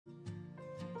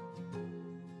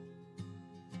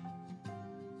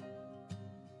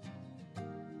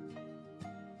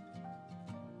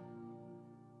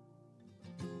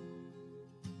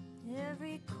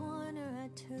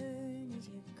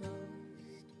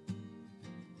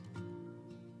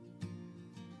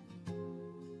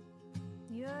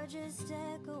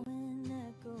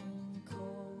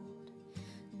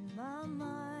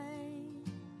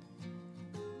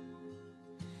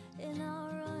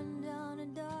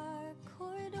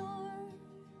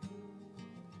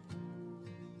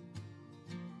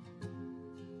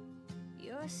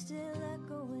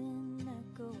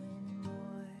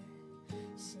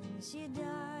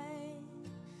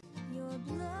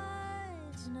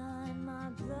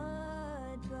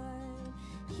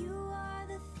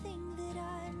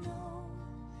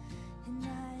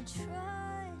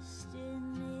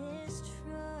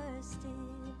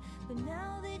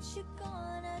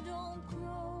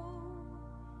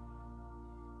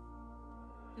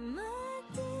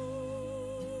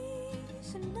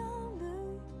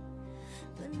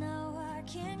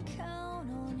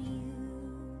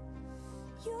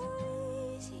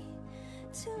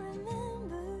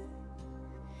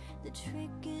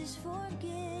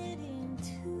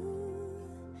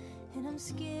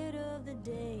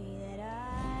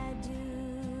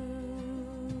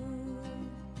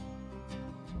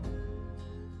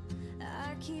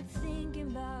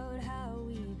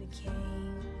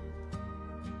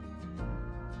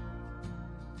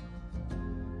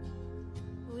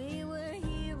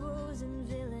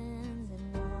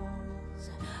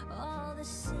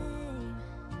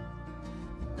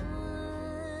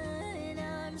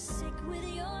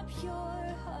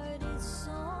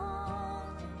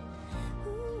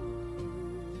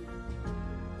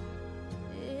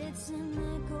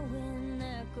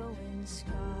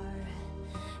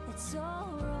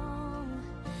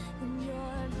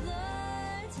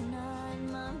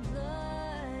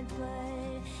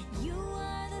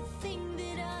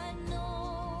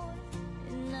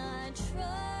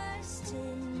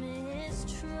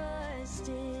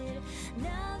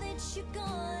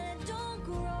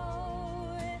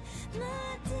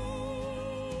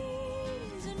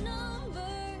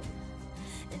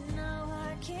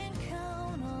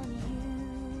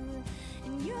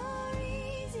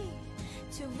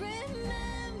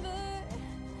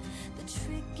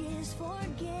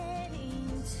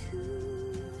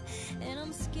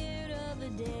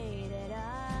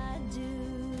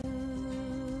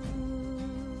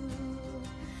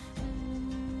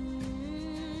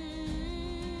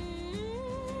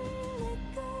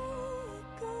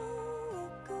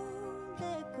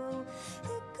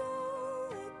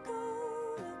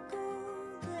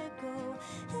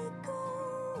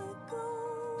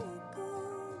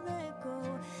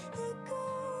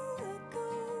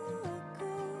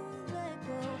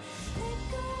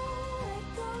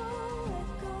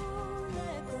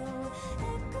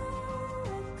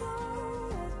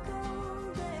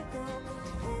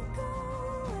Wait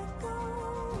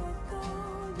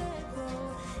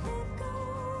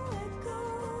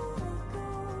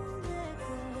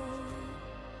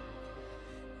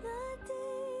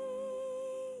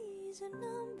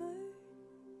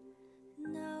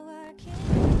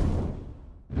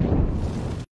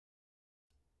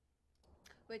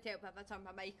till I turn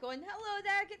my mic on. Hello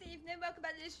there, good evening, welcome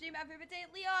back to the stream everybody.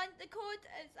 Leon, the code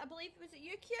is, I believe, was it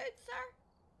you, cute, sir?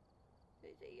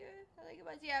 Was it you? I think it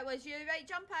was, yeah, it was you. Right,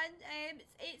 jump in.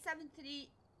 It's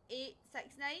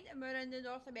 873869 and we're in the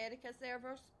North America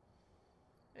servers.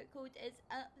 The code is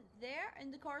up there in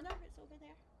the corner, it's over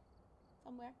there,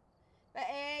 somewhere.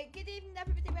 But good evening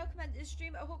everybody, welcome into the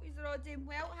stream. I hope you're all doing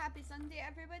well. Happy Sunday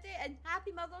everybody, and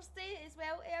happy Mother's Day as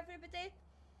well everybody.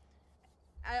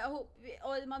 I hope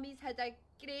all the mummies had a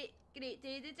great day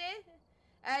today.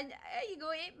 And there you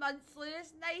go, 8 months,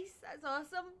 Lewis. Nice, that's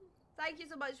awesome. Thank you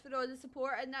so much for all the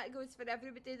support, and that goes for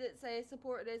everybody that's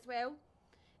supported as well.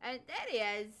 And there he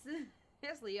is.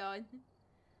 Here's Leon.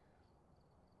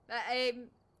 But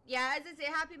yeah, as I say,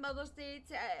 happy Mother's Day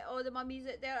to all the mummies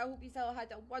out there. I hope you all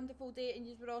had a wonderful day and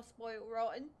you were all spoiled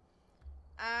rotten.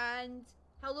 And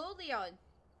hello, Leon.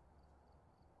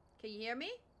 Can you hear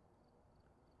me?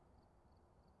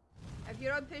 If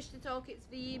you're on push to talk, it's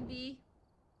V and B.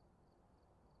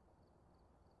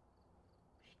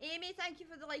 Amy, thank you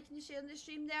for the like and the share on the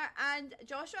stream there. And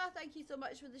Joshua, thank you so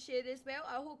much for the share as well.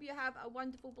 I hope you have a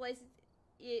wonderful, blessed,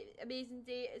 amazing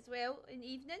day as well in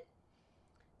evening.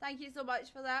 Thank you so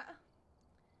much for that.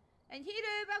 And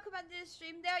Hero, welcome into the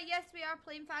stream there. Yes, we are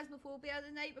playing Phasmophobia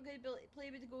tonight. We're going to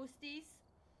play with the Ghosties.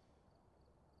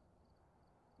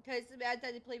 Because I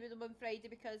didn't play with them on Friday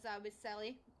because I was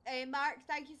silly. Mark,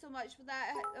 thank you so much for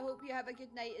that. I hope you have a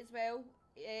good night as well.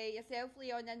 Yourself,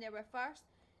 Leon, in there with first.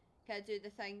 Can I do the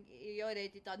thing? You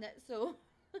already done it, so.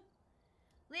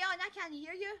 Leon, I can't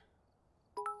hear you.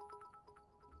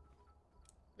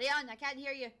 Leon, I can't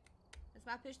hear you. Is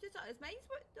my push to talk? Is mine's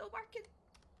not working?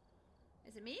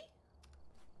 Is it me?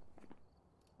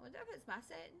 I wonder if it's my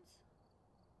settings.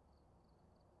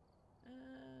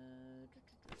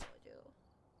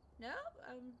 No,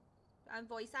 and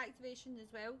voice activation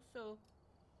as well, so.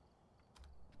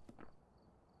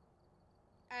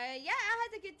 Yeah, I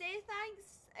had a good day,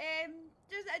 thanks.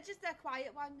 Just a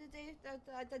quiet one today.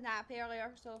 I had a nap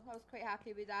earlier, so I was quite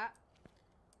happy with that.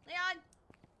 Leon!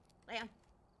 Leon.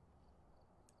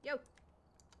 Yo!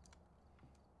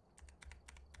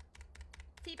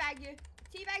 Teabag you!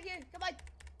 Teabag you! Come on!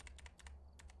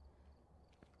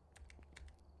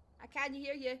 I can't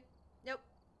hear you. Nope.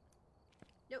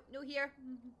 Nope, no here.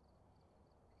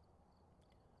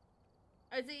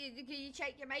 Can you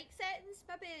check your mic settings?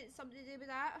 Maybe it's something to do with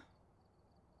that.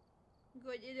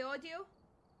 Go into the audio.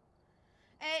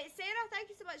 Sarah, thank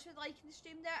you so much for liking the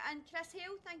stream there. And Chris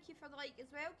Hale, thank you for the like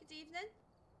as well. Good evening.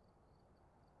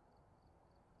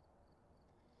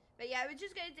 But yeah, we're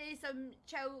just going to do some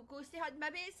chill ghosty hunt.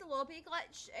 Maybe it's a lobby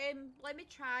glitch. Let me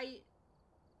try.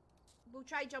 We'll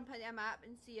try jump into a map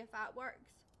and see if that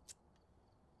works.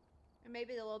 Or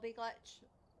maybe the lobby glitch.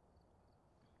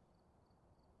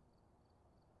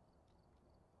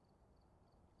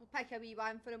 I'll pick a wee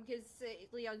one for him because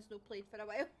Leon's not played for a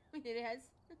while. Here he is.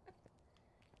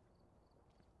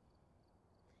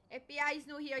 FBI's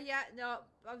not here yet. No,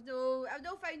 I've no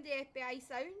found the FBI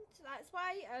sound. That's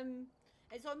why.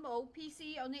 It's on my old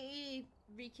PC. I'll need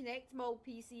to reconnect my old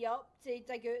PC up to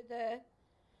dig out the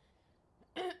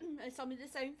some of the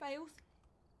sound files.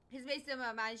 Because basically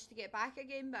I managed to get back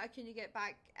again, but I couldn't get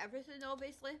back everything,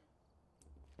 obviously.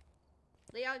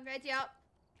 Leon, ready up.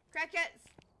 Crickets!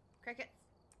 Crickets.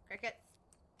 Crickets.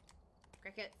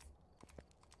 Crickets.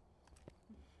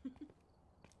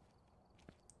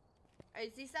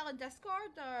 Is he still in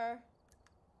Discord, or...?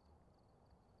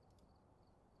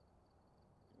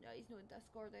 No, he's not in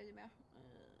Discord anymore.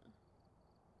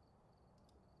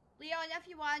 Leon, if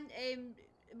you want,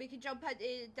 we can jump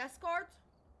into Discord.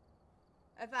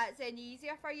 If that's any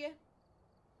easier for you.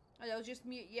 And I'll just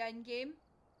mute you in game.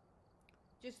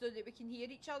 Just so that we can hear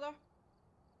each other.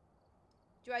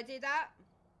 Do you want to do that?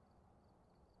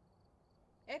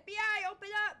 FBI, open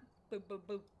up! Boop, boop,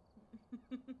 boop.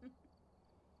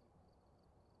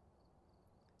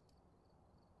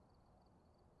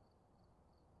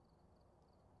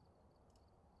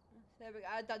 There we go.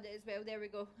 I've done it as well. There we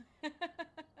go.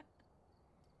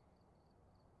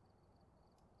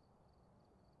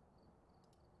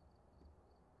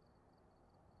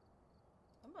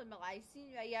 I'm on my live scene.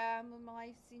 Yeah, I'm on my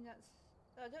live scene. That's.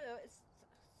 I don't know. It's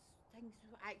things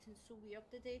acting so weird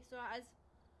today. So it is.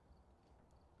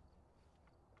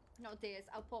 Not days.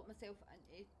 I'll pop myself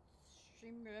into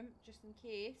stream room just in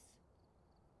case.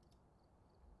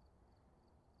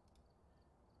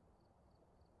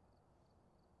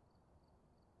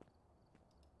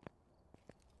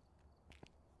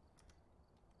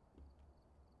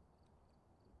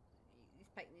 He's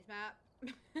picking his map.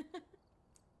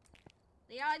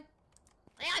 Leon!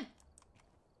 Leon!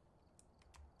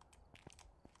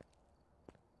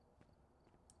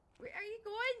 Where are you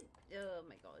going? Oh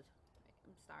my god. Right,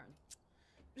 I'm starting.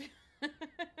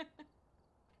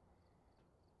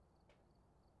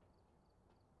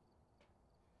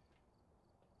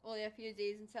 Only a few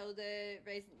days until the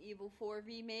Resident Evil 4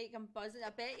 remake. I'm buzzing. I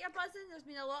bet you're buzzing. There's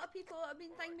been a lot of people that have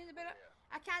been thinking about it.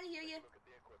 I can't hear you.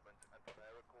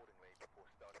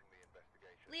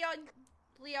 Leon!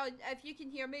 Leon, if you can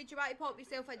hear me, do you want to pop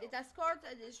yourself into Discord,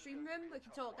 into the stream room? We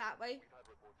can talk that way.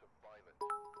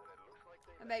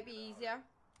 It might be easier.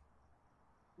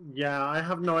 Yeah, I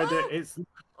have no idea. It's.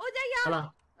 Oh, there you are!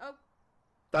 Hello. Oh.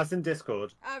 That's in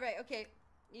Discord. Alright, okay.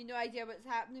 You no idea what's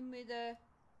happening with the...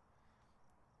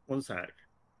 One sec.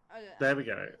 Oh, There we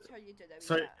go. You did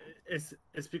So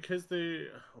it's because the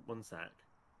one sec.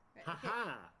 Right,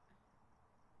 Haha.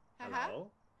 okay.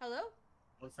 Hello. Hello?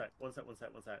 One sec. One sec. One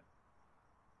sec. One sec.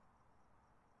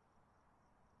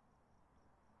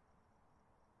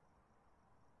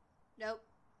 Nope.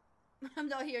 I'm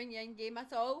not hearing you in game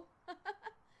at all.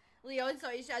 Leon saw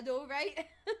his shadow, right?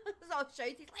 So I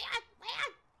shouted, Leon!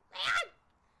 Leon! Leon!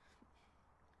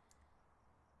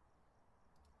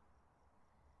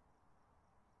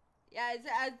 Yeah,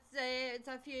 it's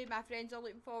a few of my friends are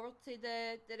looking forward to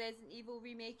the Resident Evil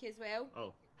remake as well.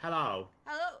 Oh, hello.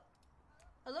 Hello?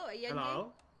 Hello, are you in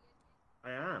Hello.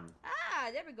 game? I am. Ah,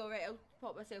 there we go, right, I'll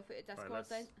pop myself into Discord let's-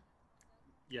 then.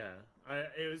 Yeah.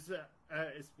 It was.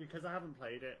 It's because I haven't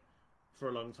played it for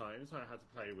a long time, so I had to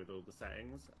play with all the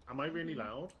settings. Am I really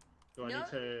loud? Do I No. need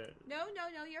to? No,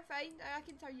 you're fine. I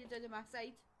can turn you down on my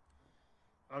side.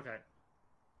 Okay.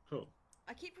 Cool.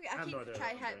 I keep have no idea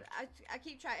trying to what hit. I'm I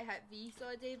keep trying to hit V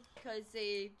sorry because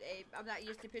I'm not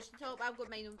used to push the top. I've got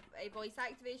mine on voice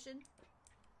activation.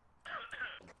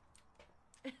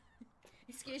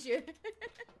 Excuse you.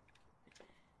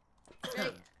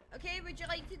 Right. Okay. Would you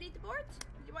like to read the board?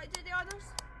 Do you want to do the honours?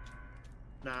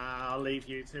 Nah, I'll leave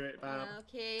you to it, Bab.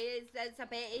 Okay. It's a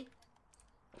Betty.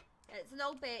 It's an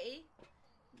old Betty.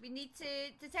 We need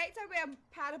to detect her with a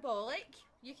parabolic.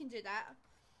 You can do that.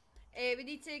 We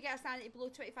need to get a sanity below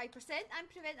 25% and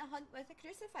prevent a hunt with a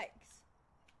crucifix.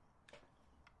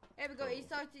 There we go. He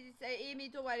started. Amy,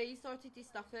 don't worry. He started to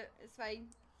stuff it. It's fine.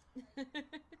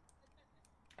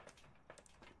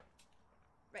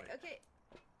 Right. Okay.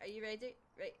 Are you ready?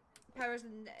 Right. Power's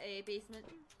in the basement.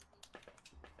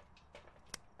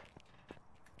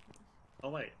 Oh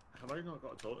wait, have I not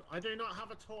got a torch? I do not have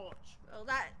a torch. Well,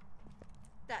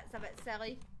 that's a bit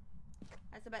silly.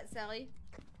 That's a bit silly.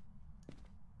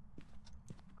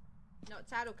 Not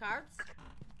tarot cards.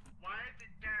 Why is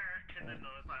it dark? And then I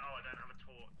was like, oh, I don't have a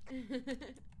torch.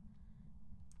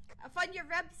 I found your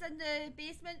ribs in the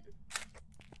basement.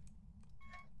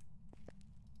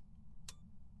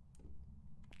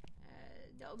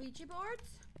 Little Ouija board.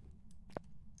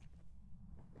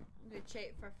 I'm gonna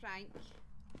check for Frank.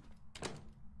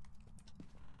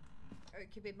 Or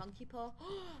it could be Monkey Paw.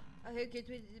 Oh, how good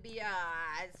would it be?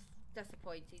 Ah, it's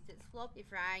disappointed. It's Floppy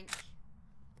Frank.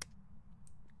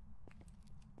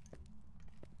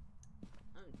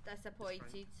 I'm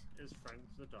disappointed. Is Frank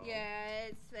the dog? Yeah,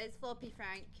 it's Floppy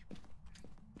Frank.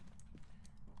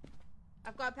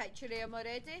 I've got a picture of him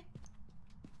already.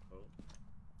 Oh.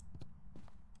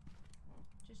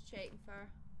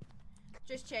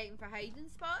 Just checking for hiding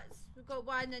spots. We've got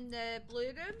one in the blue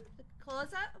room, the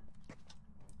closet.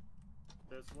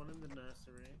 There's one in the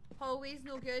nursery. Hallway's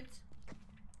no good.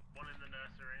 One in the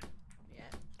nursery.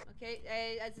 Yeah.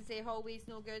 Okay. As I say, hallway's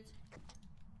no good.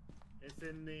 It's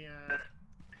in the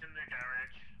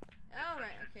garage. Oh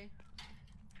right. Okay.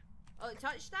 Oh, it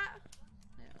touched that.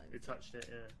 Yeah, It touched it,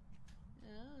 yeah.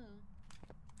 Oh.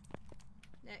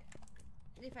 No.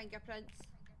 Any fingerprints?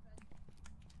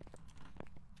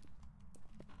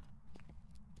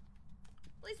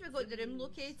 At least we got the room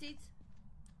located.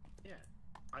 Yeah.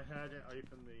 I heard it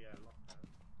open the lockdown.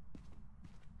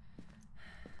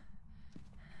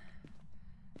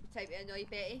 Time to annoy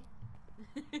Betty.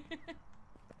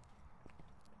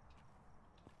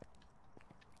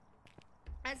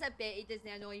 I said Betty doesn't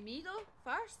annoy me though,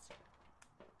 first.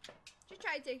 Did you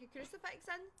try to take a crucifix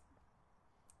in?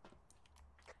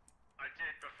 I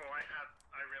did before I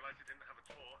realised I didn't have a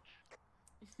torch.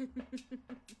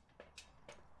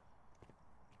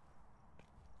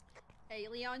 Hey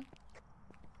Leon.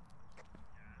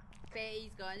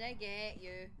 Betty's gonna get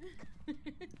you.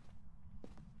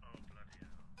 Oh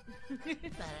bloody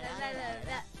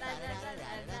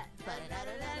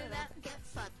Get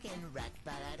fucking wrecked.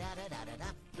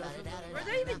 We're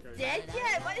not even dead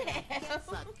yet, what the hell? Get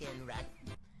fucking wrecked.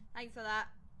 Thanks for that.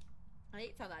 I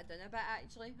need to turn that down a bit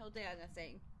actually. I'll do it in a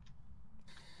second.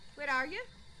 Where are you?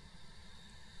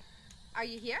 Are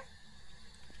you here?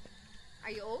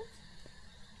 Are you old?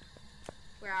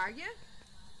 Where are you?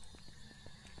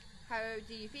 How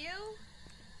do you feel?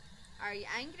 Are you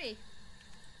angry?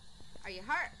 Are you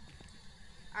hurt?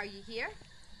 Are you here?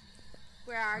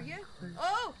 Where are you?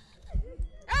 Oh!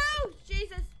 Oh!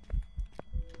 Jesus!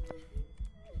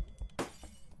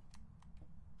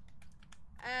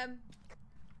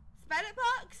 Spirit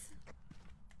box?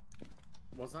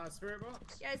 Was that a spirit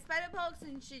box? Yeah, spirit box,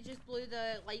 and she just blew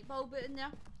the light bulb out in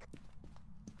there.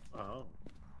 Oh.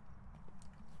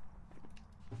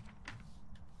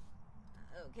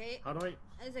 Okay. How do I...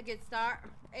 That's a good start.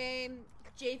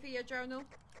 J for your journal.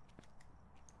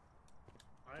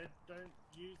 I don't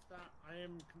use that. I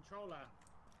am controller.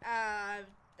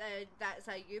 That's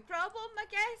a you problem, I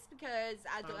guess, because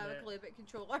I don't Found have a it. clue about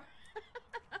controller.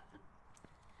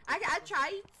 I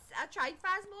tried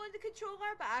Phasmo on the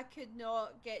controller, but I could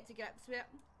not get to grips with it.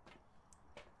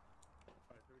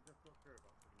 Right, so we just got spirit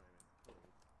box at the moment. Cool.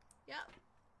 Yep.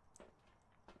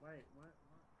 Wait, what?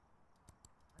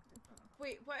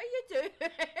 Wait, what are you doing?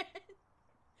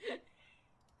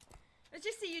 I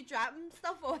just see you dropping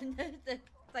stuff on the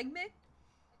thingy.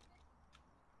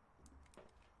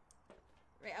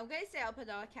 Right, I'm going to set up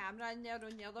another camera in there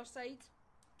on the other side.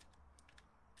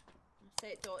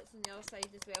 Set dots on the other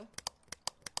side as well.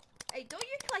 Hey, don't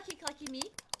you clicky me.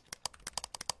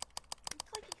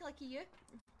 Clicky you.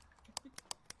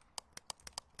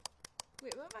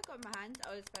 Wait, what have I got in my hand?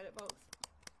 Oh, the spirit box.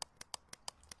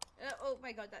 Oh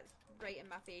my god, that's right in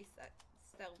my face. That's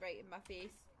still right in my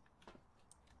face.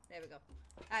 There we go.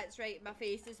 That's right in my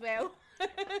face as well.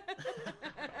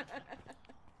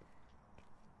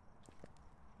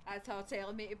 That's her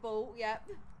telling me to bolt, yep.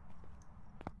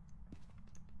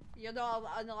 You're not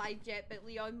unalive yet, but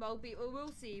Leon will be. Well,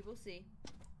 we'll see, we'll see.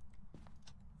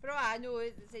 For all I know,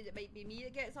 it says it might be me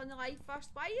that gets unalive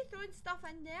first. Why are you throwing stuff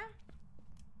in there?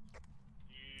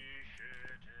 You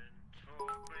shouldn't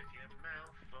talk with your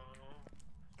mouth full.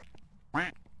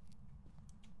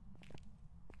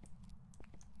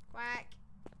 Quack.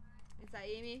 Is that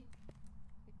Amy?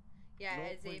 Yeah,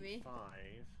 it is Amy. 0.5.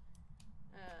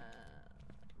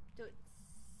 Don't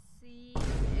see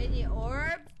any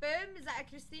orbs. Boom. Is that a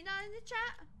Christina in the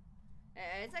chat?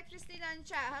 It is a Christina in the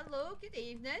chat. Hello, good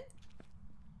evening.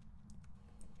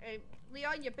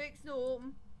 Leon, your book's not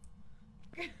open.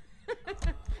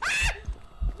 Ah!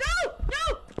 No! No!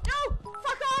 No!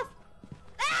 Fuck off!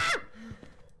 Ah!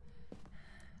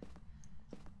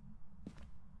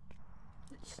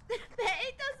 Betty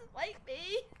doesn't like me.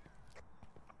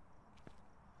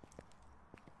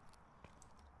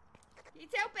 Can you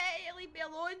tell Betty to leave me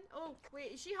alone? Oh,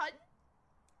 wait, is she hunting?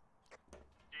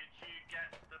 Did you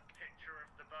get the picture of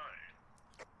the bone?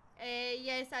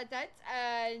 Yes, I did,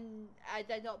 and I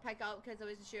did not pick up because I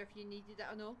wasn't sure if you needed it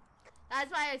or no.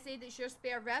 That's why I said it's your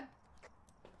spare rib.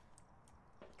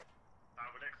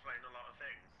 That would explain a lot of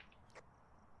things.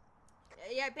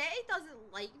 Yeah, Betty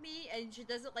doesn't like me, and she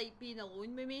doesn't like being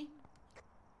alone with me.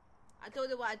 I don't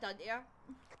know what I done to her.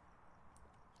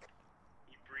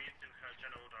 You breathed in her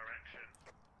general direction.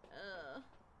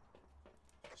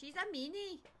 She's a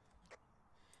meanie.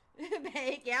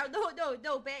 Betty, girl,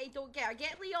 no, Betty, don't get her.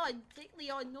 Get Leon. Take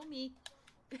Leon, no me.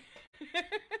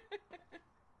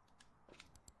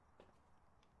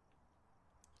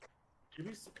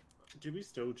 Do we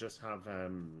still just have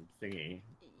thingy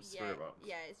spirit box?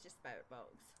 Yeah, it's just spirit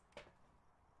box.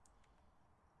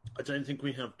 I don't think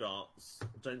we have dots.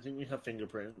 I don't think we have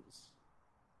fingerprints.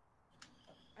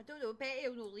 I don't know. Betty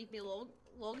will not leave me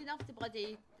long enough to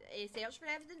bloody search for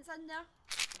evidence in there.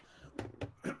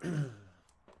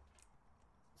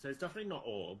 So it's definitely not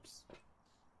orbs.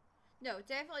 No,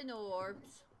 definitely no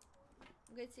orbs.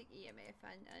 I'm going to take EMF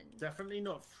and... Definitely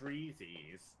not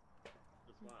freezies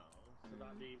as well. So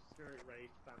that leaves Spirit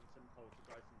Wraith, Phantom,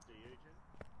 Poltergeist, and Deogen.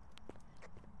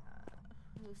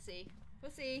 We'll see.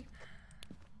 We'll see.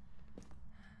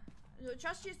 No,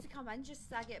 trust used to come in just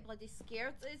so I get bloody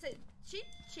scared. Is it... She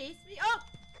chased me. Oh!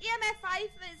 EMF 5,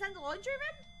 it's in the laundry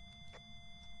room?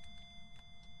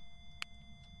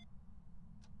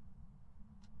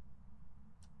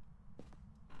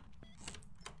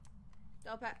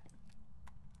 Stop it.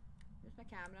 Where's my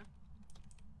camera?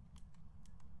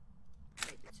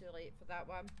 Might be too late for that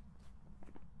one.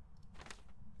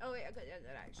 Oh wait, I got the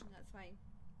other action, that's fine.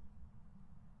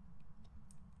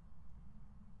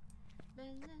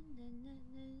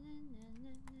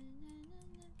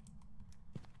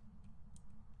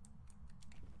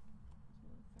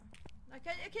 I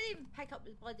can't even pick up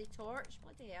the bloody torch,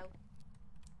 bloody hell.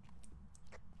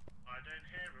 I don't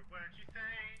hear a word you say.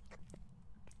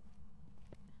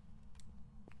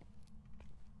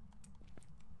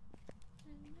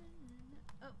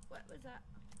 Oh, what was that?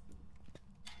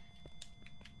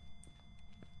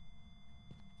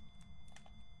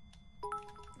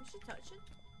 Was she touching?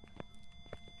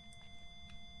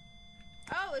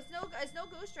 Oh, it's no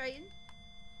ghost writing.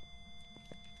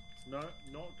 No,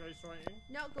 not ghostwriting.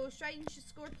 Not ghost writing. She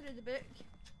scored through the book.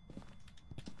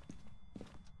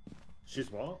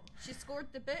 She's what? She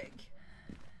scored the book.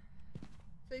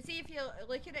 So see if you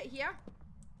look at it here.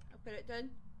 I'll put it down.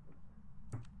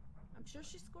 I'm sure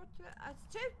she scored through it.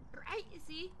 It's too bright, you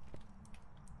see.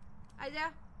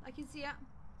 There, I can see it.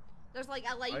 There's like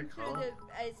a line through the.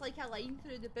 It's like a line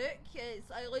through the book. It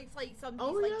looks like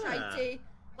somebody's trying to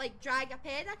like drag a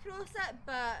pen across it,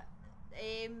 but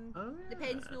the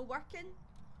pen's not working.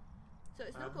 So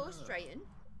it's no ghost writing.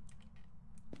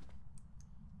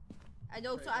 And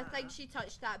also, I think she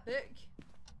touched that book.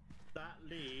 That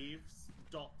leaves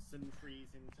dots and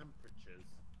freezing temperatures,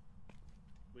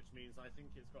 which means I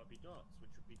think it's got to be dots,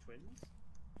 which would be twins.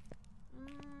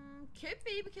 Could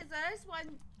be because there is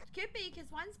one. Could be because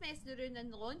one's messing around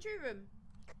in the laundry room.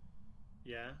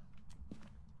 Yeah.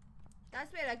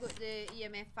 That's where I got the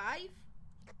EMF 5.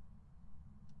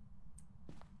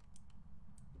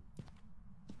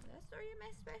 That's the door you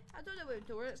messed with? I don't know what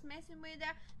door it's messing with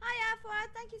there. Hi Afwa,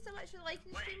 thank you so much for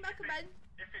liking the stream. Welcome in.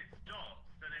 If it's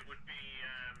dots, then it would be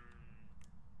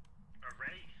a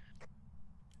wraith.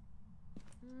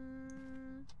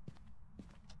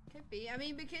 Could be. I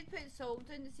mean, we could put salt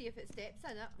in to see if it steps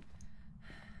in it.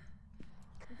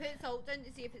 Put salt in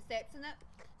to see if it steps in it.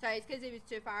 Sorry, it's because it was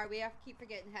too far away. I keep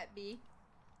forgetting hit B.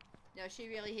 No, she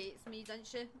really hates me, doesn't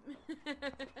she? I wanna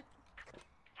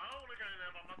go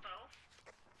there by myself.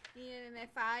 Yeah,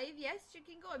 5. Yes, you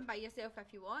can go in by yourself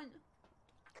if you want.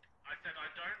 I said I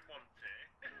don't want to.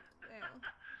 Well,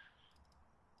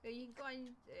 well, you can go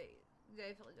in.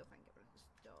 Definitely don't think it was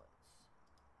dots.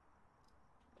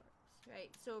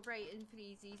 Right, so Brighton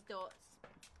freezes dots.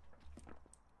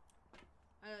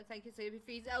 I don't think it's gonna be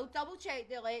freezing. I'll double check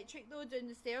the electric though down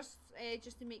the stairs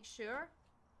just to make sure.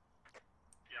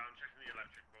 Yeah, I'm checking the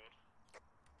electric board.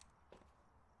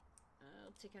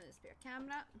 I'll take out the spare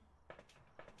camera.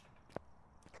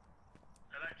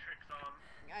 Electric's on.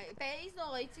 Right, Betty's not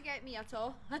allowed to get me at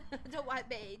all. I don't want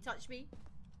Betty to touch me.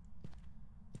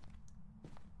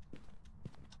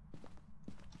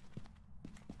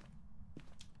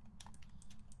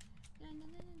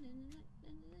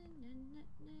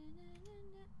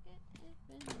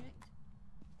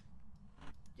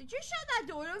 Did you shut that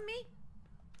door on me?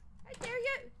 How dare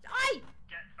you? Aye!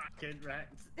 Get fucking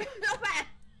wrecked. No, but...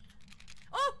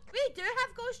 Oh, we do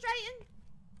have ghostwriting.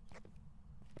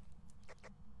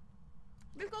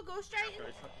 We've got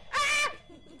ghostwriting. Ah!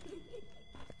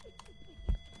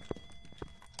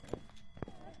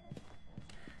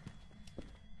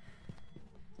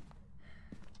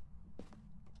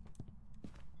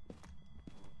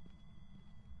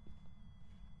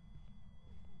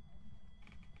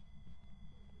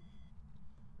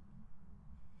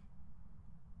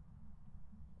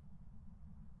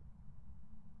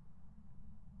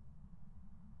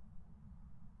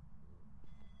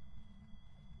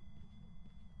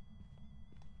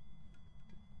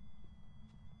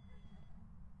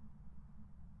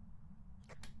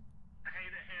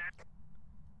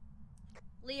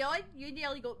 Leon, you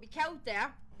nearly got me killed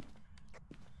there.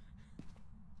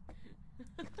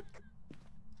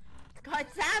 God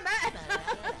damn it!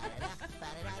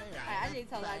 I need to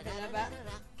tell that a bit.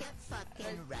 Get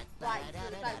fucking wrecked. Black,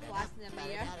 like blasting in my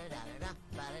ear.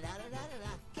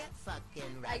 Get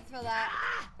fucking wrecked. Thanks for that.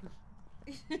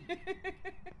 There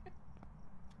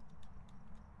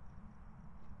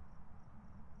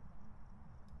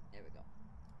we go.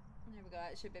 There we go,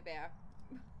 that should be better.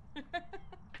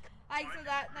 Thanks for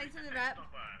that, thanks for the rep.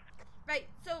 Right,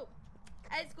 so,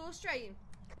 it's ghostwriting.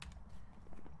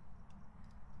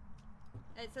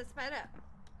 It's a spirit.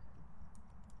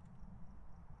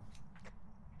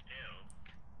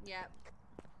 Ew. Yep.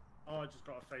 Oh, I just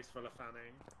got a face full of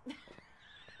fanning.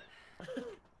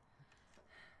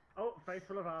 Oh, face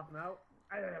full of half now.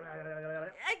 Get out of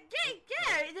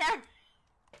there!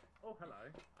 Oh,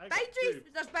 hello. I got Boundaries!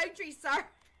 boobs. There's boundaries, sir!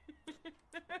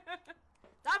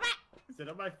 Stop it! Sit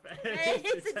on my face. Hey,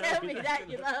 to tell me that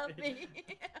you love me.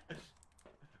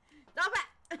 Stop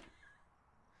it!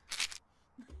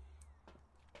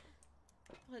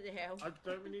 What the hell?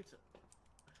 Don't we need to...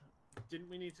 Didn't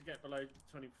we need to get below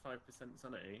 25%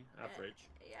 sanity average?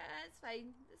 Yeah, it's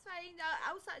fine. It's fine.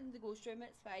 I'll sit in the ghost room,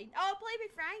 it's fine. Oh, I'll play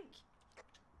with Frank.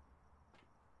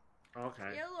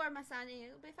 Okay. You'll lower my sanity,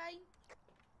 it'll be fine.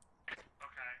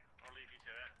 Okay, I'll leave you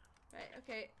to it. Right,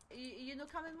 okay. You no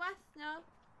coming with? No?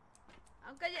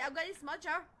 I'm gonna smudge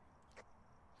her.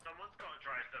 Someone's got to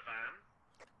drive the van.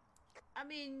 I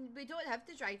mean, we don't have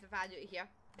to drive the van out of here.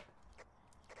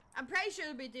 I'm pretty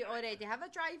sure we do already have a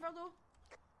driver though.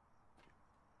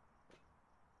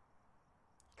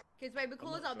 Because when we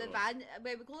close up the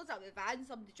van,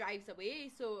 somebody drives away.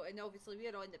 So, and obviously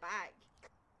we're on the back.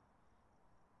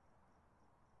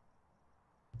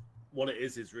 What it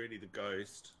is really the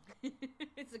ghost.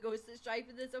 It's the ghost that's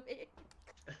driving us away.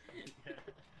 Yeah.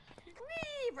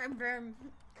 Whee! Vroom vroom.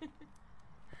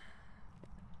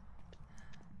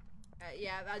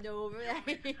 Yeah, I know over there.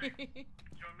 Do you want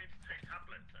me to take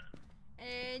tablets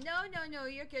then? No,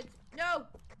 you're good. No!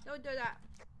 Don't do that.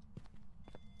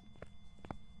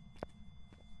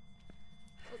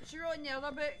 Oh, she wrote in the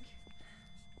other book.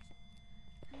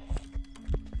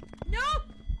 No!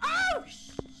 Oh!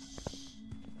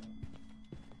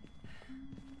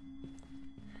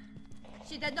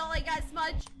 She did not like that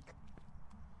smudge.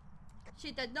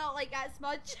 She did not like that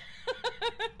smudge.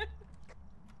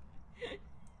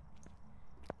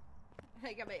 I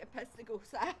think I might have pissed the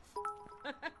ghost off.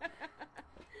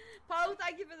 Paul,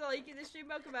 thank you for the like in the stream.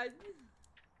 Welcome in.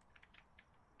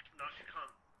 No, she can't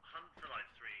hunt for like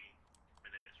 3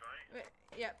 minutes, right? Wait,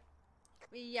 yep.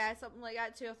 Yeah, something like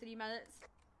that, 2 or 3 minutes.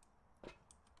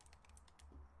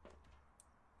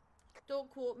 Don't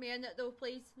quote me in it though,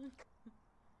 please. I'm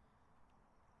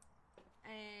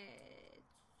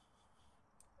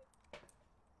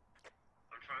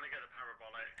trying to get the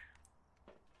parabolic.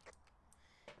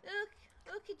 Look,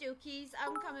 okie dokies.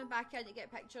 I'm coming back in to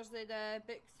get pictures of the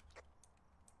books.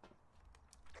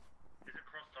 Is it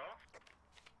crossed off?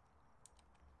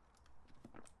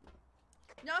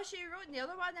 No, she wrote in the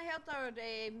other one. I heard her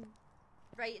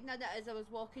writing in it as I was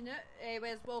walking out. When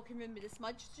I was walking round with the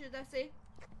smudge, should I say?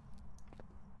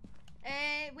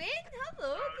 Wayne,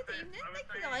 hello, good evening, thank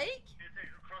you for the like. Is it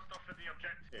crossed off of the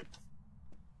objectives?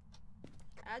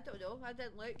 I don't know, I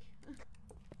didn't look.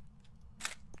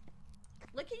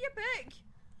 Look at your book!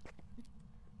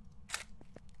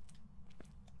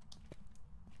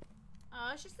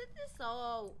 Oh, she said the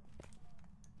salt.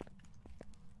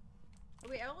 Oh,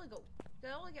 wait, did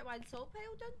I only get one salt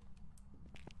pile done?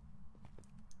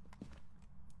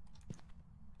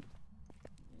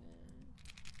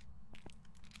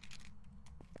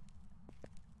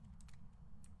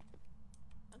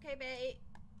 Okay, Betty.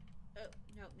 Oh,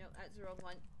 no, that's the wrong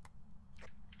one.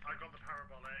 I got the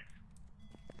parabolic.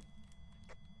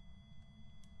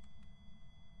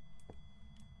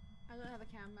 I don't have a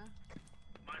camera.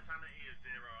 My sanity is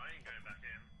 0. I ain't going back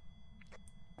in.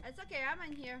 It's okay, I'm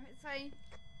in here. It's fine.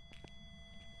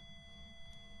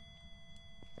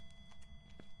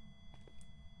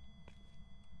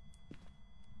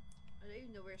 I don't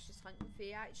even know where she's hunting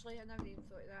Faye, actually. I never even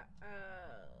thought of that.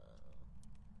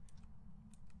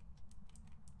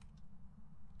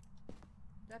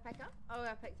 Did I pick up? Oh,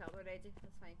 I picked up already.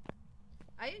 That's fine.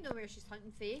 I don't know where she's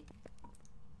hunting Faye.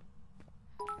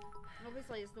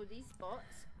 Obviously, it's no these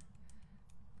spots.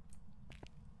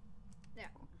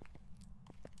 There.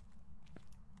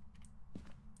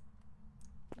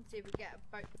 Let's see if we get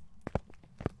about.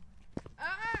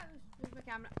 Ah! Where's my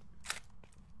camera?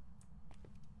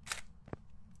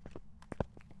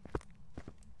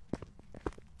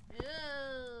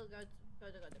 Oh, God.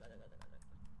 God.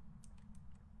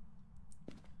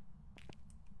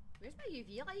 Where's my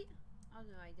UV light? I have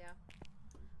no idea.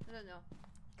 I don't know.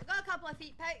 I got a couple of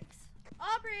feet pics.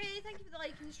 Aubrey, thank you for the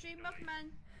like in the stream. Welcome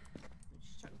in. I'm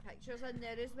just chucking pictures in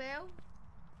there as well.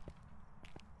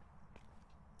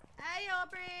 Hi,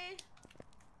 Aubrey.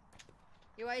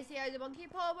 You want to see how the monkey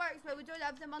paw works? Well, we don't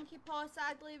have the monkey paw,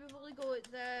 sadly. We've only got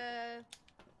the...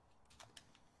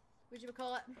 what do you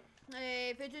call it?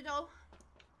 Voodoo doll.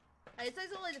 This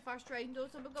is only the first round though,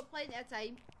 so we've got plenty of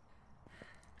time.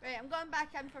 Right, I'm going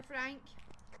back in for Frank.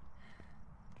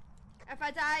 If I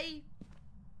die,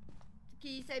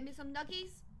 can you send me some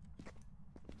nuggies?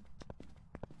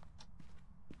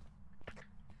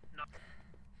 No.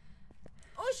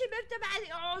 Oh, she moved the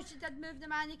mannequin. Oh, she did move the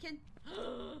mannequin.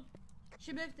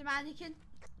 She moved the mannequin.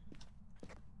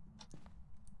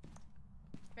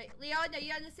 Right, Leon, are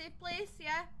you in a safe place?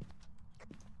 Yeah?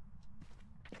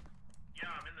 Yeah,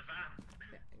 I'm in the van.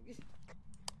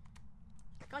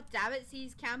 God damn it,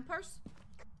 these campers.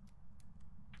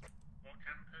 What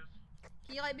campers?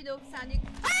 Can you let me know if Sandy...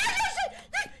 Ah,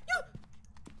 no!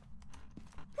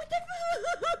 What the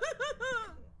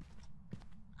fuck?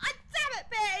 Ah, damn it,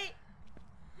 Betty!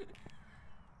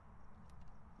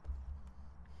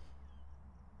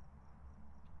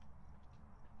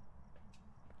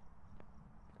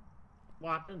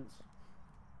 What happened?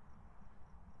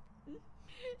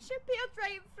 She appeared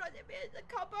right in front of me in the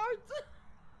cupboard.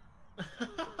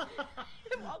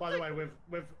 By the way,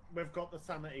 we've got the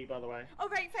sanity. By the way. Oh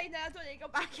right, fine. Then I don't need to go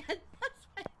back in. That's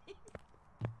fine.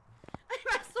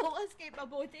 My soul escaped my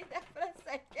body there for a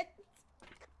second.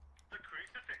 The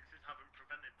crucifixes haven't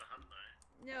prevented the hunt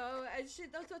though. No, and she. I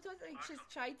don't think she's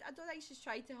tried. I don't think she's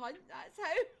tried to hunt. That's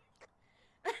how.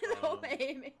 No,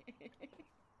 Amy.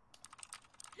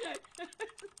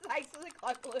 Thanks for the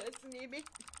clock, Lewis and Amy.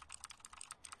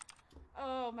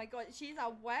 Oh my god, she's a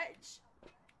witch.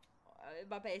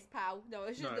 My best pal. No,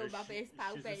 she's not my best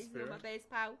pal. Betty's not my best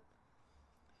pal.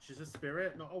 She's a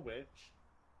spirit, not a witch.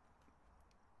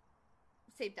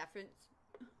 Same difference.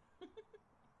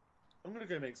 I'm gonna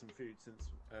go make some food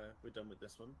since we're done with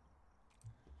this one.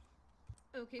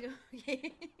 Okay,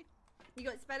 okay. You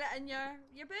got spirit in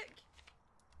your book?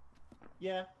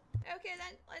 Yeah. Okay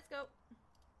then, let's go.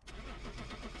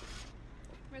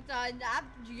 We're done.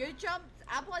 You jumped.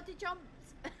 I bloody jumped.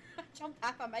 I jumped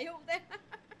half a mile there.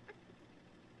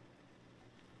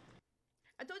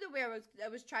 I don't know where I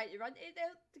was trying to run to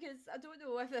there because I don't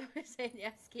know if there was any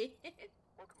escape.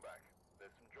 Welcome back.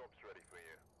 There's some jobs ready for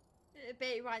you.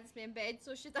 Betty wants me in bed,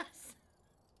 so she does.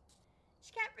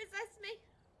 She can't resist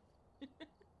me.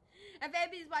 If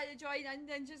anybody's want to join in,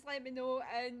 then just let me know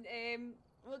and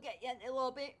we'll get you into the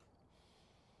lobby.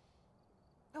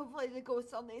 Hopefully the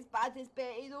ghosts aren't as bad as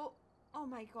Betty though. Oh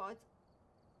my god.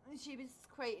 She was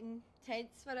quite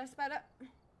intense for a spirit.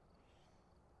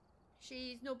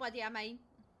 She's nobody of mine.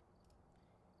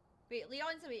 Wait,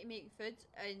 Leon's away to make food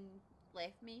and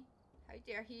left me. How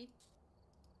dare he?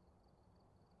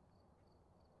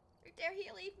 How dare he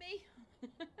leave me?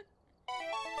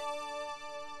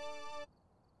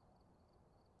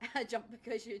 I jumped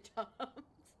because you jumped.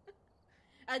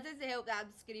 It doesn't help that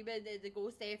I'm screaming the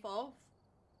ghost F off.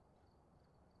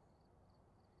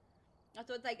 I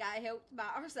don't think that helped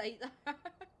matters either.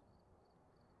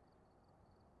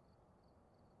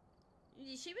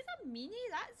 She was a meanie,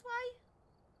 that's why.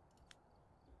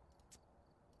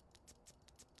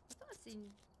 I thought I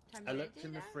seen Tim I looked Reddy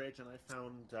in the there. fridge and I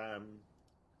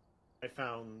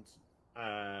found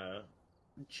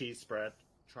cheese spread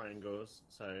triangles,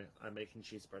 so I'm making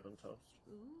cheese spread on toast.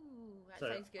 Ooh, that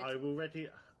So sounds good. I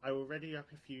will ready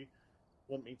up if you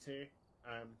want me to.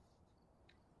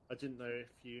 I didn't know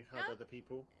if you had No. other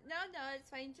people. No, it's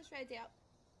fine. Just ready up.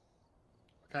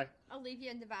 Okay. I'll leave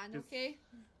you in the van, Just- okay?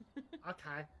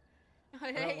 Okay. I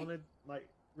Alright. don't want to like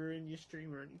ruin your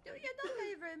stream or anything. No, you're not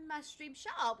going to ruin my stream.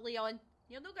 Shut up, Leon.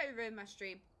 You're not going to ruin my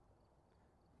stream.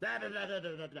 Da, da, da, da,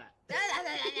 da, da,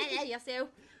 da. Yourself.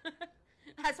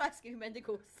 That's why I scream in the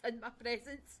ghosts in my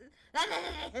presence.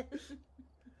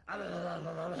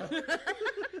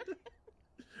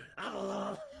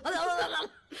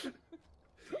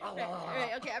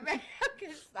 Right, okay, I'm ready. I'm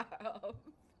going to start off.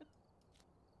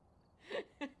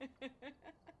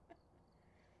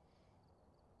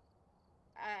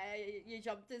 You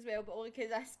jumped as well, but only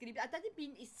because I screamed. I didn't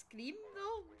mean to scream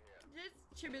though.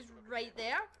 She was right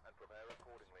there. And prepare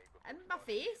accordingly before In we my launch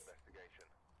the face. investigation.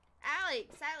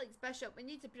 Alex Bishop, we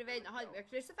need to prevent a hunt with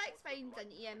crucifix, find an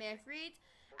EMF read,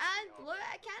 and blow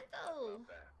out a candle. Up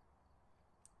there.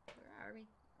 Where are we?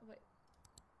 Oh, wait.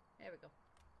 There we go.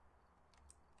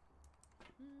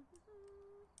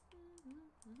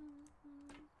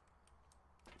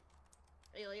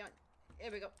 Hey, Leon.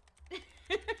 Here we go.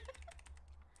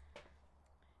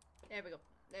 There we go.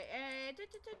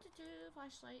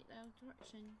 Flashlight,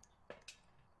 direction.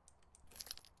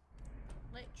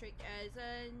 Electric is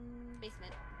in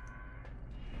basement.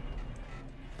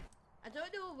 I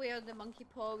don't know where the monkey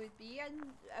paw would be in,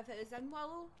 if it was in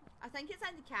Willow. I think it's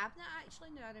in the cabinet actually,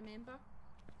 now I remember.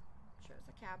 I'm sure it's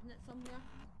a cabinet somewhere.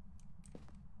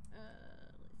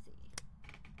 Let's see.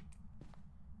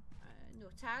 No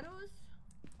tarots.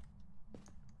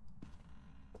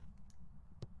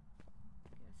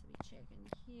 Guess we check in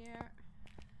here.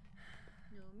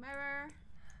 No mirror.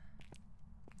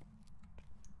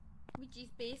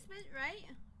 Ouija's basement, right?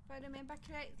 If I remember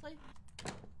correctly.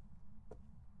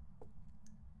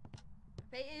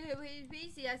 Right, we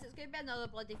see this, it's going to be another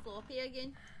bloody floppy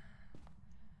again.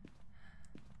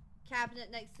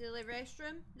 Cabinet next to the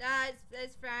restroom.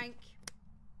 It's Frank.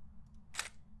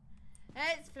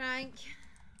 It's Frank.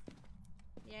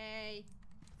 Yay.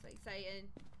 It's exciting.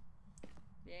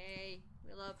 Yay.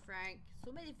 We love Frank.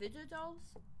 So many voodoo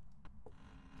dolls.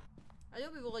 I know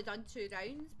we've only done 2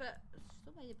 rounds, but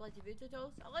so many bloody voodoo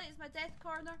dolls. I like it's my death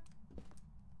corner.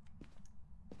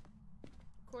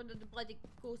 Corner the bloody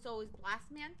ghost always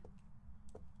blast me in.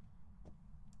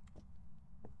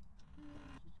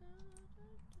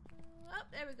 Oh,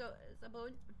 there we go. It's a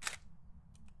bone.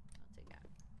 I'll take that.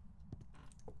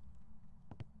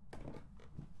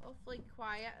 Awfully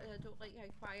quiet. I don't like how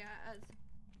quiet it is.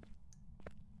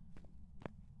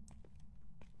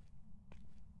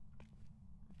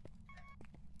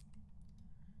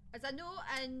 As I know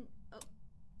in... Oh,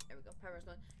 there we go. Power's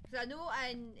on. Because I know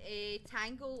in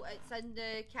Tangle, it's in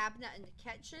the cabinet in the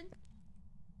kitchen.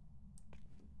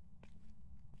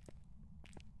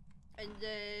 In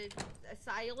the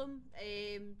asylum,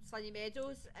 Sunny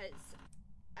Meadows, it's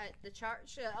at the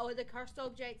church. All the cursed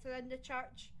objects are in the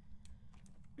church.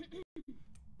 You're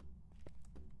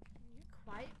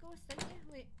quiet, ghost, aren't you?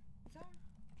 Wait, is that her?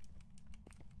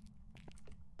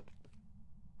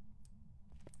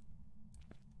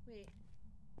 Wait,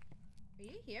 are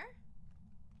you here?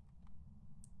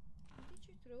 What did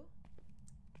you throw?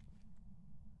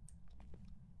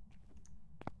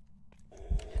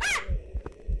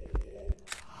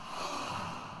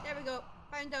 Ah! There we go.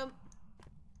 Found him.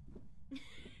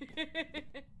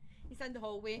 He's in the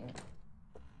hallway.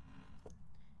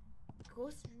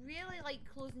 Ghosts really like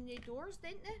closing their doors,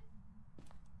 didn't they?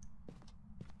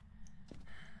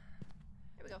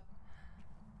 There we go.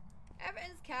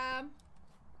 Everything's calm.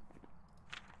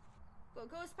 Got a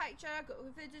ghost picture, got a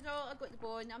voodoo doll, I got the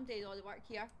bone, I'm doing all the work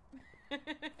here.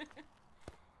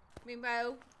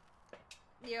 Meanwhile,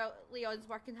 Leon's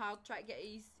working hard trying to get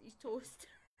his toast.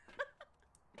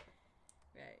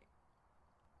 Right.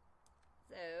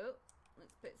 So,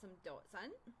 let's put some dots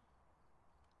in.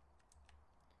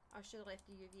 I should have left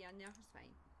the UV in there, it's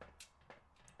fine.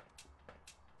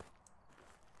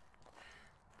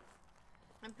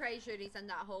 I'm pretty sure he's in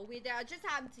that hallway there. I just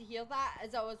happened to hear that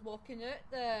as I was walking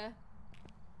out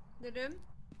the room.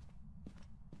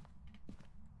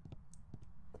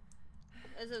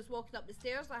 as I was walking up the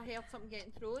stairs, I heard something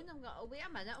getting thrown. I'm like, oh wait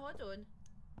a minute, hold on.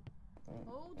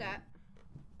 Hold it.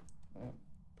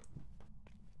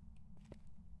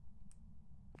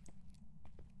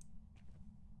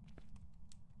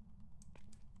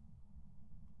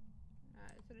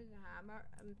 Right, through the hammer.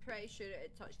 I'm pretty sure it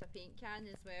had touched a paint can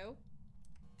as well.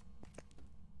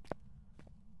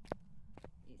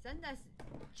 It's in this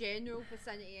general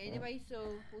vicinity anyway,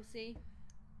 so we'll see.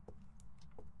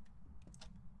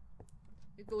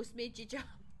 The ghost made you jump.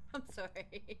 I'm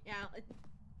sorry, Alan.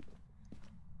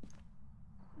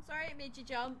 I'm sorry it made you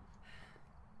jump.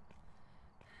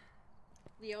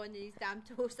 Leon and his damn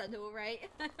toast, I know, right?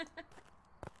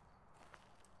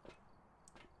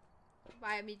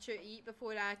 Why I made sure to eat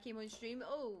before I came on stream.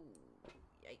 Oh,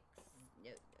 yikes. No,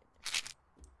 no, no.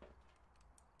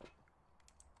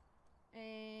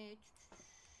 I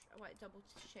want to double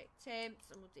check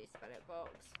temps and we'll do spirit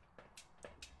box.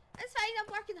 It's fine,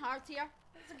 I'm working hard here.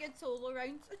 It's a good solo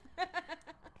round.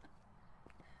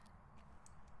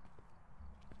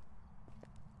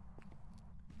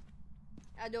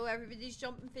 I know everybody's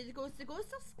jumping for the ghosts. The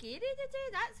ghosts are scary today,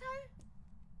 that's how.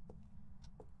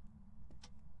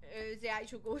 It was the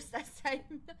actual ghost this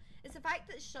time. It's the fact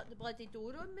that it shut the bloody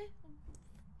door on me. I'm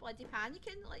bloody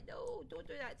panicking. Like, no, don't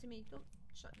do that to me. Don't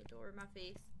shut the door in my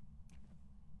face.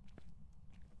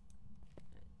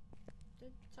 I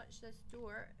did touch this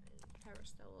door. Power's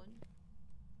still on.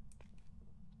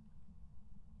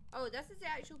 Oh, this is the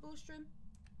actual ghost room.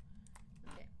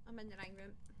 Okay, I'm in the ring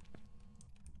room.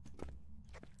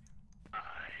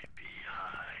 I'm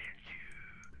behind you.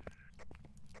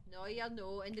 No, you're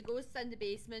no. And the ghost's in the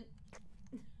basement.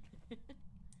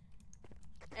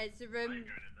 It's the room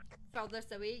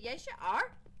furthest away. Yes, you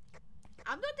are.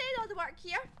 I'm not doing all the work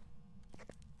here.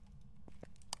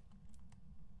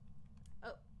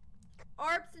 Oh.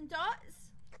 Orbs and dots.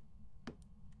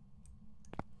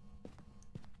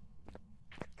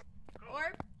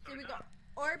 Orb. So we got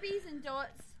Orbies and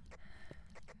dots.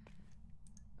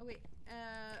 Oh wait.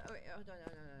 Oh wait. Oh,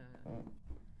 no.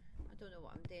 I don't know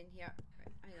what I'm doing here.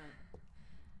 Right, hang on.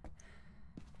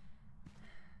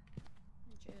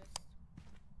 Just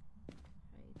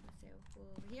hide myself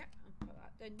over here and put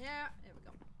that down there. There we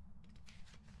go.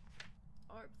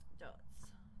 Orbs, dots.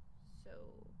 So,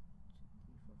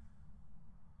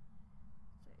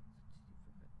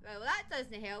 well, that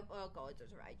doesn't help. Oh god,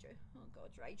 there's a Raiju. Oh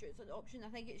god, Raiju is an option. I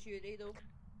think it's Yuri though.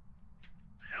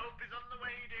 Help is on the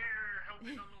way, dear. Help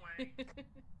is on the way.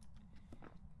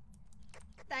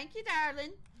 Thank you,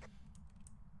 darling.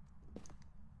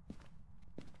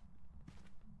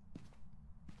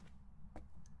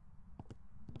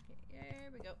 Okay,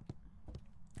 there we go.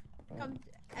 Come,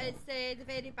 it's the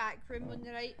very back room on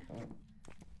the right.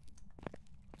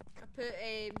 I put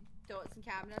dots and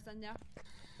cameras in there.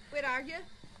 Where are you?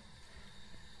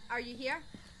 Are you here?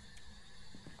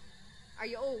 Are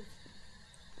you old?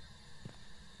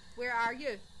 Where are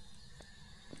you?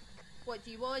 What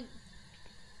do you want?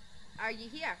 Are you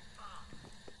here?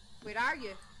 Where are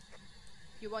you?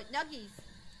 You want nuggies?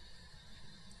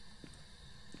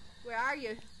 Where are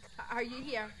you? Are you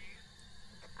here?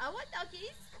 I want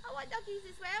nuggies. I want nuggies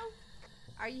as well.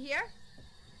 Are you here?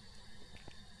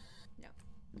 No.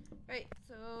 Right,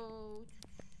 so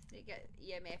they get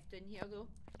EMF down here though.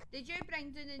 Did you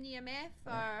bring down an EMF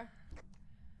or?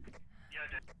 Yeah, I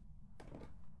did.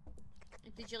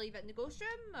 Did you leave it in the ghost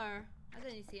room or? I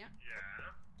didn't see it.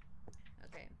 Yeah.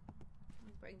 Okay.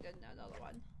 I'll bring down another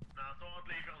one. No, I thought I'd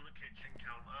leave it on the kitchen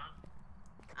counter.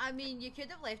 I mean, you could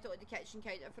have left it on the kitchen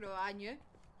counter for all I knew. I'm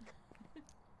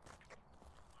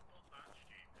not that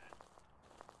stupid.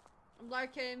 I'm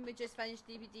lurking, we just finished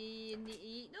DVD and need to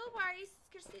eat. No worries,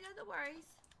 Christina, no worries.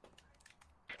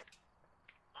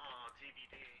 Oh,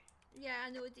 DVD. Yeah, I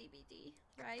know DVD,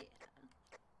 right?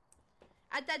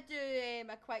 I did do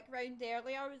a quick round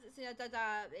earlier, was it saying I did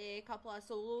a couple of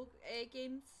solo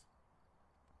games.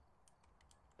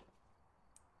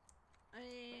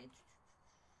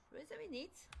 What is it we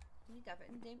need? We need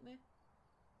everything, don't we?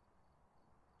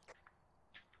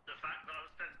 The fact that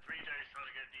I've spent 3 days trying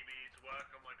to get DVD to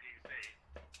work on my PC.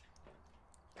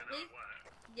 And now it works.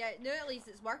 Yeah, no, at least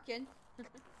it's working.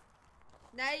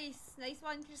 Nice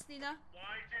one, Christina.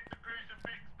 Why did the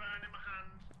crucifix burn in my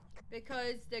hand?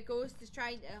 Because the ghost is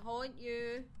trying to haunt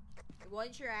you. It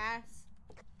wants your ass.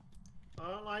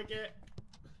 I don't like it.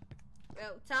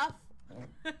 Well, tough.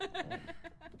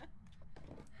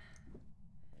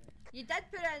 You did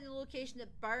put it in the location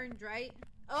that burned, right?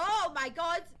 Oh my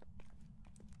god!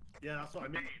 Yeah, that's what I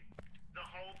mean. The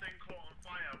whole thing caught on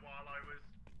fire while I was...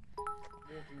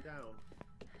 Walking down.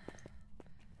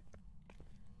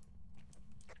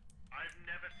 I've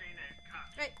never seen it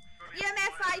catch Right, fully EMF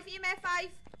 5, EMF 5.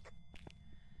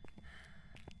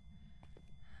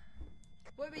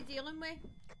 What are we dealing with?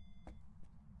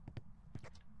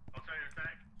 I'll tell you in a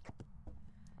sec.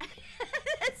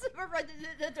 We're running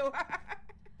at the door.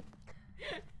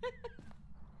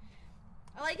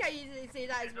 I like how you say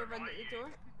that as we're running at the door.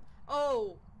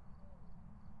 Oh.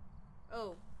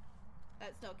 Oh.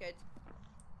 That's not good.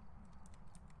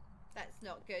 That's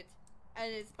not good.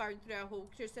 And it's burned through a whole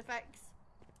crucifix.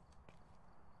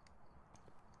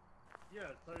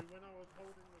 Yeah, so when I was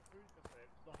holding the crucifix,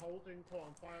 the whole thing caught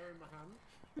on fire in my hand.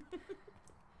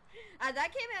 And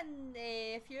that came in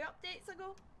a few updates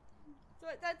ago. So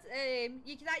it did.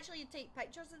 You can actually take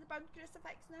pictures of the burned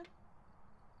crucifix now.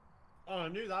 Oh, I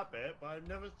knew that bit, but I've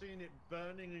never seen it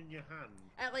burning in your hand.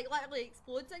 It like literally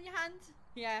explodes in your hand.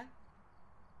 Yeah.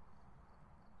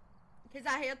 Because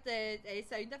I heard the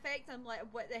sound effect, I'm like,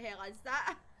 what the hell is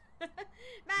that?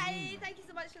 Matty, thank you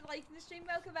so much for liking the stream.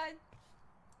 Welcome in.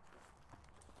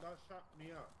 That shut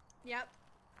me up. Yep.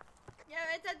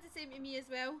 Yeah, it did the same to me as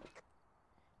well.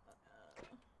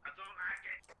 I don't like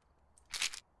it.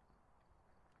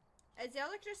 Is the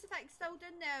other crucifix still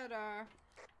down there, or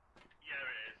Yeah,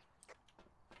 it is.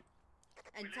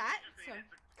 intact? We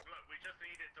just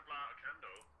need it to blow out a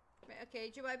candle. Right,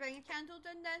 okay, do you want to bring a candle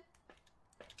down then?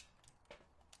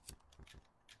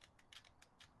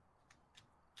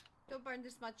 Don't burn the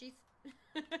smudges.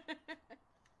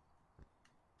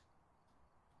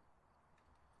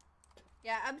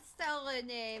 Yeah, I'm still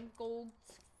in gold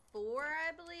 4,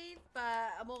 I believe,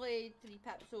 but I'm only 3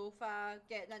 pips off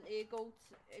getting into gold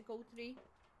 3. Wait,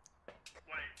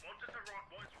 what's the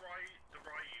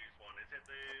Ryu's one? Is it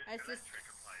the It's electric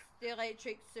appliance? the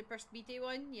electric super speedy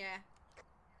one, yeah.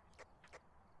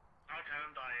 Okay,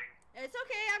 I'm dying. It's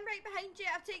okay, I'm right behind you.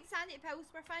 I've taken sanity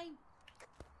pills, we're fine.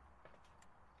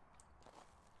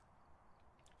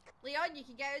 Leon, you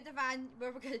can get out of the van,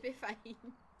 we're gonna be fine.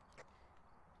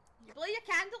 You blow your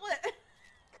candle out.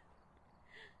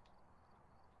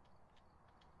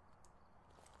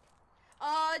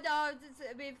 Oh no,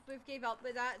 we've gave up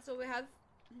with that, so we have.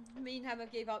 Me and him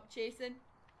have gave up chasing.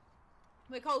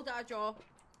 We called it a draw.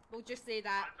 We'll just say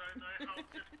that. I don't know how to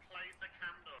place a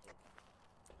candle.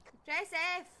 Press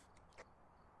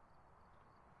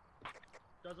F.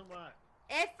 Doesn't work.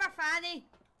 F for Fanny.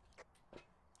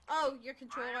 Oh, your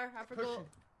controller. I forgot.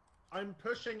 I'm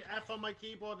pushing F on my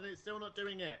keyboard and it's still not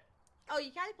doing it. Oh,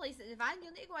 you can't place it in the van.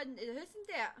 You'll need to go into the house and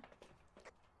do it.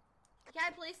 You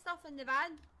can't place stuff in the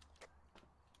van.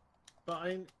 But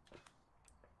I'm...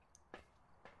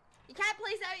 You can't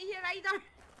place it out here either.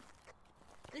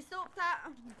 They stopped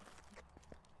that.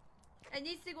 It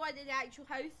needs to go into the actual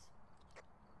house.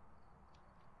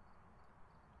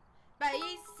 But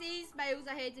he's miles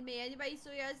ahead of me anyway,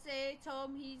 so he is,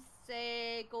 Tom, he's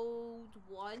gold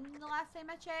 1 the last time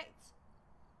I checked.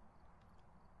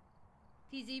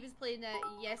 PZ was playing it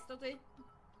yesterday.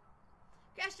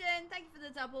 Christian, thank you for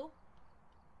the double.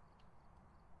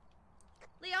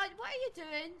 Leon, what are you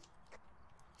doing?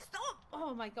 Stop!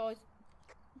 Oh my god.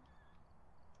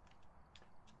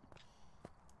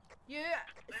 You,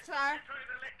 sir. You're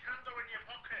putting a lit candle in your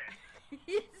pocket.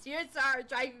 You, sir, are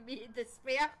driving me in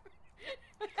despair.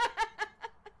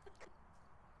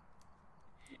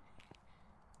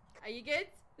 Are you good?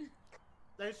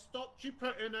 They stopped you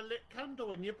putting a lit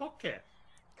candle in your pocket.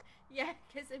 Yeah,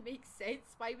 because it makes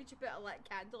sense. Why would you put a lit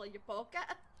candle in your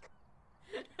pocket?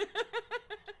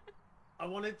 I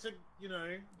wanted to, you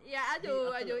know... Yeah, I heat know,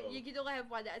 up a I know. little. You can only have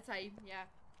one at a time, yeah.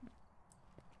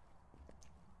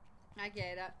 I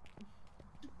get it.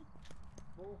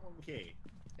 Okay.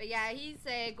 But yeah, he's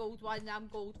gold 1, I'm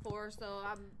gold 4, so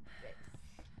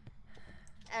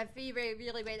if he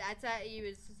really went at it, he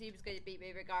was going to beat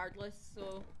me regardless,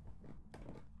 so...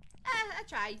 I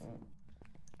tried.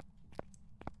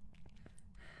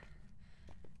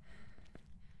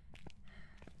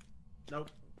 Nope.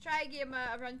 Try and give him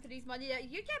a run for his money.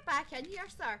 You get back in here,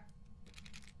 sir.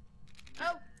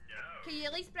 Oh, No. can you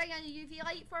at least bring in a UV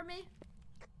light for me?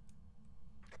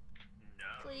 No.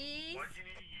 Please? Why do you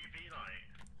need a UV light?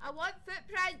 I want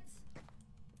footprints.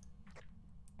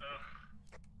 Ugh.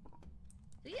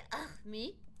 Do you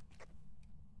me?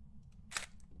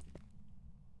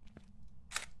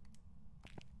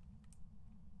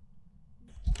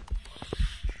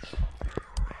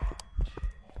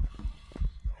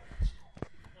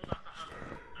 Well, that's a hand.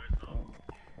 No, it's not.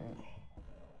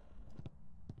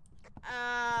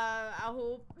 I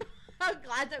hope. I'm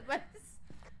glad it was.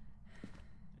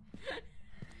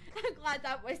 I'm glad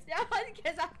that was the one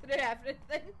because I threw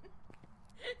everything.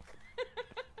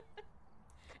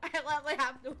 I literally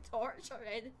have no torch or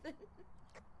anything.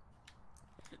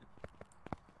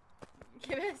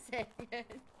 Give me a second.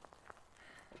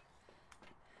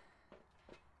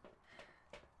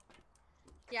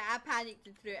 Yeah, I panicked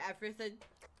and threw everything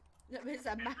that was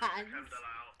in my hands. Candle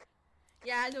out.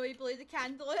 Yeah, I know he blew the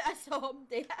candle out. I saw him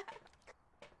do it.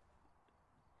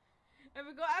 Have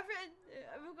we got everything?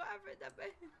 Have we got everything? Have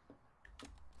we?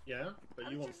 Yeah, but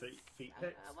I'm you want just- feet pics?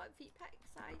 I want feet pics.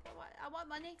 I want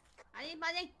money. I need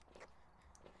money.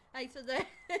 Thanks for the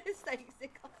thanks the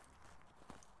club.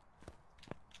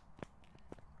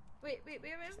 Wait,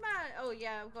 where's my? Oh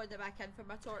yeah, I'm going to back in for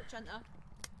my torch hunter.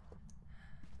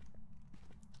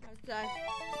 I have to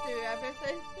do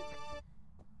everything.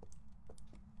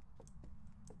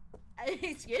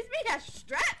 Excuse me, I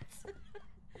stripped.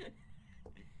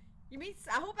 You mean?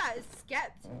 I hope that is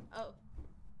skipped. Oh.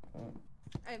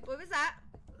 What was that?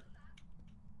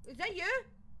 Was that you?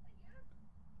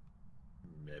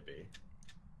 Maybe.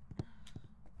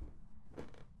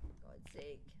 God's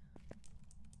sake.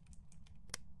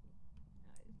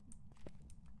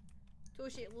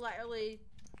 Toshi literally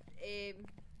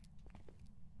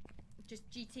just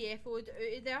GTFO'd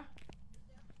out of there.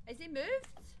 Has he moved?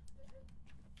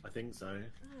 I think so.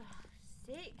 Oh,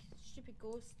 sake. Stupid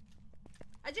ghost.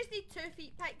 I just need 2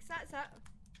 feet pics, that's it.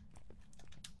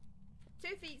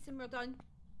 2 feet and we're done.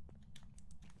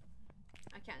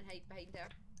 I can't hide behind there.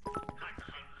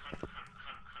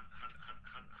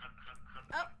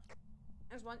 Oh!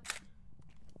 There's one.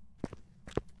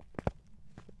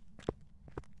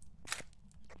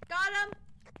 Got him!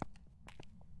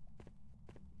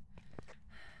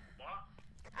 What?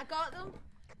 I got them.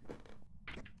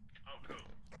 Oh, cool.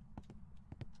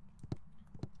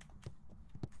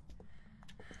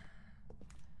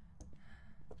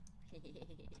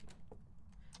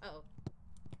 Uh-oh.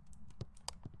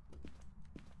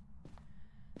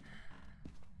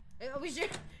 It was you.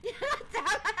 Damn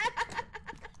it.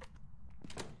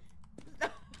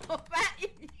 Stop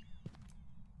it.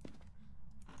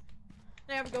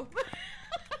 There we go.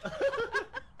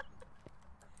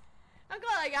 I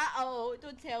got like that. Oh,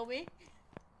 don't tell me.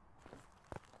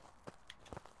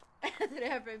 I threw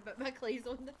everything but my clothes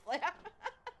on the flare.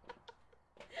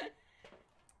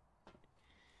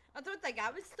 I don't think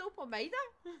I was stop on either.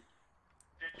 Did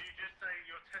you just say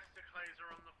your testicles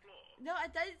are on the floor? No, I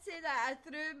didn't say that. I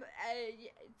threw.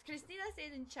 Christina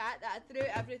said in chat that I threw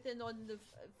everything on the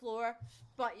floor,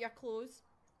 but your clothes.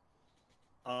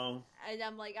 Oh. And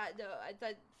I'm like, no, I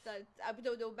did. I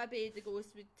don't know. Maybe the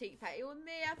ghost would take pity on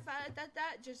me if I did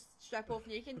that. Just strip off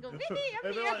naked and go, wee, I'm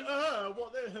He'll be here. like,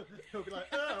 what the? He'll be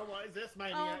like, what is this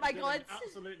maniac Oh my doing? God.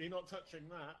 Absolutely not touching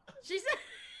that. She's a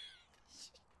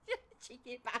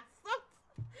cheeky bastard.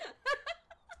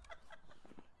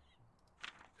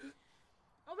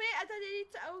 Oh wait, I didn't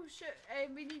need to. Oh shit,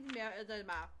 we need more. It doesn't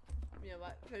matter. You know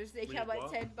what? For the sake We of need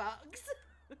about what?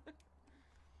 $10.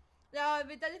 No,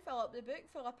 we didn't fill up the book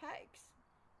full of pics.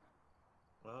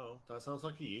 Wow, that sounds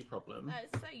like a you problem.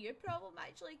 That's not your problem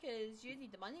actually, because you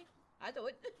need the money. I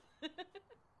don't.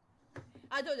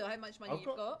 I don't know how much money I've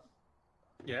you've got.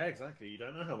 Yeah, exactly. You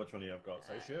don't know how much money I've got,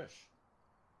 so shush.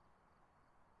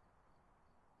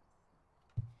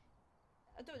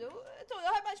 I don't know.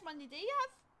 How much money do you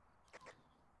have?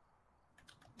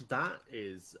 That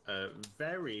is a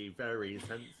very, very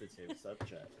sensitive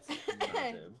subject,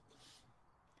 madam.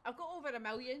 I've got over 1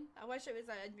 million. I wish it was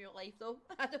in real life though.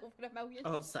 I had over 1 million.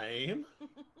 Oh, same.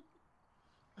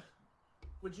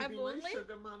 Would you I'm be lonely. my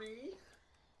sugar money?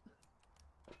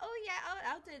 Oh yeah,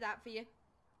 I'll do that for you.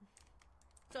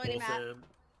 Sorry, Awesome.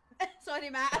 Matt.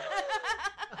 Sorry, Matt.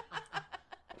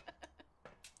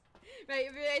 Right,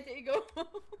 are we ready to go?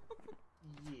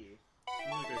 Yeah.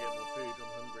 I'm gonna go get more food. I'm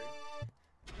hungry.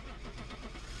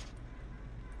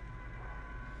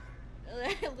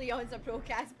 Leon's a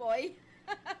pro-cast boy.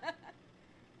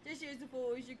 Just use the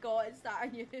photos you got and start a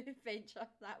new venture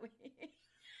that way.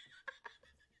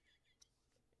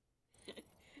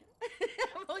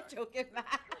 I'm not joking,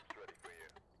 Matt.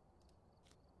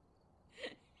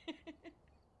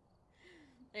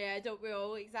 Yeah, don't we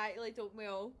all? Exactly, don't we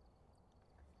all?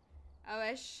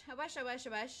 I wish.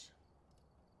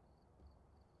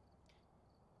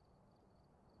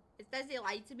 It's Disney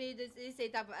lied to me. They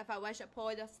said that if I wish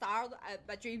upon a star,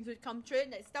 my dreams would come true,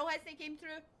 and it still hasn't came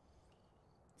true.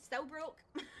 Still broke.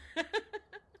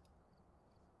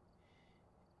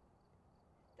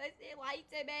 Disney lied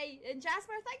to me. And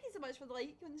Jasper, thank you so much for the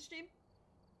like on the stream.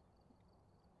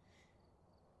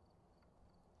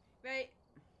 Right.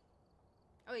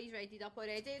 Oh, he's readied up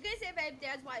already. I'm gonna say if anybody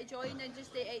does want to join, then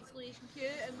just say exclamation Q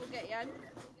and we'll get you in.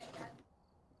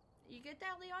 You good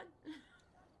there, Leon?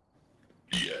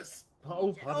 Yes.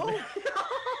 Oh, pardon me.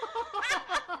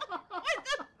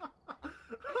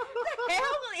 What the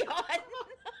hell, Leon?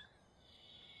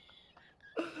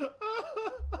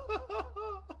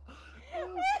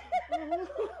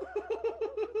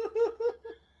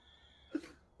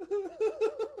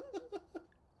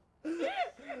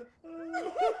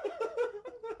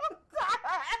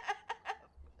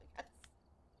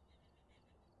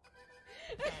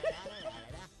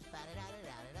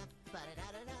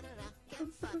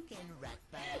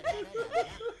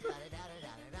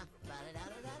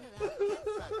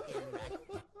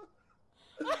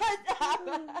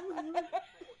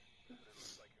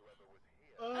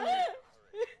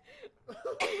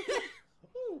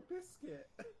 Oh, biscuit.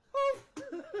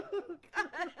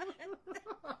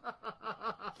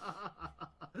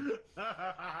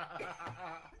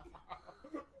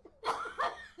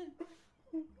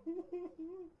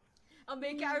 I'll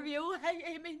make it a real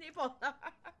Amy bother.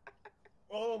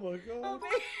 Oh my god. I'll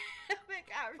make it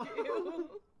a real.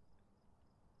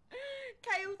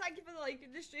 Kyle, thank you for the like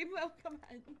in the stream. Welcome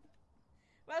in.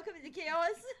 Welcome to the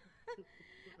chaos.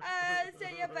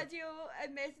 Sent you a video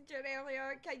in Messenger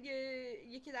earlier.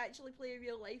 You can actually play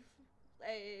real life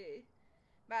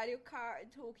Mario Kart in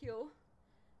Tokyo.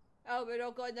 Oh, we're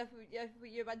all going if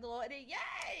you win the lottery.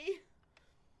 Yay!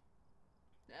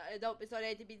 No, it's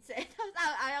already been said.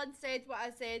 I unsaid what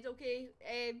I said, okay?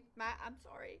 Matt, I'm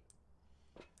sorry.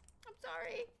 I'm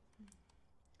sorry.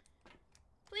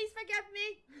 Please forgive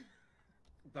me.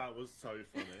 That was so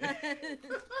funny.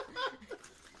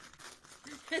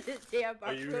 Yeah,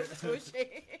 Are you-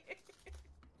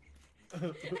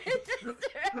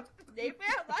 They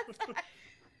felt that time.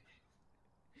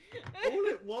 All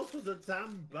it was a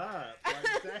damn burp.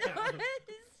 Like, damn.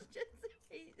 It's just the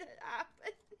way that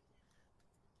happened.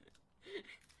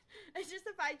 It's just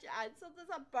the fact you answered as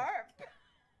a burp.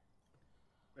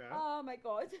 Yeah. Oh my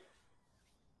god.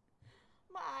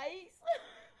 My eyes.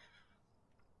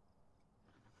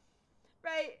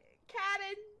 Right,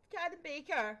 Karen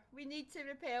Baker. We need to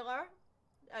repel her.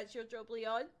 That's your job,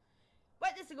 Leon.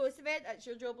 Witness the ghost event. That's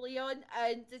your job, Leon.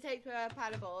 And detect a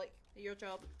parabolic. Your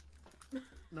job.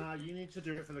 Nah, you need to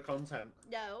do it for the content.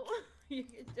 No, you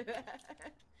can do it.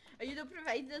 Are you not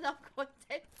providing enough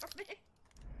content for me?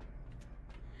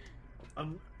 I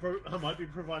might be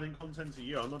providing content to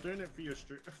you. I'm not doing it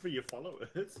for your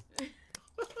followers. But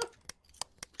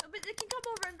they can come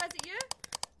over and visit you.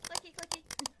 Clicky, clicky.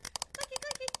 Clicky,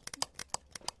 clicky.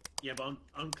 Yeah, but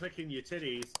I'm clicking your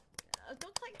titties.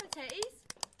 Don't click my titties.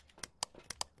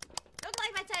 Don't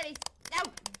click my titties. No.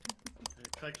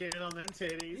 Clicking on them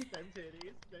titties, them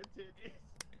titties, them titties.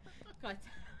 God.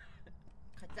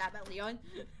 God damn it, Leon.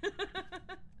 Oh,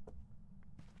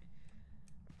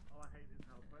 I hate this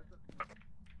house. Where's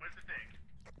the thing?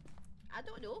 I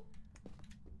don't know.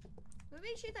 What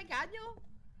makes you think I know?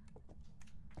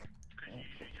 Because you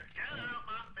should just get out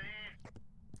my face.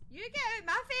 You get out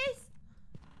my face.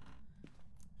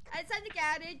 It's in the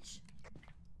garage.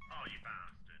 Oh, you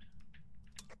bastard.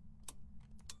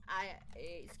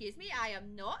 Excuse me, I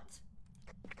am not.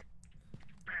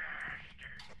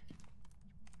 Bastard.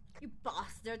 You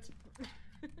bastard.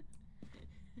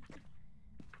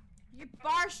 You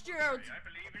bastard. I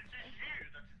believe it's just you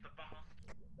that is the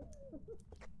bastard.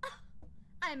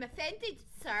 I am offended,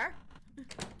 sir.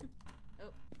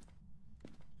 Oh.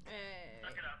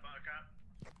 Look it up, Buttercup.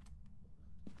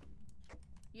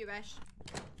 You wish.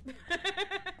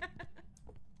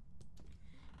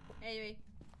 Anyway,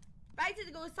 back to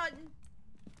the ghost hunting.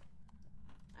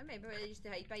 I remember when I used to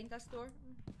hide behind this door.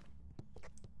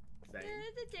 Same.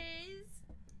 The days.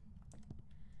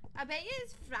 I bet you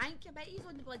it's Frank. I bet he's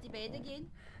on the bloody bed again.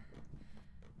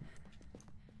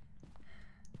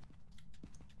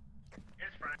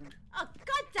 It's Frank. Oh,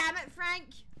 god damn it,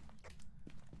 Frank.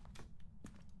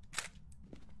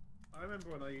 I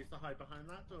remember when I used to hide behind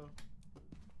that door.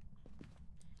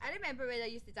 I remember when I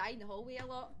used to die in the hallway a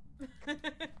lot. Right,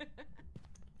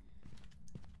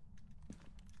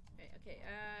 okay,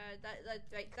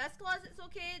 right, this closet's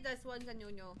okay, this one's a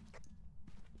no-no.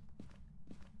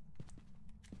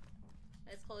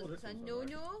 This closet's a one's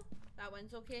no-no. That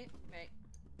one's okay, right.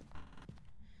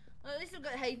 Well, at least we've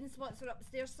got hiding spots for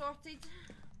upstairs sorted.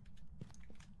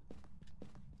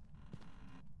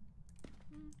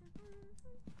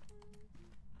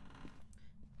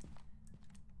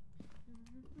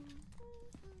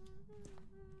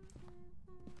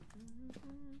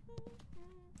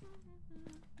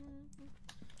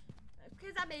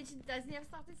 Because I mentioned Disney, I've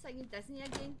started singing Disney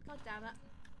again. God damn it.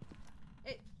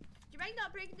 Do you mind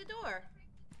not breaking the door?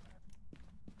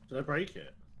 Did I break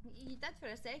it? You did for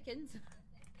a second.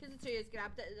 Because the two of us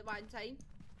grabbed it at the one time.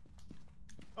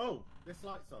 Oh, this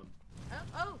light's on. Oh,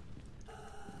 oh!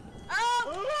 Oh!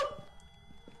 Oh!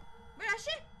 Where is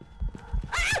she?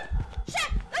 Ah!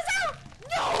 Shit! Let's go!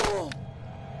 No!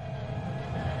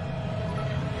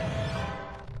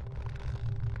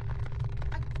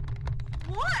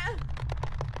 What?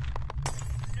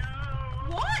 No!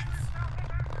 What?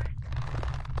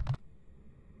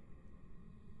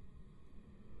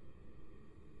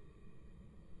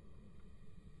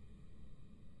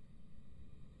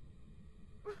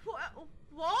 What?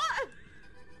 What?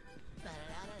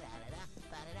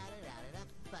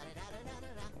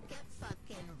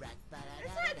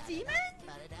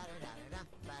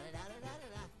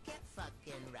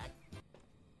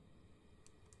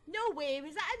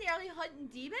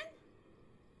 demon?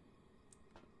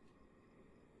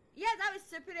 Yeah, that was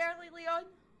super early, Leon.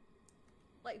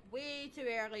 Like, way too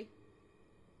early.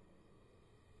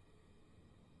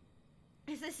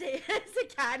 It's a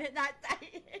carrot that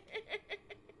day.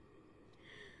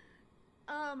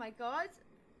 Oh my god.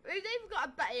 We've even got a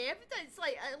bit of evidence.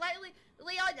 Like, literally,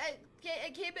 Leon,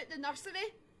 it came at the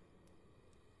nursery.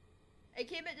 It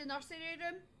came at the nursery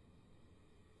room.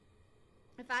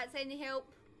 If that's any help.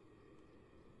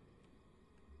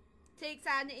 Take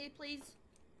sanity, please,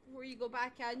 before you go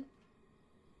back in.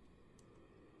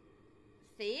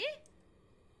 Faye?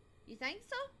 You think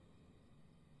so?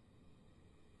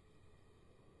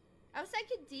 I was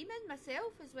thinking demon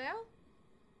myself as well.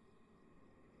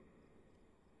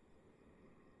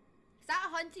 Is that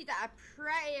hunted at a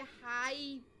pretty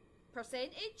high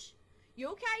percentage? You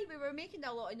okay? We were making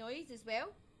a lot of noise as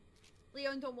well.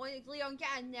 Leon, don't want it. Leon,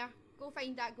 get in there. Go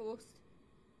find that ghost.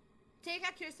 Take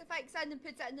a crucifix in and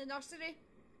put it in the nursery.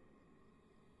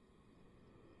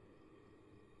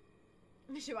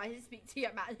 She wanted to speak to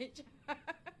your manager. Do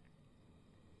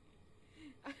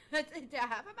I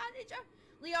have a manager?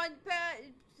 Leon,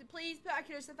 please put a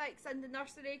crucifix in the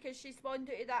nursery because she spawned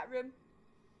out of that room.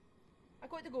 I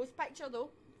got the ghost picture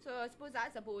though, so I suppose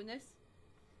that's a bonus.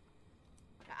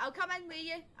 I'll come in with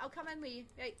you. I'll come in with you.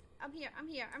 Right, I'm here. I'm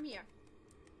here. I'm here.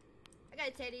 I got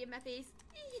a teddy in my face.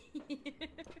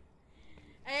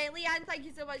 Leanne, thank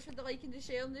you so much for the like and the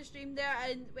share on the stream there,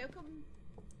 and welcome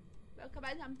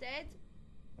in. I'm dead.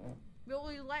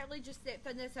 We literally just stepped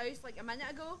in this house like a minute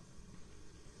ago.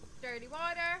 Dirty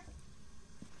water.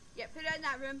 Yeah, put it in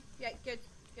that room. Yeah, good.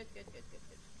 Good.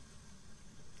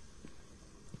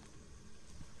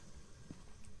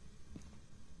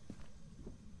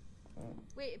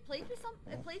 Wait, it played with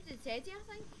something. It played with the teddy, I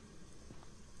think.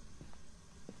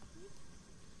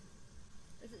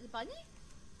 Is it the bunny?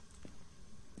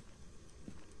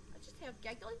 I just heard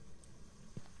giggling.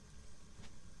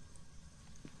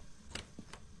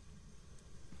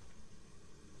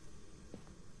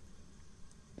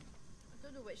 I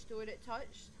don't know which door it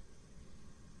touched.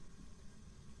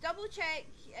 Double check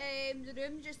the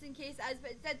room just in case it is,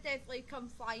 but it did definitely come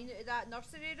flying out of that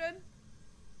nursery room.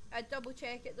 I'd double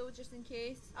check it though just in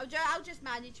case. I'll just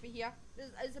manage for here.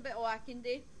 It's a bit all I can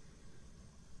do.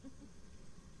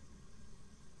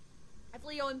 If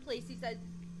Leon places in.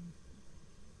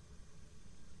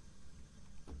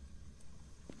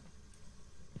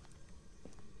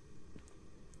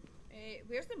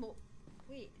 Where's the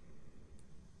wait.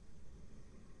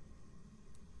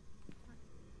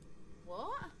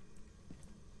 What?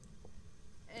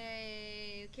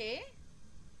 Okay.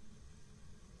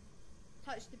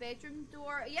 Touch the bedroom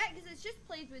door. Yeah, because it's just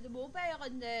played with the mobile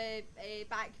in the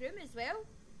back room as well.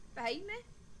 Behind me.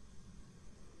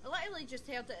 I literally just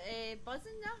heard it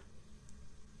buzzing there.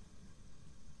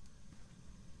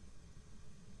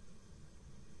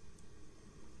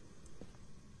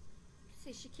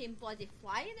 See, she came bloody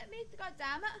flying at me, god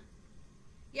damn it.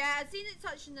 Yeah, I'd seen it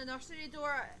touching the nursery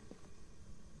door.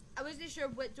 I wasn't sure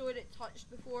what door it touched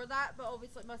before that, but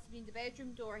obviously it must have been the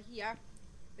bedroom door here,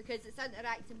 because it's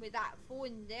interacting with that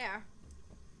phone there.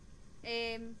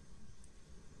 Leon,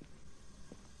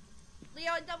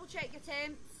 double check your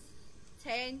temps.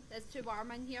 10, there's too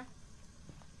warm in here.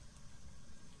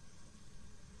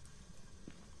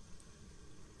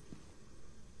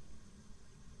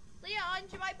 Leon,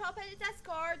 do you might pop in the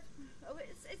Discord? Oh,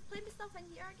 it's playing with stuff in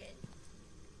here again.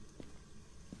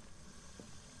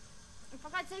 If I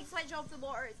can't take switch off the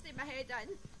water, it's in my head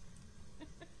in.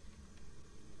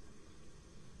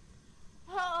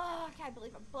 Oh, I can't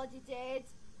believe I'm bloody dead.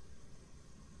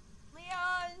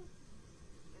 Leon!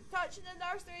 Touching the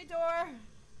nursery door.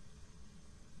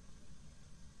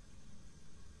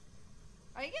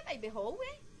 I think it might be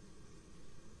hallway.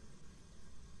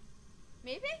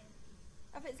 Maybe?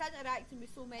 If it's interacting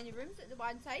with so many rooms at the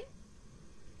one time.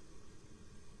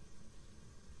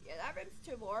 Yeah, that room's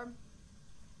too warm.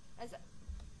 Is it?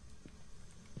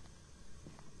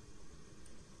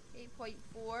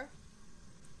 8.4.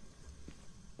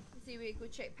 See, we go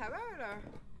check power or?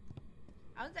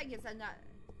 I don't think it's in that.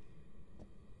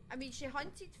 I mean, she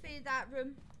hunted for that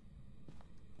room.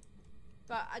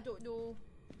 But I don't know.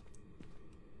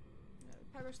 No,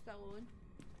 power's still on.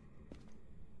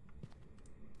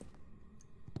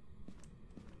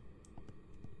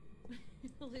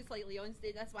 Looks like Leon's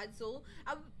doing this one solo.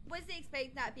 I wasn't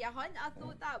expecting that to be a hunt. I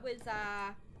thought that was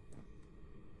I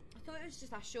thought it was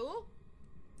just a show.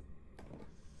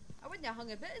 I wouldn't have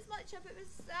hung a bit as much if it was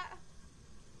that.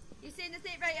 You're saying the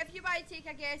thing, right? If you want to take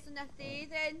a guess on this day,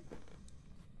 then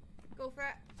go for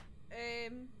it.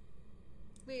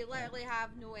 We literally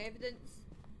have no evidence.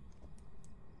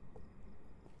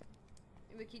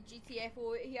 we could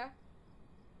GTFO it here.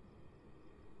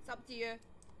 It's up to you.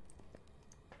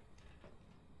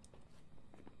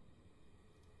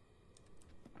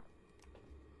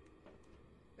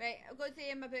 Right, I've got to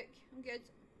say in my book. I'm good.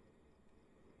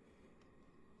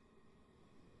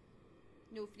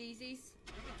 No freezies.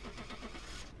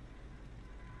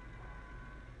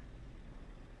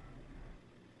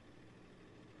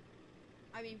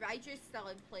 I mean, Raiju's still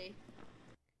in play.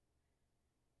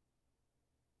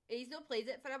 He's not played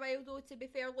it for a while though, to be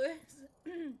fair, Lewis.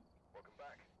 Welcome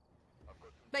back.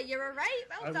 But you were right,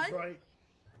 well I done. was right.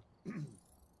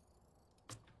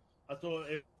 I thought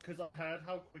it because I heard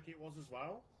how quick it was as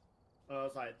well. I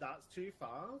was like, that's too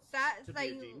fast. That to be a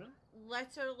thing demon.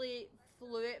 literally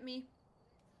flew at me.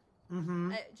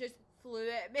 Mm-hmm. It just flew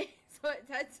at me, so it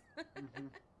did.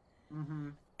 Mm-hmm.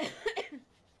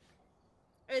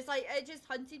 It's like it just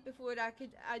hunted before I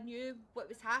knew what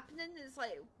was happening. It's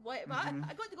like, what? Mhm.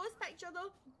 I got the ghost picture though.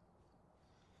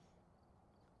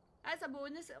 That's a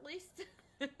bonus at least.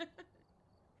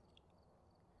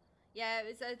 Yeah, it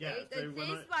was a Yeah, so the when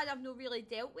first one I've not really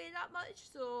dealt with that much,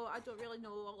 so I don't really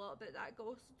know a lot about that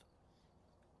ghost.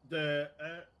 The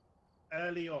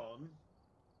early on,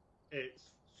 it's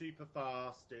super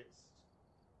fast. It's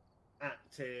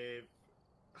active,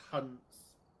 hunts,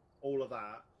 all of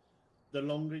that. The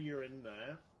longer you're in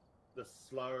there, the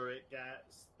slower it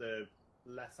gets, the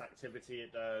less activity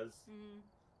it does.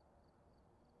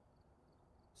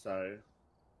 So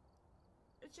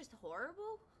It's just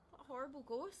horrible. A horrible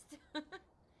ghost. Do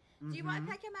you want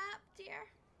to pick a map, dear?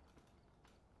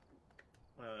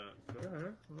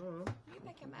 Sure. You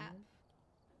pick a map.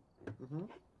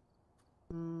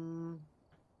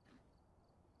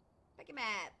 Pick a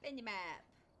map. Any map.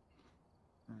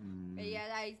 But yeah,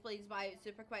 that explains why it's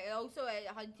super quick. Also, it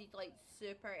hunted like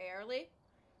super early.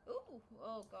 Ooh,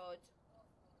 oh god.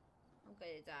 I'm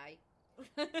gonna die.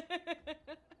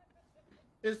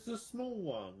 It's the small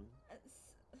one. It's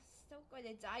still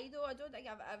gonna die though. I don't think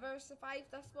I've ever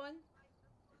survived this one.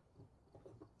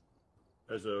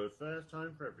 There's a first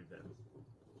time for everything.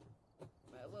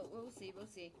 Well, we'll see, we'll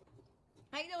see.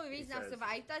 I think the only reason I says-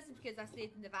 survived this is because I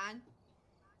stayed in the van.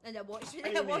 And I watched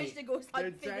Amy, the ghost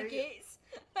hunt the through the day- gates.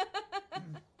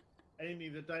 Amy,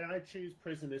 the day I choose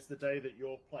prison is the day that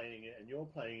you're playing it, and you're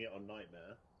playing it on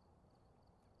Nightmare.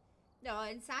 No,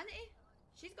 insanity.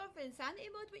 She's gone for insanity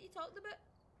mode. What you talking about?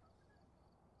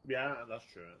 Yeah, that's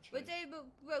true, actually.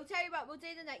 We'll tell you what. We'll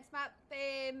do the next map,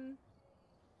 prison,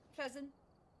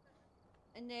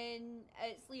 and then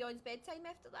it's Leon's bedtime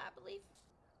after that, I believe.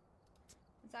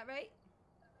 Is that right?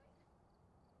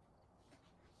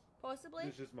 Possibly.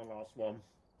 This is my last one.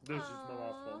 This is my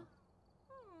last one.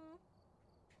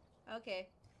 Okay.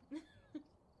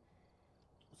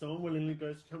 Someone willingly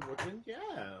goes to Camp Woodland? Yeah.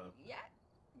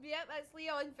 Yeah, that's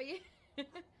Leon for you.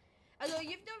 Although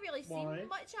you've not really seen Why?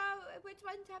 much of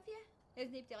Woodwind, have you? There's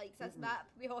nobody likes this map.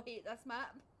 We all hate this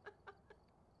map.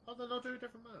 Oh, then I'll do a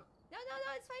different map. No,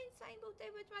 it's fine, we'll do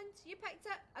Woodwind. You picked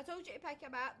it. I told you to pick a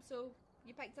map, so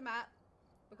you picked a map.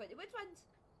 We're going to Woodwind.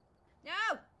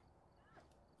 No!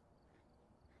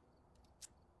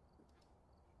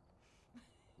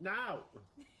 Now!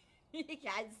 You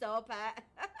can't stop it.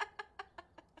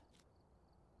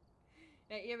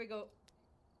 Right, here we go.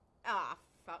 Ah,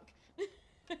 fuck.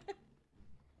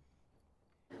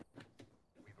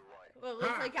 Well, it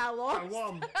looks like I lost. I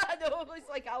won. I know, it looks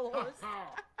like I lost.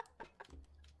 Ha,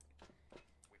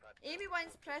 Amy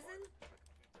wants prison.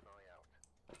 ha.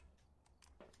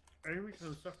 Amy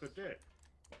can suck a dick.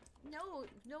 No.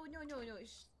 No.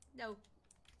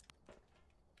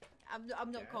 I'm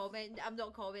not Yes. commenting. I'm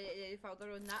not commenting any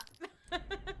further on that.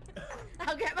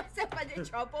 I'll get myself into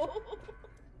trouble.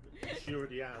 She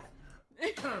already has.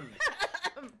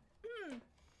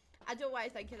 I don't want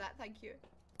to think of that. Thank you.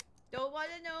 Don't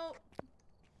want to know.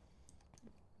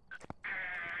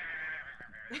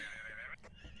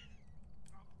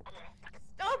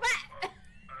 Stop it!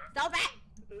 Stop it!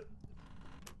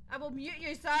 I will mute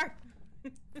you, sir.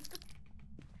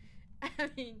 I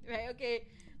mean, right, okay.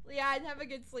 Leanne, have a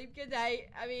good sleep. Good night.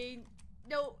 I mean,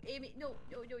 no, Amy, no,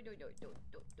 don't do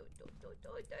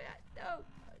that.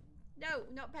 No,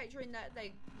 not picturing that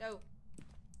thing. No.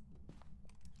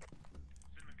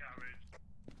 It's in the garage.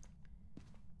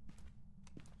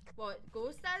 What,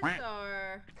 Ghosties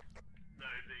or? No,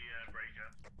 the breaker.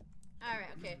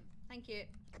 Alright, okay. Thank you.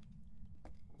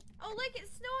 Oh, look,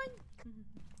 it's snowing.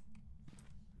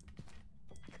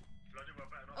 Bloody well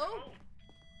better not. Oh.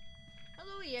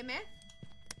 Hello, EMF.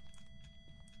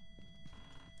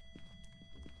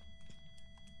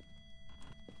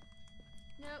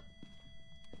 Nope.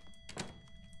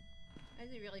 I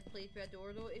hasn't really played with a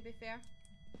door though, to be fair.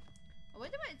 I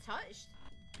wonder what it touched.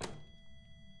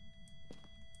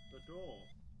 The door.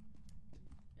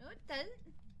 No, it didn't.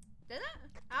 Did it?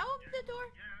 I opened the door.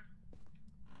 Yeah.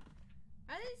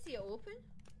 I didn't see it open.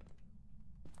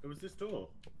 It was this door.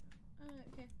 Oh,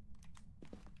 okay.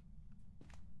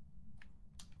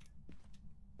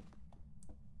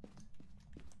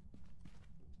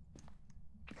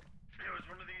 It was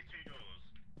one of these two doors.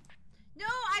 No,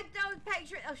 I don't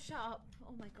picture it. Oh, shut up.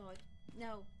 Oh my god.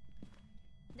 No.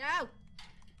 No.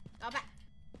 Stop it.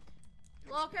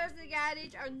 Lockers in the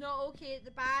garage are not okay at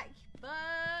the back,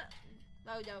 but...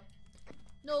 Oh no.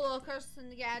 No lockers in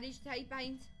the garage to hide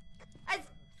behind. It's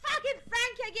fucking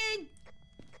Frank again!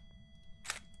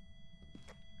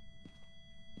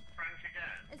 Frank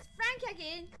again. It's Frank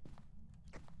again!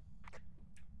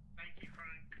 Thank you,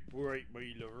 Frank. Right,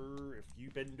 my lover, if you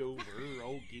bend over,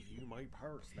 I'll give you my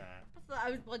purse back. I thought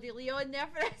I was bloody Leon there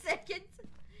for a second.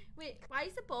 Wait, why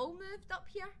is the ball moved up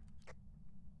here?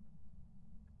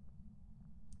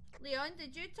 Leon,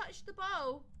 did you touch the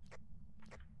ball?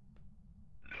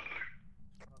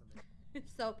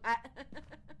 So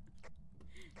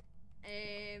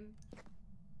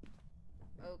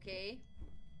okay.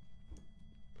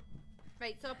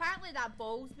 Right, so apparently that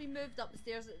ball's been moved up the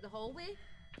stairs at the hallway.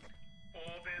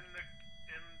 Orb in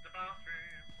the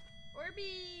bathroom.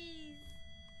 Orbeez!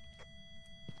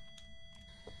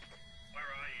 Where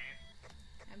are you?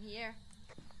 I'm here.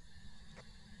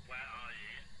 Where are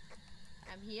you?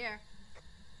 I'm here.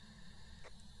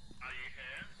 Are you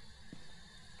here?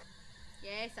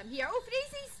 Yes, I'm here. Oh,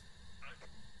 freezies! Are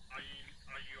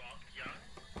you young?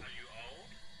 Are you old?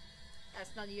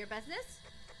 That's none of your business.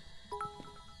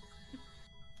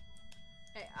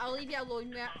 Hey, I'll leave you alone,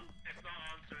 mate. It's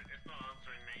not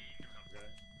answering me. You can help.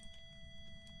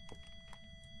 Okay.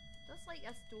 Just like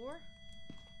this door.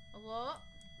 A lot.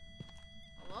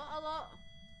 A lot.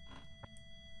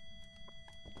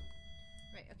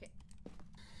 Right, okay.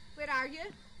 Where are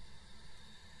you?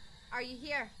 Are you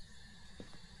here?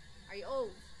 Are you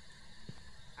old?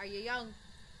 Are you young?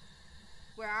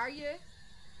 Where are you?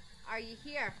 Are you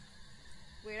here?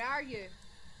 Where are you?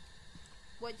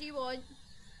 What do you want?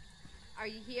 Are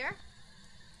you here?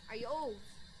 Are you old?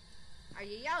 Are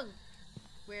you young?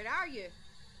 Where are you?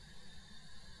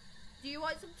 Do you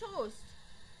want some toast?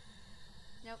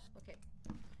 Nope, okay.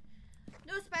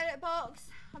 No spirit box.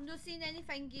 I'm not seeing any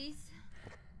fingies.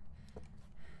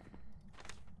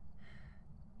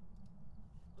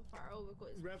 So far all we've got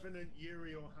is... Revenant,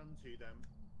 Yuri, or Hantu, then?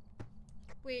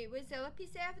 Wait, was the other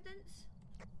piece of evidence?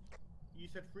 You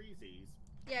said freezies.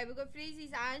 Yeah, we've got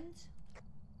freezies and...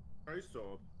 Ghost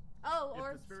orb. Oh, If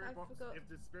orbs, the spirit I box, forgot. if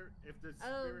the spirit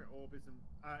Oh. orb isn't,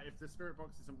 if the spirit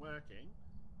box isn't working,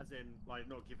 as in like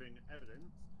not giving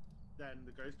evidence, then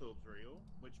the ghost orb's real,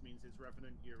 which means it's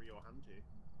Revenant, Yuri, or Hantu.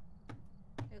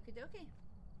 Okie dokie.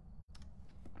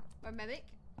 Or mimic.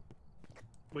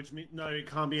 Which means no, it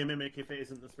can't be a mimic if it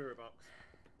isn't the spirit box.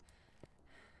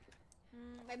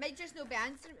 It might just not be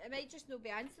answering. It might just not be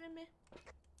answering me.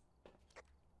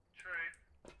 True.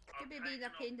 Could be I've being a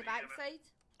taken pain in the off backside.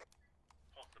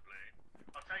 Possibly.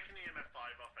 I've taken the EMF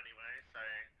 5 off anyway, so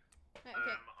Right,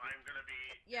 okay. I'm gonna be.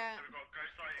 Yeah. So we've got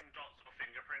ghostwriting, dots, or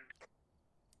fingerprint.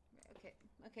 Okay.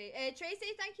 Okay.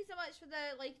 Tracy, thank you so much for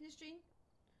the liking the stream.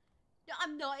 No,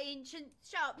 I'm not ancient.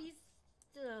 Shut up. He's.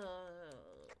 I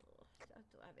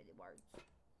don't have any words.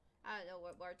 I don't know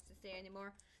what words to say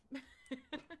anymore.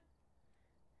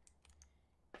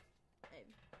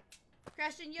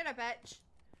 Christian, you're a bitch.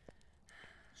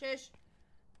 Shush.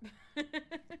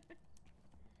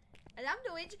 And I'm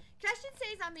no ancient. Christian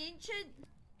says I'm ancient.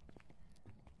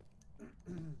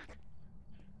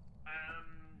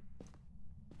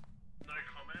 No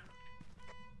comment.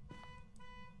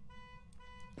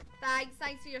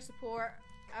 Thanks for your support.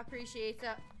 I appreciate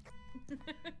it. You're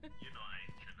not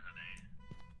ancient, honey.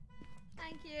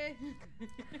 Thank you.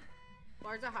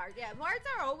 Words are hard. Yeah, words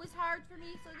are always hard for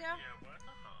me, so yeah. Yeah, words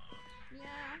are hard.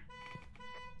 Yeah.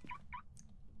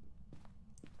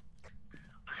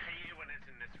 I hate it when it's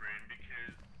in this room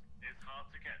because it's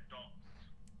hard to get dots.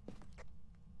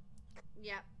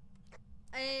 Yeah.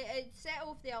 It set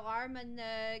off the alarm in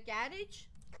the garage.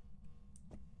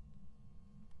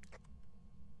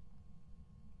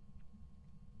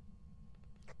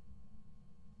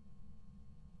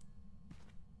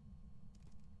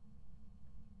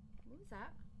 What was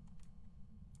that?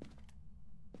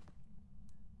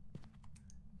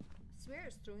 I swear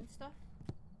it's throwing stuff.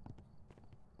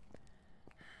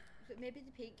 Is it maybe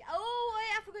the pink? Oh,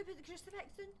 I forgot to put the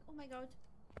crucifix in. Oh my god.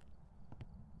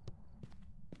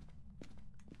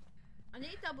 I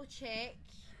need to double check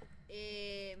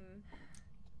the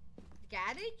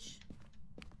garage,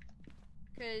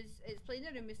 Because it's playing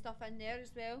a room with stuff in there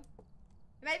as well.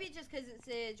 Maybe just because it's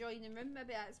a joining room,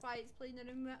 maybe that's why it's playing a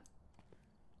room with it.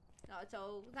 Not at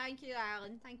all. Thank you,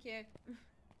 Alan. Thank you. I'm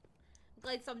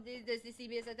glad somebody doesn't see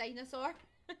me as a dinosaur.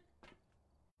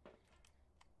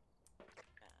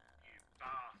 You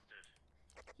bastard.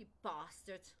 You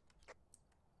bastard.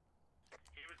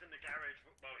 He was in the garage.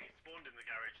 Well, he spawned in the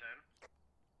garage then.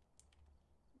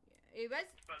 Yeah, he was.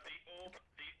 But the orb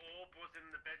was in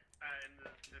the bed, in the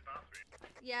bathroom.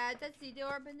 Yeah, I did see the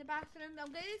orb in the bathroom.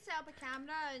 I'm going to set up a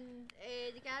camera in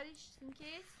the garage just in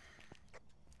case.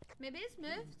 Maybe it's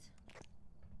moved.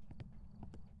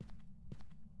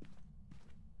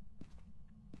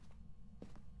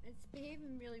 It's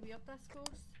behaving really weird, this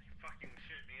ghost. He fucking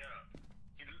shit me up.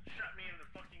 He shut me in the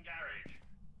fucking garage.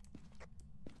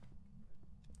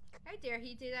 How dare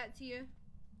he do that to you?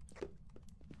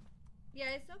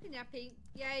 Yeah, it's not gonna paint.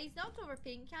 Yeah, he's knocked over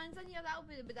paint cans in here. That'll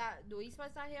be what that noise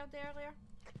was I heard earlier.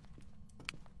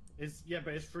 Yeah,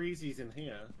 but it's freezies in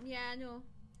here. Yeah, I know.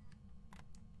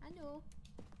 I know.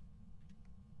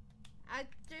 I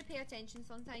do pay attention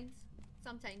sometimes.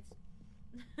 Sometimes.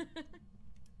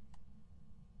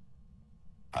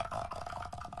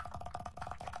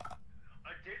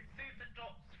 I did see the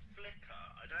dots flicker.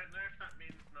 I don't know if that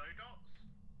means no dots.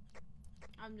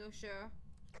 I'm not sure.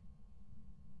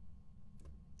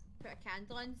 Put a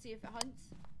candle in, see if it hunts.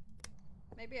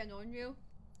 Maybe an on-reel.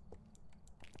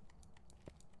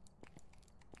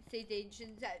 Said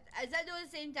ancient. Is that not the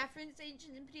same difference,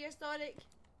 ancient and prehistoric?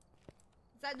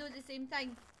 Is that not the same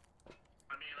thing?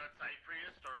 I mean, I'd say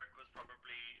prehistoric was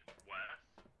probably worse.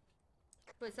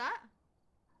 What's that?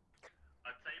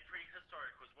 I'd say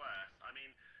prehistoric was worse. I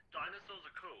mean, dinosaurs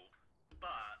are cool,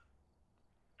 but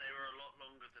they were a lot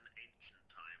longer than ancient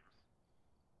times.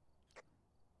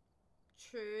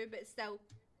 True, but still,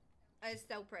 it's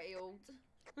still pretty old.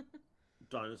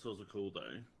 Dinosaurs are cool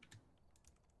though.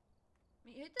 I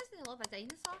mean, who doesn't love a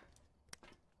dinosaur?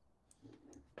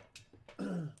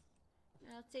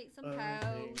 I'll take some I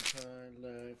pills. think I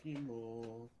love you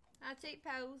more. I'll take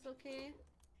pills, okay?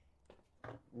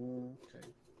 Okay.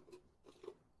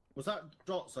 Was that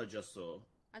dots I just saw?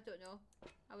 I don't know.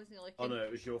 I wasn't looking. Oh no,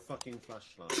 it was your fucking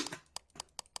flashlight.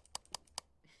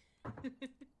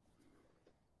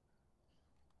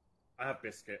 I have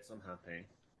biscuits, I'm happy.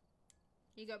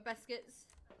 You got biscuits?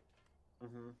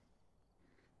 Mm-hmm.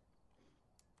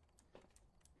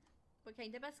 What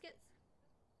kind of biscuits?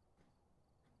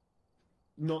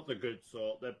 Not the good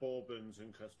sort, they're bourbons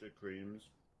and custard creams.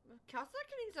 Custard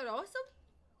creams are awesome.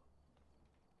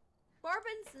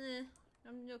 Bourbons,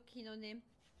 I'm no keen on them.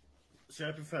 See,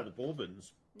 I prefer the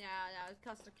bourbons. Nah, it's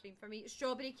custard cream for me.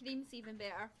 Strawberry cream's even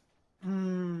better.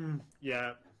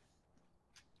 Yeah.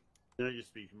 Now you're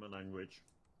speaking my language.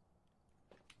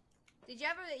 Did you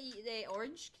ever eat the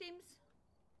orange creams?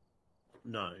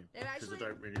 No, They're because actually- I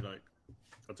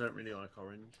don't really like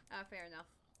orange. Ah, fair enough.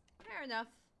 Fair enough.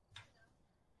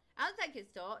 I don't think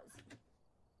it's dots.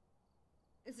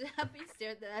 I've been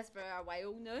staring at this for a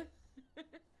while now.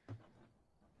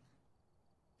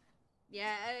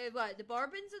 Yeah, what, the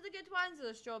bourbons are the good ones, or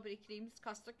the strawberry creams,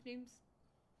 custard creams?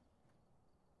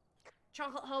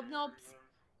 Chocolate hobnobs?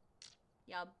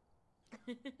 Yum.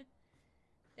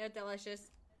 They're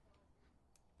delicious.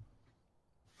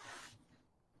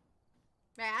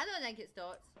 Right, I don't think it's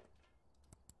dots.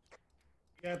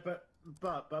 Yeah, but.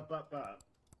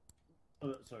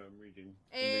 Oh, sorry, I'm reading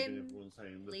everyone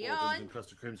saying the Leon? bourbons and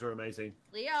custard creams are amazing.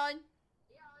 Leon,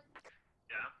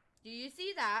 Yeah? do you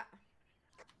see that?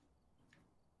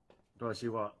 Do I see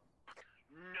what?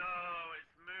 No,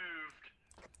 it's moved.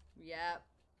 Yep.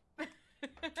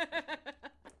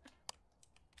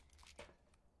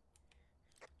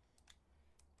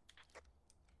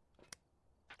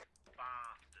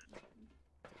 Bastard.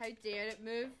 How dare it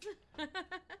move?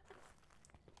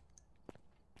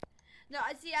 No,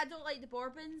 I see. I don't like the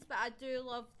bourbons, but I do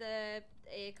love the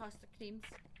custard creams.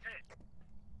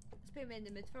 Let's put me in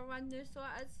the mood for one now, so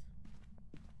it is.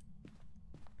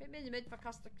 Put me in the mood for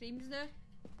custard creams now.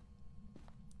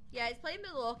 Yeah, it's playing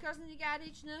with lockers in the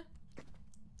garage now.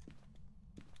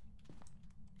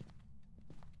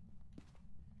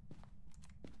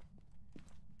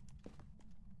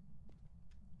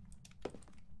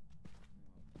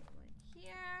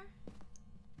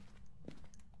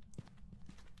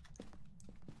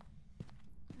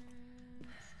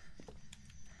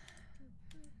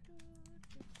 Put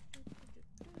one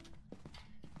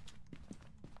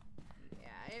here.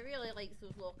 Yeah, it really likes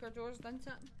those locker doors, doesn't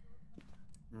it?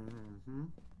 Mm-hmm.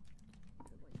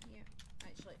 Put one here.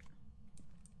 Actually.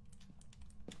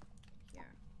 Here.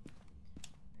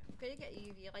 I'm gonna get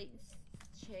UV light and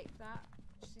check that,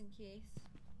 just in case.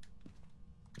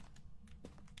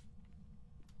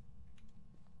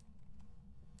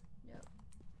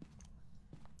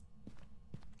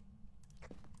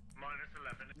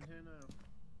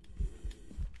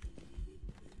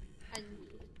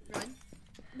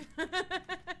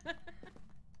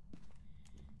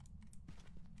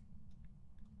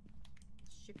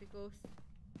 ghost.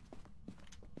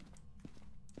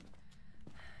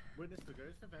 Witness the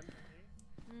ghost of empathy.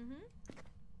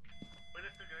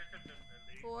 Witness the ghost of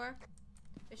empathy. 4.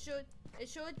 It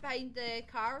showed behind the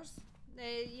cars. The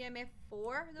EMF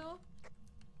 4 though.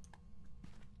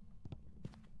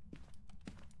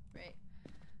 Right.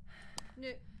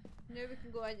 Now we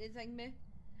can go into thingy.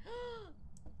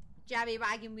 Jammy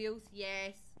wagon wheels,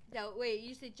 yes. No, wait,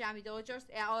 you said jammy dodgers?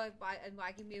 Yeah, oh, and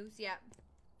wagon wheels, yeah.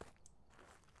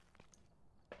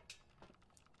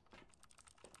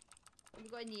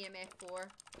 We've got an EMF 4.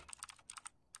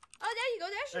 Oh, there you go,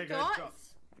 there's your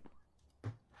dots.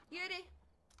 Yuri.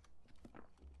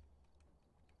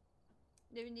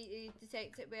 Now we need to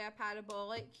detect it with a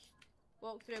parabolic,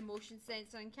 walk through a motion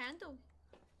sensor and candle.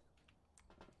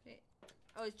 Right.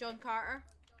 Oh, it's John Carter.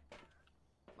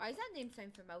 Why does that name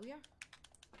sound familiar?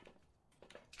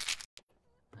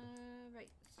 Right,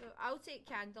 so I'll take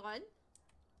candle in.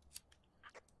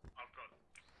 I've got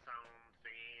sound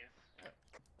thingies.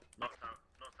 Not sound.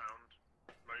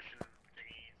 Motion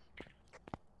thingies.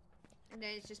 And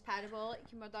then it's just parabolic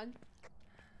and we're done.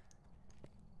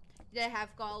 They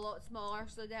have got a lot smaller,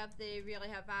 so they really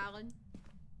have Alan.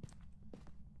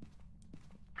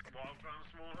 What have gone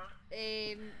smaller?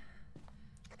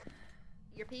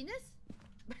 Your penis?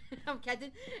 I'm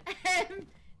kidding.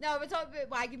 No, we're talking about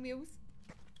wagon wheels.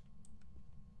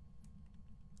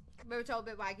 We were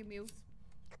talking about wagon wheels.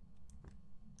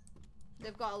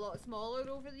 They've got a lot smaller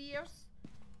over the years.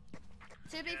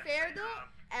 To be fair though,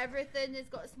 everything has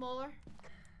got smaller.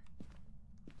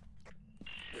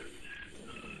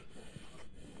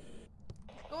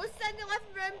 Ghost in the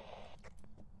living room.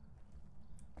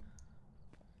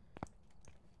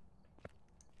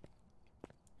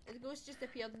 The ghost just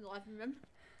appeared in the living room.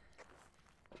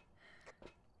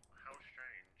 How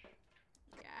strange.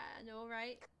 Yeah, I know,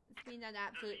 right? It's been an Does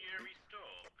absolute. Yuri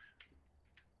stalk?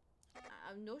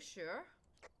 I'm not sure.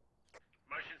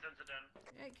 Motion sensor done.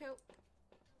 Right, cool.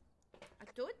 I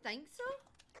don't think so.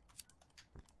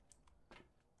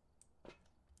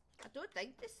 I don't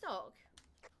think they stalk.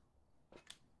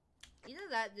 Either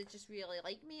that, they just really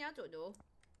like me. I don't know.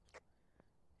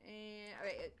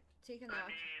 Alright, taking I that.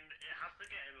 mean, it has to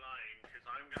get in line because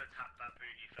I'm gonna tap that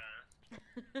booty first.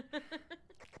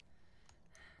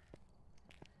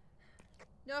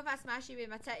 No, if I smash you with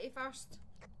my titty first.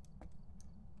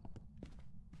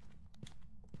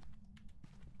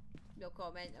 No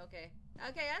comment, okay.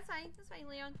 Okay, that's fine,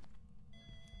 Leon.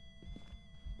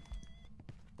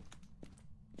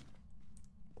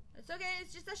 It's okay,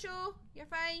 it's just a show. You're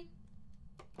fine.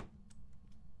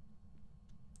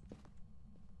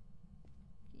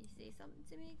 Can you say something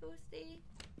to me, Ghosty?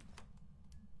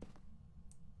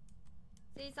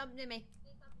 Say something to me.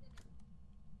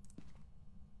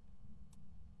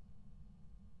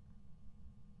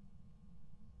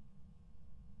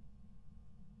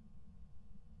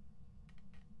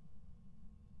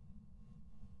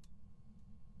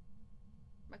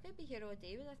 I could be here all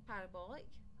day with this parabolic.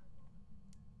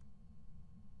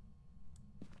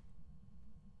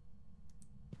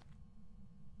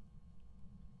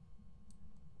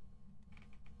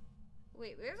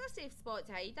 Wait, where's a safe spot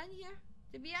to hide in here?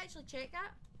 Did we actually check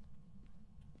that?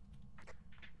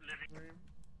 Living room.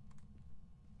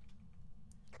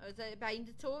 Or is it behind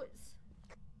the totes?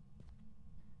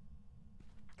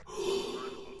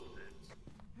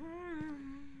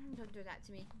 Don't do that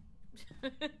to me.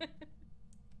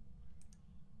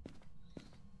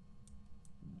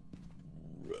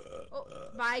 Oh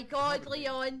my god,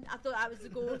 Leon! I thought that was the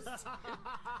ghost.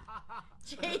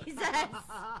 Jesus!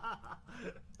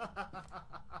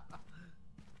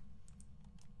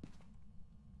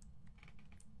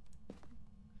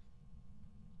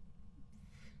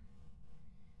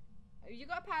 Have you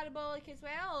got a parabolic as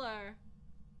well, or?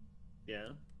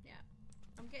 Yeah. Yeah.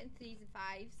 I'm getting 3s and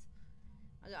 5s.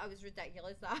 I know, I was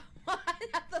ridiculous that one.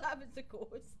 I thought that was the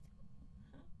ghost.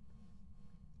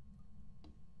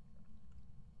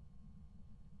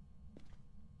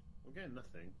 I'm getting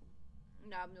nothing.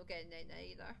 No, I'm not getting that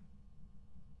either.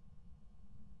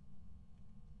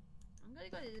 I'm gonna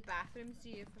go to the bathroom and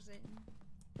see if there's anything.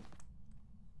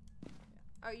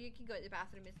 Yeah. Oh, you can go to the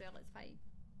bathroom as well, it's fine.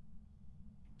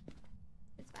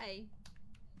 It's fine.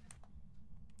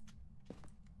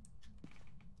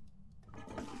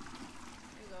 There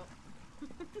we go.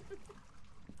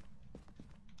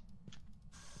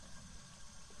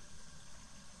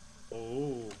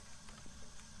 Oh.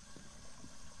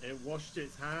 It washed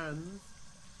its hands.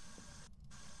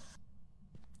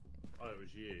 Oh, it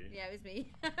was you. Yeah, it was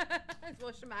me. I was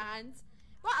washing my hands.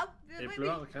 Well, It blew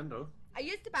out the candle. I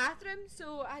used the bathroom,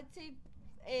 so I had to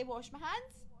wash my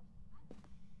hands.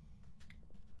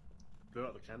 Blew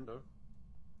out the candle.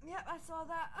 Yep, I saw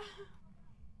that.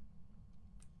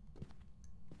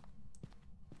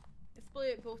 It's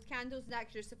blew out both candles and that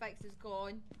crucifix is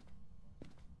gone.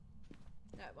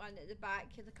 That one at the back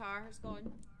of the car is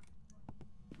gone.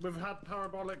 We've had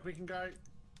parabolic, we can go.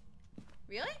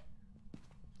 Really?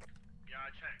 Yeah, I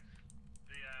checked.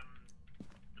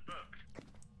 The book.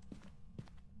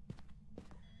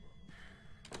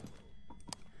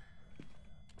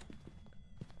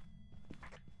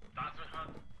 That's a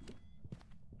hunt.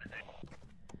 I think.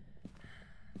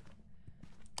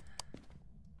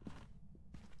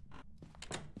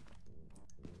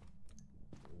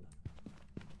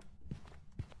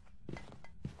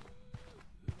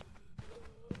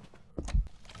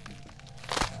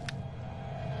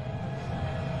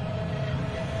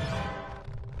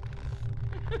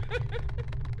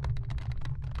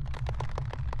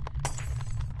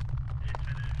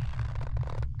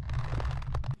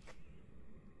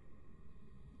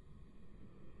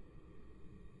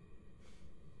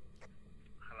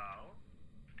 Hello?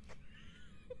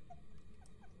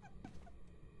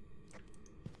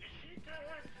 Is she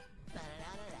dead?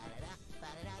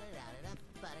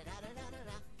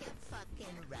 Get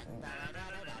fucking wrecked.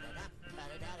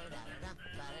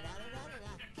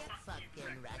 Get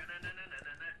fucking wrecked.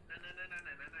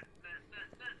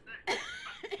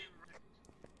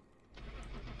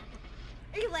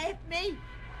 He left me!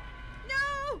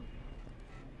 No!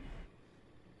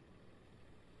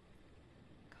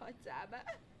 God damn it.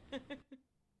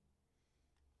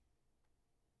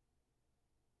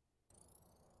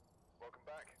 Welcome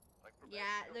back. Like Yeah,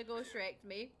 the ghost wrecked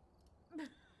me.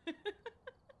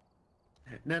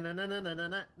 Na na na na na na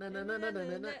na na na na na na na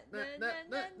na na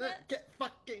na na. Get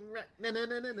fucking wrecked. Na na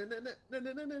na na na na na na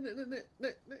na na na na na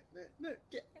na.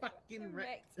 Get fucking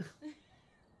wrecked.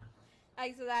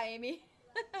 Thanks for that, Amy.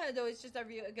 No, it's just going to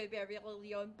be a real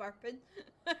Leon burping.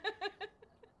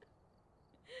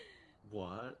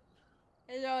 What?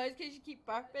 No, it's because you keep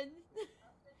burping.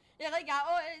 You're like,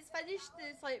 oh, it's finished.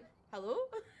 It's like, hello?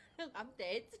 I'm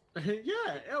dead.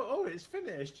 Yeah. Oh, it's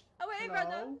finished. I went and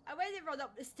run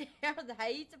up the stairs and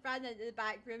hide, ran into the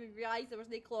back room and realised there was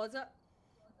no closet.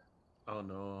 Oh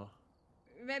no.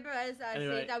 Remember as I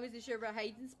Anyway. said I wasn't sure where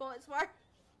hiding spots were?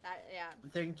 Yeah.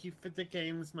 Thank you for the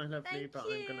games, my lovely, Thank but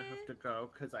I'm gonna you. have to go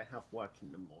because I have work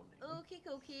in the morning. Okay.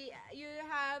 You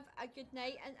have a good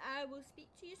night and I will speak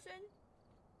to you soon.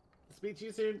 Speak to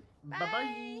you soon. Bye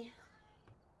bye.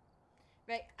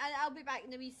 Right, and I'll be back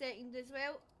in a wee second as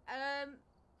well.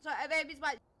 So if anybody's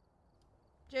back,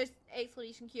 just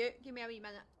exclamation Q. Give me a wee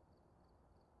minute.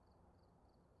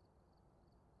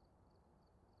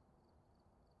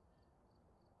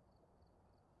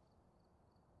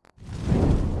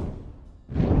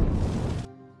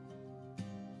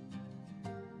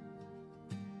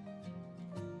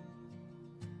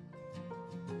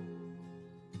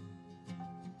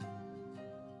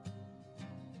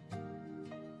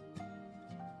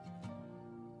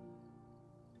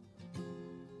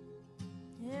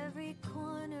 Every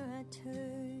corner I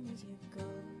turn is your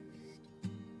ghost.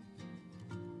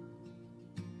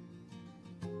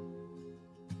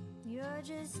 You're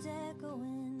just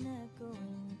echoing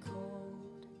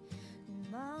cold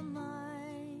in my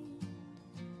mind.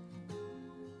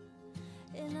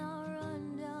 And I'll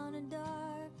run down a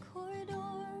dark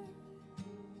corridor.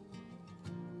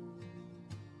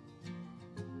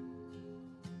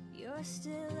 You're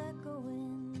still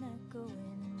echoing more.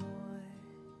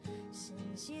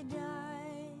 Since you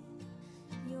died,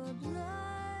 your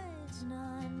blood's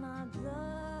not my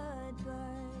blood,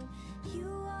 but you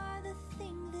are the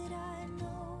thing that I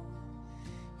know,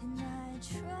 and I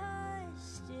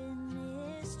trusted,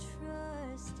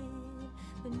 mistrusted,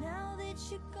 but now that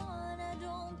you're gone, I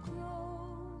don't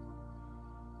grow.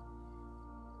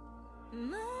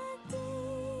 My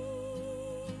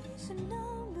days are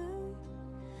numbered,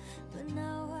 but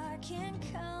now I can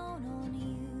count on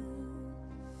you.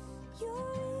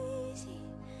 You're easy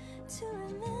to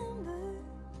remember.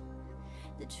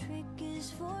 The trick is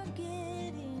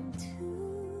forgetting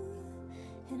too.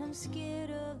 And I'm scared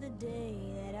of the day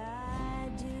that I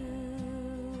do.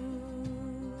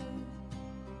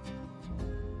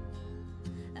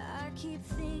 I keep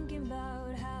thinking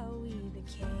about how we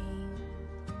became.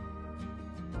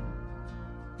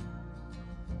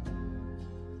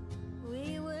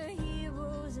 We were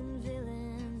heroes and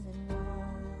villains and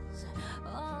walls,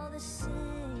 all the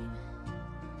same.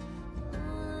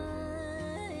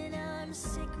 And I'm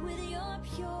sick with your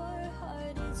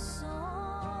pure-hearted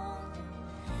song.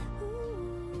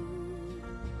 Ooh.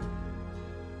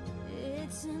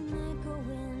 It's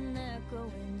an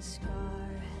echoing scar.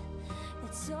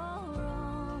 It's all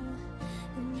wrong,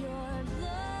 and you're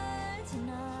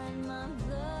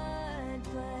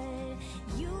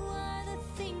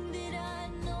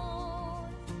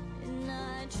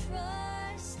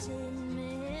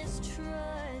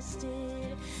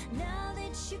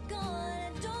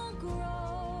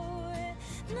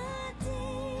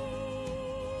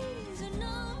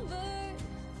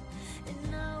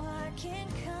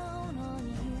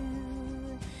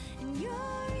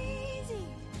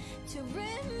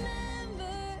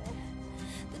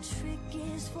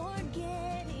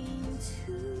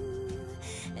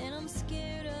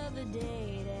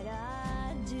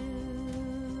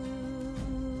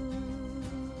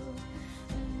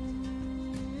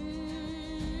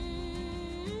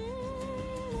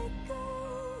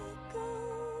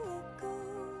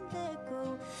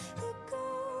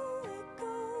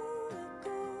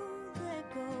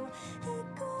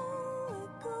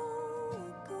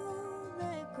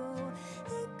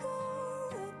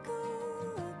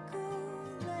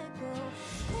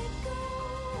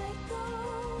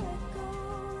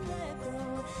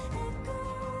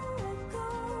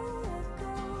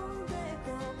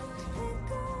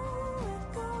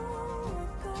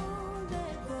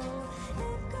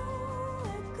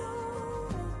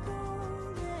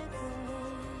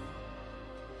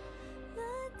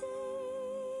My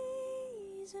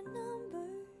days are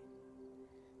numbered.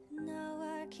 Now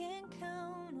I can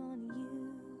count on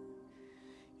you.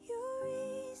 You're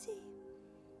easy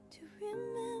to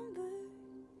remember.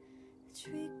 The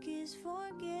trick is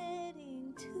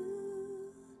forgetting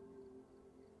too.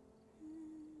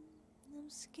 I'm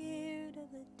scared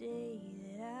of the day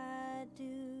that I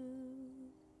do.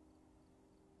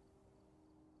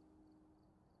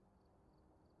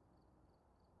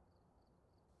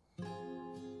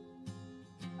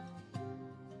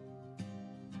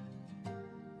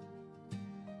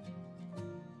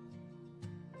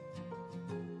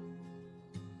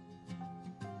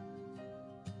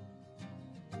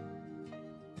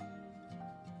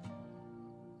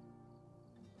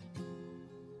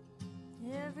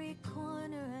 Every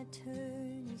corner I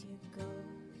turn is your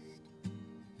ghost.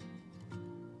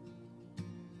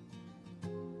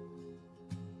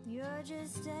 You're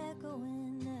just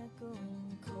echoing,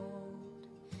 echoing cold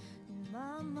in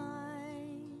my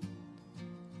mind.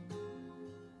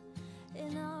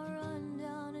 And I'll run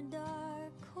down a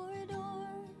dark corridor.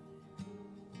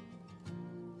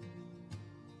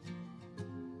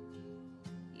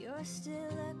 You're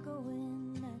still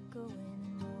echoing,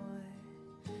 echoing more.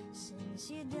 Since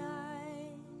you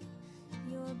died,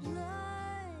 your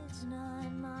blood's not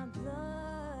my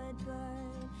blood,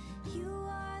 but you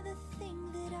are the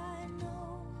thing that I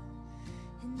know,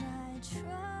 and I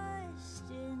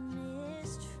trusted,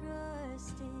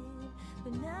 mistrusted,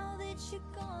 but now that you're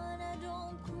gone, I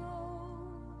don't grow.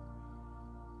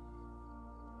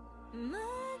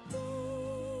 My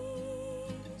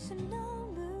days are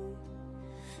numbered,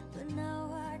 but now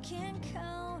I can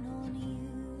count on you.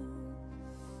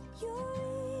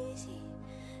 You're easy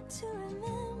to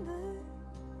remember.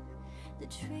 The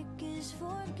trick is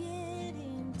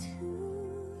forgetting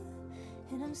too.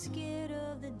 And I'm scared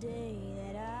of the day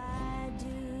that I do.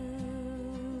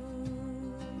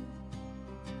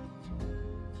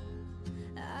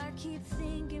 I keep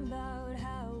thinking about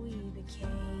how we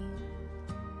became.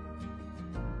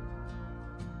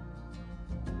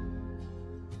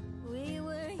 We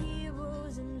were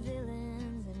heroes and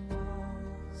villains and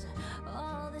walls,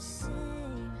 all the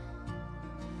same.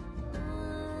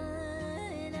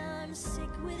 And I'm sick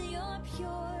with your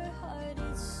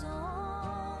pure-hearted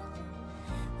song.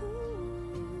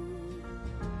 Ooh.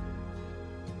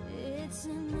 It's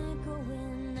an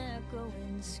echoing,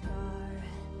 echoing scar.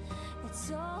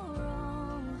 It's all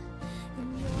wrong,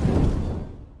 and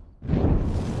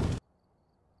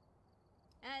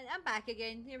And I'm back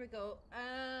again. Here we go.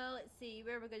 Let's see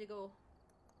where we're gonna go.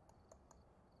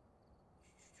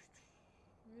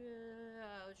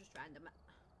 I'll just randomize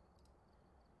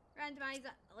it.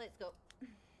 Let's go.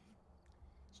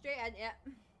 Straight in, yeah.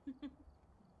 We've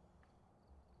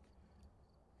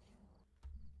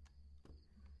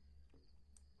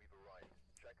arrived.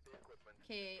 Check the equipment.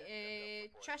 Okay,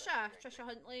 Trisha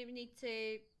Huntley, we need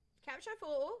to capture a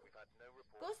photo, We've had no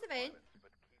reports ghost of event, violence,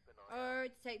 but keep an eye or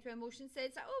detect where motion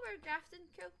sensor. Oh, we're grafting.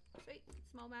 Cool. Sweet.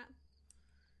 Small map.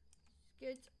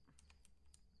 Good. As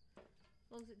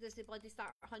long as it doesn't bloody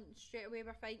start hunting straight away,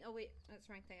 we're fine. Oh wait, that's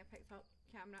the wrong thing I picked up.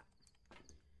 Camera.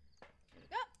 There we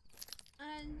go.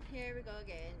 And here we go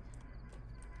again.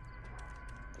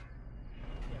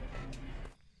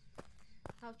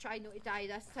 I'll try not to die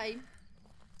this time.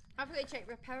 I forgot to check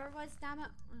where power was, damn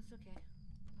it. That's okay.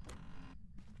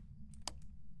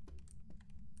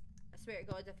 I swear to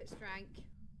God, if it's Frank.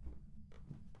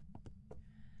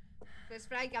 If it's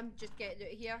Frank, I'm just getting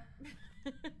out of here.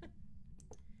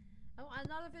 I want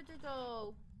another voodoo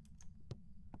doll.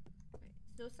 Right,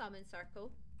 it's no summon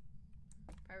circle.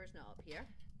 Power's not up here.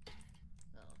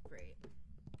 Oh, great.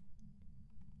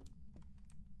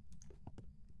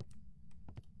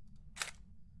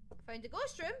 Found a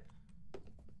ghost room.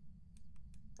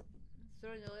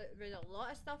 Throwing around a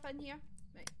lot of stuff in here.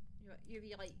 Right,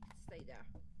 UV light, stay there.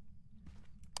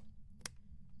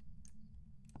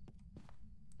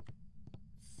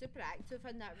 Super active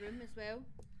in that room as well.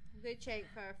 I'm going to check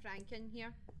for Frank in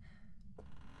here.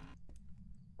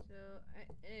 So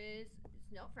it's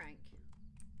not Frank.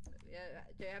 But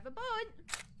we do have a bone.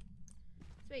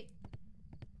 Sweet.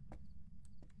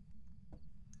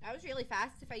 That was really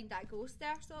fast to find that ghost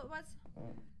there, so it was.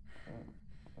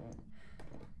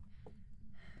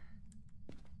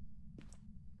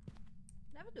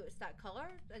 Never noticed that colour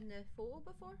in the photo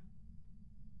before.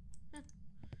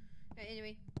 Right,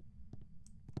 anyway.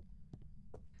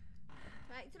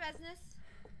 Back to business.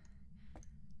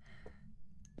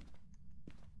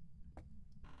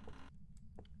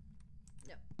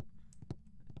 No.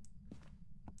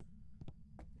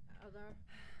 Other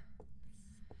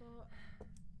spot.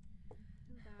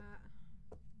 Do that.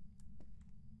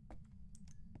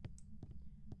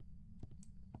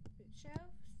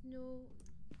 Bookshelves? No.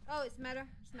 Oh, it's mirror.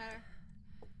 It's mirror.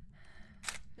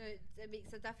 No, it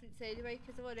makes a difference anyway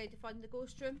because I've already found the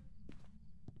ghost room.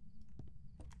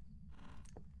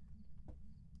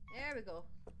 There we go.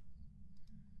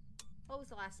 What was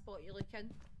the last spot you're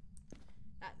looking?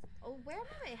 That's, oh, where am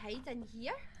I hiding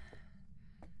here?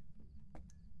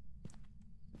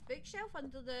 Bookshelf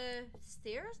under the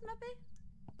stairs, maybe?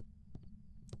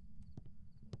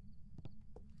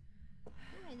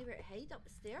 Oh, anywhere to hide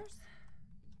upstairs.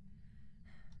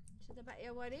 Should a bit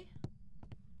of a worry.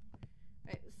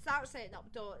 Right, we'll start setting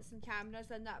up dots and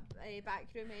cameras in that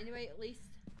back room anyway, at least.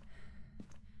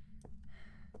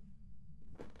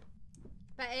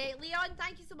 But Leon,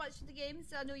 thank you so much for the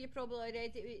games. I know you're probably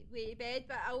already way to bed,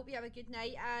 but I hope you have a good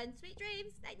night and sweet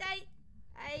dreams. Night night.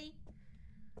 Bye.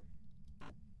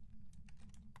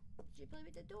 Did you play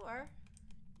with the door?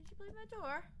 Did you play with my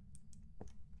door?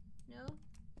 No?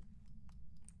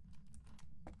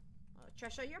 Oh,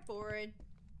 Trisha, you're boring.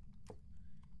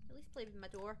 At least play with my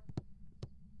door.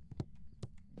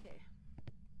 Okay.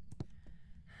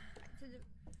 Back to the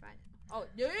front. Oh,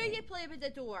 now you play with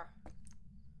the door.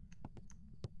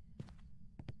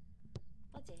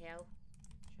 Bloody hell,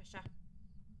 Trisha.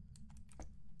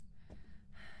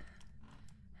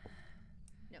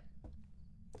 No.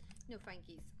 No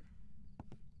thankies.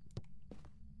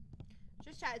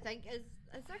 Just trying to think, is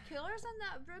there coolers in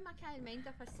that room? I can't mind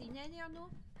if I've seen any or no.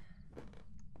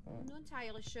 I'm not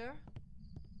entirely sure.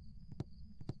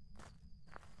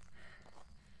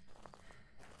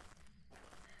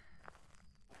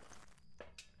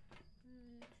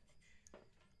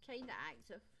 Kinda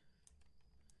active.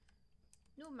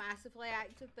 Not massively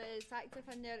active, but it's active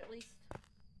in there at least.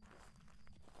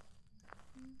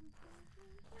 I'm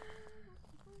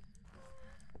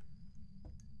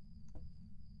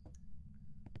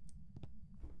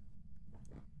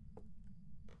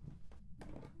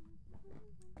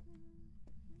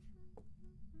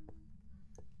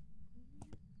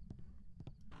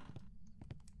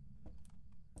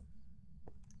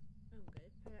gonna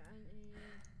put it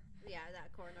in, yeah,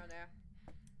 that corner there.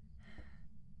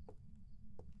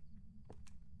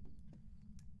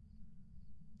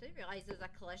 Didn't realise there was a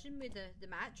collision with the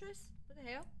mattress. What the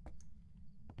hell?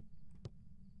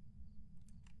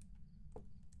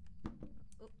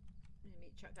 Oh, let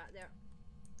me check that there.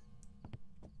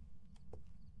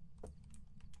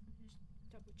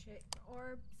 Just double check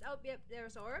orbs. Oh, yep,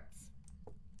 there's orbs.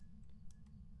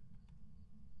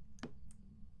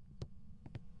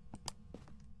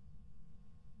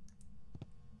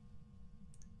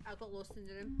 I got lost in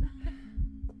the room.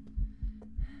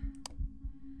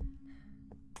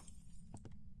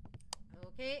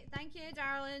 Okay, thank you,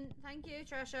 darling. Thank you,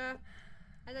 Trisha.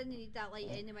 I didn't need that light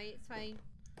anyway, it's fine.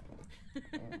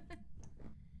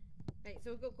 Right,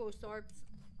 so we've got ghost orbs.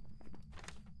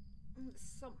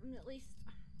 Something at least.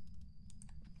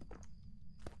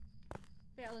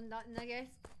 Better than nothing, I guess.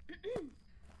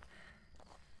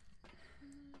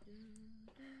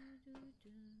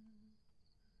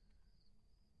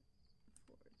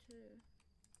 4-2.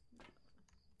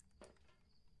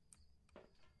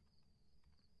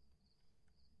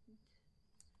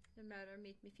 The mirror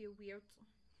made me feel weird.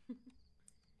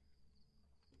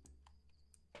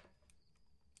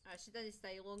 She didn't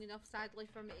stay long enough, sadly,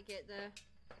 for me to get the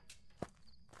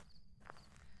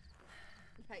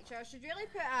picture. I should really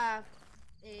put a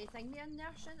thingy in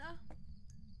there, shouldn't I?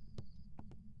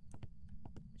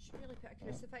 Should really put a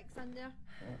crucifix in there.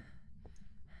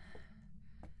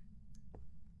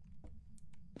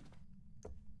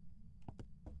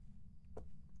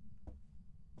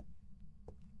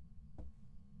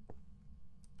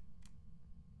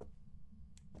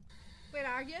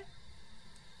 are you?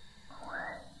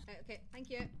 Right, okay, thank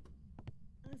you.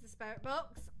 There's the spirit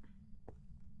box.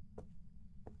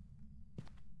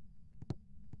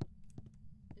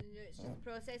 And it's just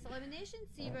process elimination.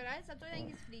 See where it is. I don't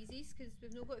think it's freezes because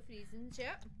we've not got freezings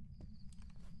yet.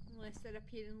 Unless they're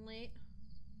appearing late.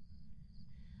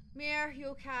 Mare,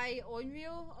 yokai,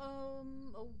 Onryo. Oh,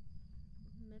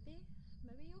 maybe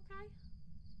yokai.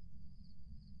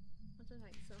 I don't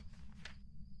think so.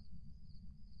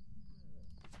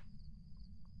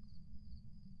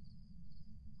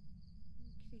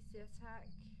 Increase the attack.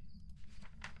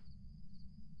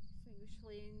 Extinguish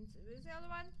flames. Who's the other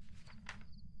one?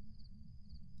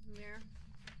 Mare.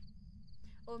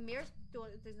 Oh, Mare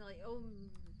doesn't like. Oh,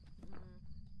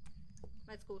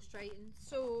 let's go striking.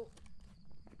 So.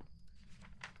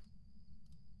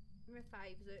 Number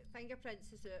 5's out.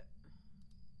 Fingerprints is out.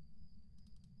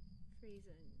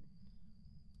 Freezing.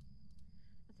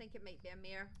 I think it might be a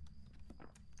mare.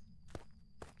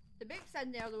 The book's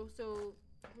in there though, so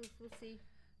we'll see.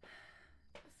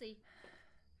 We'll see.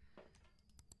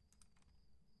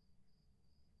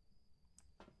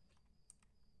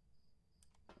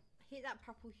 I hate that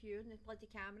purple hue in the bloody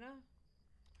camera.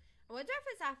 I wonder if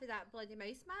it's after that bloody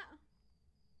mouse mat.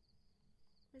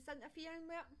 It's interfering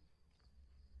with it.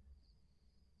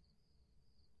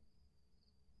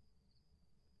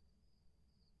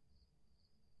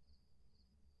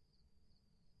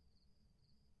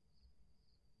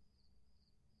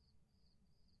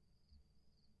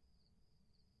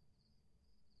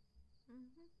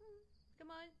 Come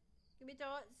on, give me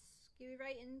dots, give me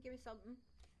writing, give me something.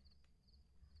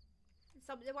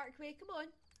 Something to work with, come on.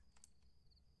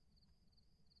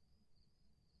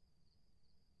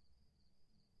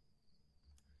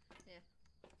 Yeah.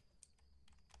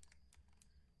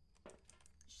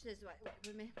 She says work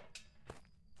with me.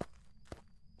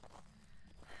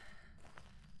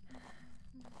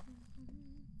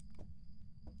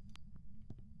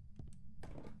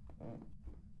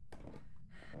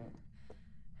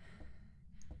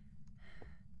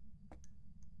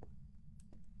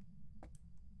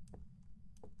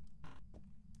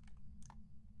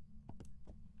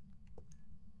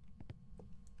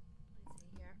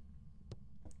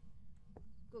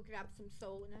 Go grab some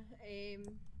salt and a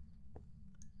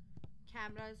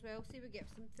camera as well, see if we get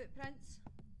some footprints.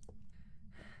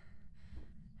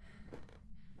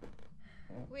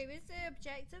 Wait, what's the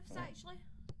objectives actually?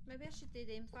 Maybe I should do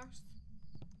them first.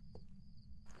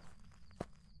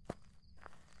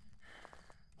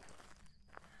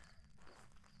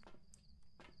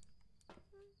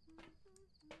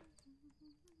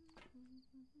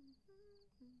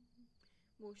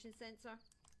 Motion sensor.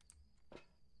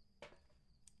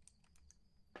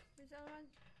 Who's the other one?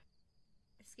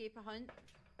 Escape a hunt.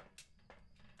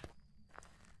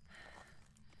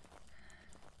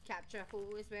 Capture a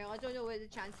photo as well. I don't know what the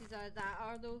chances of that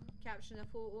are though, capturing a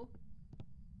photo.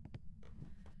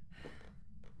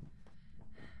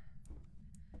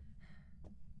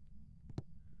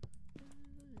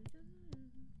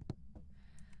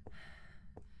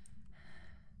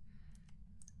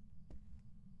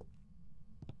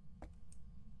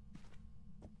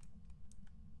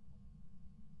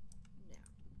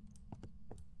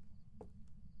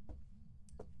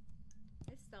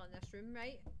 Still in this room,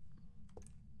 right?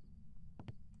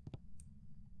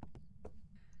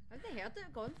 Have they heard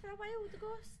it gone for a while, the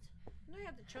ghost? I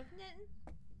heard it chugging it.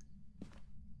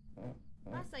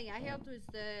 Last thing I heard was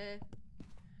the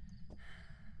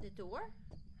door.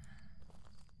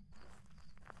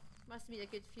 Must have been a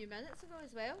good few minutes ago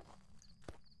as well.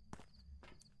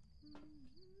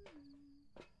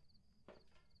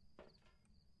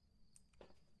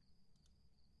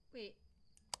 Wait.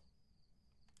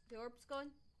 The orb's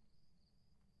gone.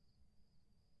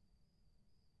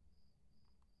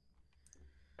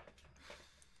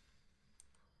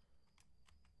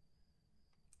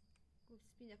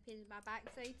 It's been a pain in my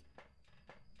backside.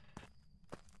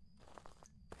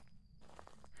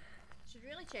 Should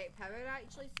really check power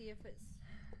actually, see if it's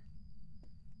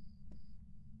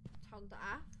turned it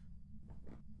off.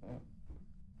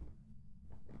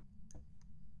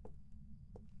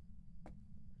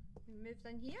 We moved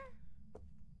in here.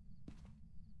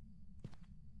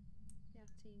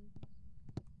 13.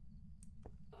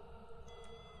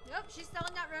 Nope, she's still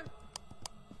in that room.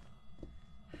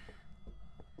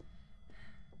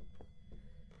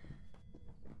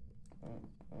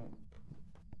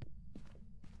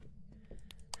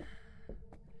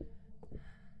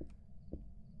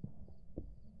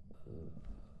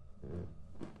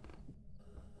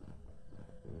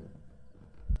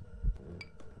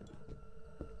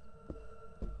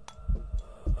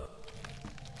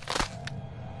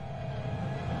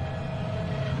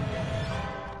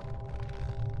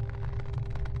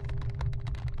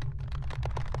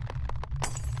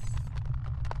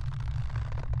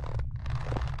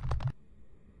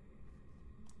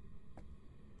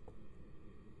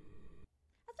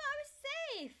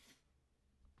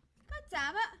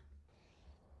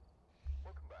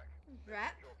 Rip.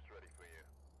 Job's ready for you.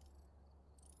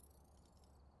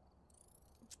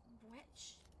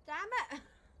 Which? Damn it!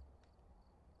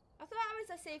 I thought I was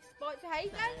a safe spot to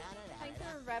hide in. Thanks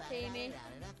for ripping me.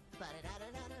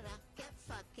 Get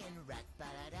fucking wrecked.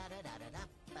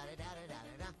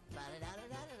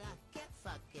 Get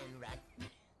fucking wrecked.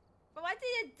 But why did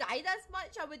you die this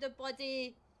much? I would have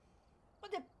bloody...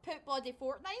 Would have put bloody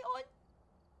Fortnite on.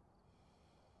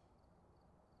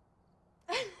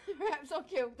 Rips all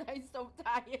killed down, stop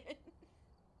dying.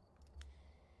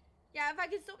 Yeah, if I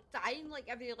could stop dying like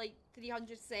every like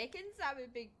 300 seconds, that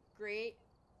would be great.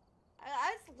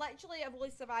 That's literally, I've only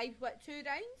survived, what, 2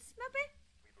 rounds, maybe?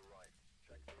 We've arrived.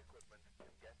 Check the equipment and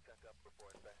get set up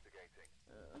before investigating.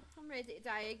 I'm ready to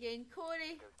die again.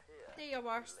 Corey, Just here, do your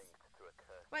worst. linked to a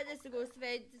cursed Witness the ghost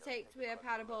event, detect with a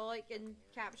parabolic and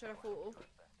capture a photo.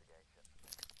 investigation.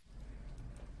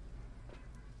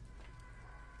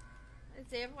 I'd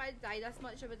say if I died this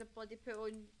much, I would have bloody put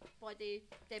on bloody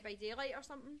Dead by Daylight or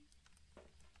something.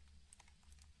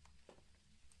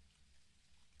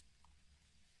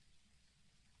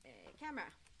 Camera.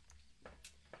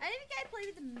 I didn't even get to play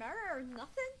with the mirror or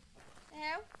nothing. The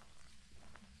hell?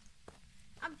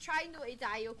 I'm trying not to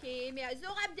die, okay, Amy? It's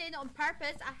not like I'm doing it on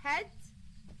purpose. I hid.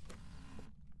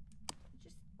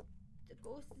 Just the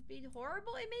ghost has been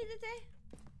horrible to me today.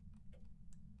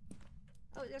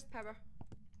 Oh, there's power.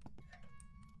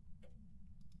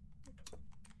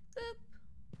 Boop.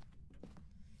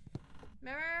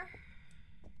 Mirror.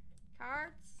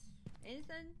 Cards.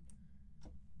 Anything.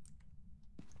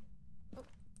 Oh,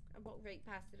 I walked right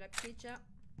past the rib cage up.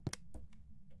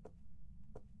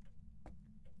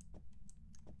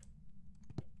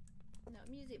 No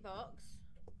music box.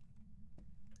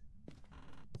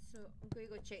 So I'm going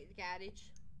to go check the garage.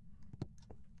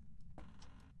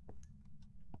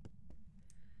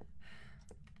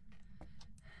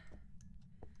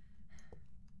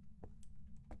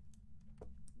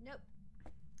 Nope.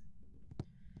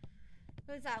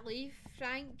 Who does that leave?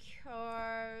 Frank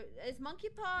or is Monkey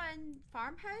Paw in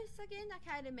Farmhouse again? I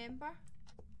can't remember.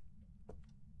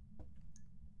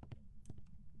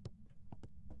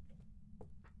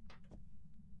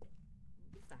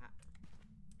 What's that?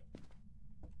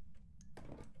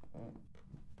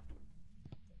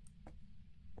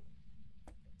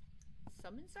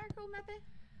 Summon circle, maybe?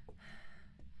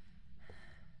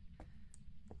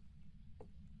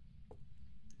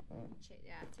 Check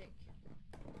the attic.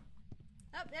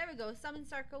 Oh, there we go. Summon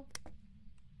circle.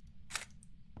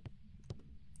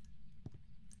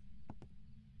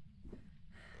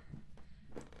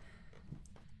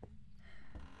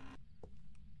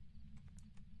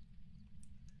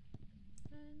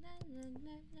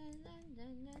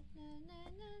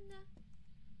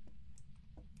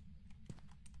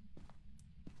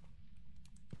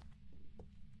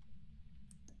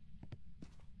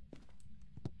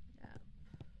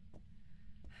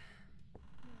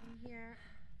 Here.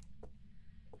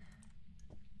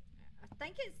 I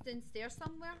think it's downstairs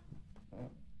somewhere. I'll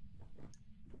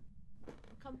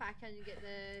come back in and get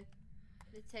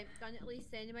the temp gun at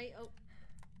least anyway. Oh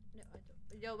no, I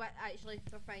don't. No, but actually,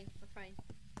 they're fine. They're fine.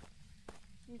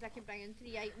 Means I can bring in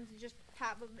 3 items and just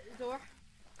tap them at the door.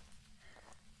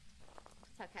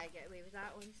 I can't get away with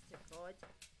that, honest to God.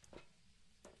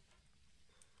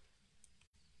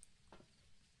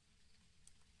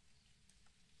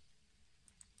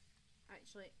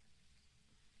 Actually,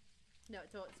 no,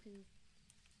 Tots can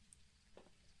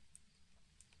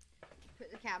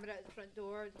put the camera at the front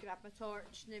door, grab my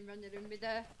torch, and then run the room with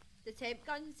the temp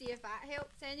gun and see if that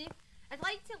helps any. I'd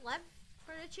like to live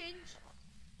for a change.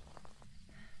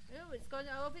 Oh, it's gone.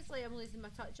 Obviously, I'm losing my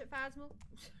touch at Phasmo.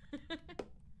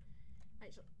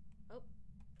 Actually, oh,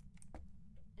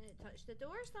 and it touched the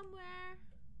door somewhere.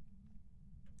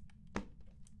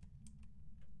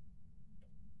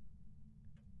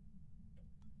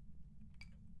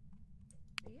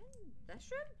 Are you in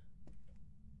this room?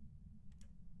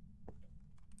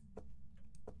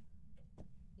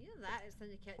 Either that, it's in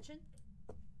the kitchen.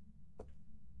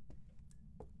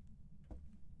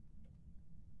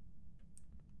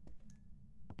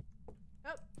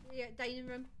 Oh, yeah, dining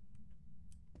room.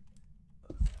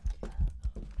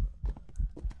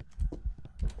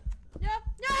 No,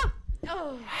 no!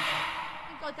 Oh,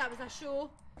 thank God that was a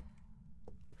show.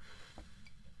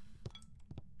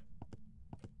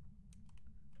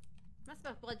 Must be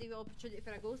a bloody opportunity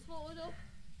for a ghost photo though.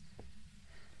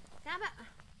 Damn it!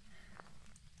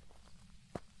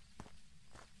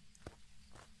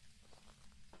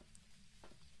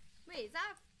 Wait, is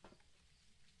that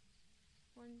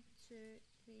 1, 2,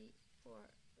 3, 4?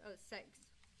 Oh, 6.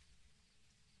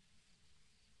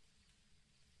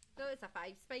 So it's a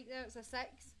 5 spike there. It's a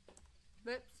 6.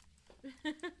 Whoops.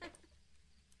 Right,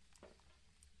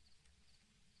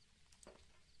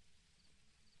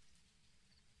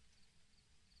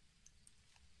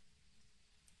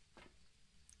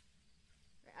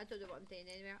 I don't know what I'm doing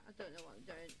anywhere. I don't know what I'm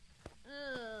doing.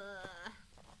 Ugh.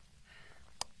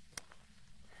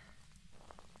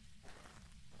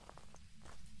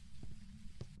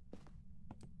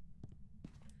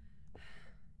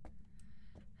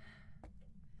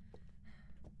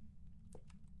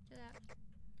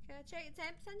 Can I check the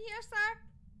temps in here, sir?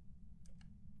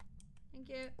 Thank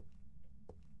you.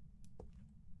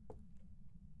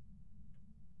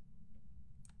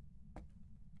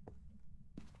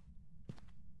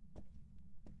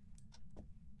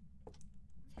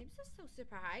 Temps are still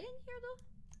super high in here though.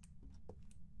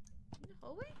 In the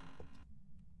hallway?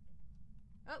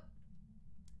 Oh.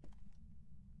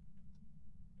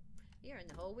 You're in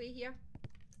the hallway here.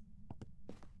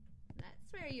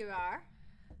 That's where you are.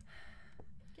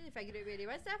 Can you figure out where he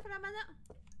was there for a minute?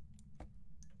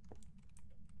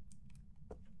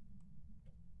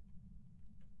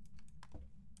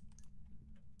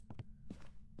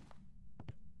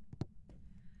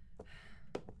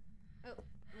 Oh,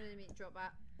 I really mean to drop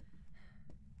that.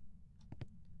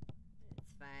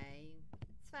 It's fine.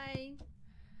 It's fine.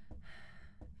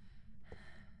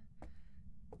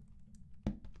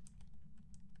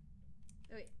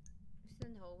 Oh wait, it's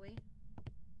in the hallway.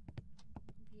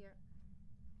 Here.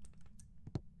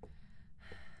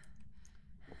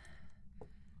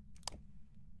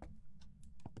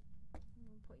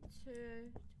 1.2,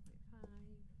 2.5.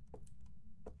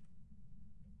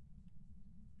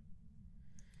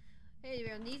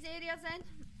 Anyway, in these areas then,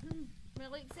 where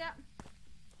it looks at.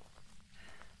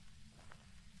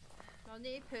 I'll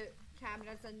need to put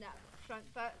cameras in that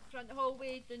front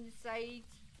hallway, down the side,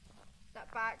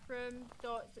 that back room,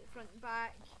 dots at front and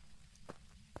back.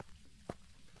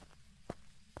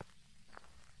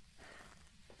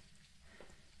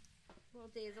 What I'll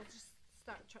do is I'll just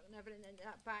start chucking everything into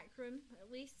that back room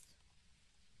at least.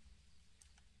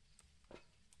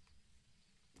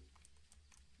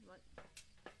 What?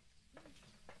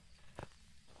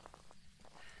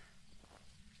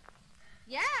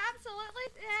 Yeah, absolutely.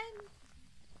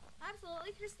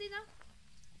 Absolutely, Christina.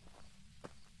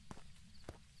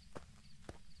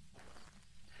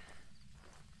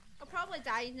 I'll probably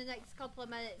die in the next couple of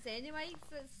minutes anyway,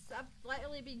 since I've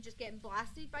literally been just getting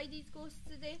blasted by these ghosts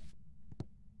today.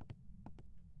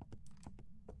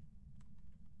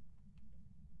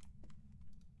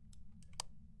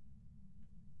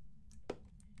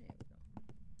 There we go.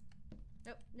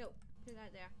 Nope, nope, put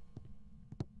that there.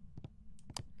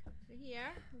 Cut to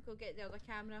here, we'll go get the other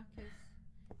camera, because...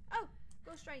 Oh!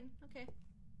 Ghost writing, okay.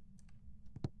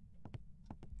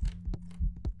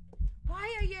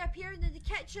 Why are you appearing in the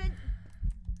kitchen?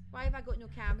 Why have I got no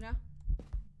camera?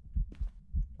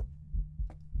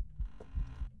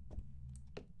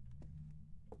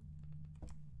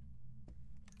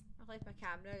 I left my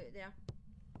camera out there.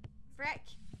 Frick!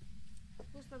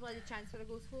 What's my bloody chance for a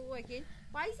ghost photo again?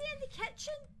 Why is he in the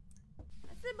kitchen?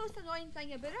 That's the most annoying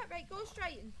thing about it. Right, ghost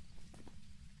writing.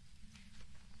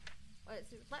 Well,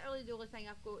 it's literally the only thing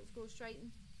I've got is ghost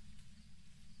writing.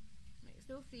 Right, it's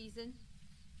no freezing.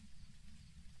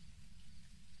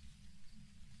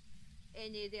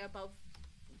 Any of the above.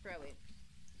 Brilliant.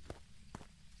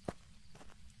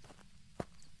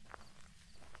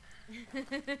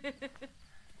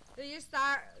 Do you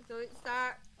start? Don't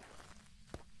start.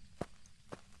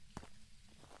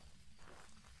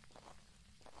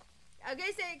 I'm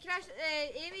gonna say,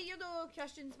 Amy, you know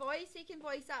Christian's voice. He can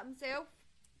voice that himself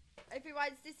if he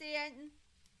wants to say anything.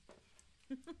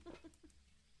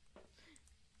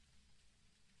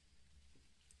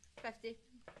 50.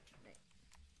 Right.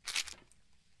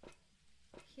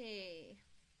 Okay.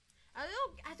 I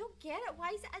don't get it.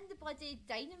 Why is it in the bloody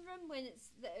dining room when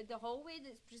it's the hallway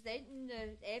that's presenting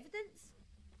the evidence?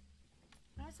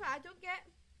 That's what I don't get.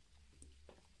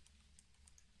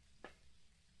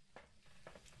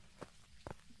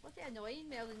 Bloody annoying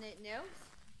more than anything else.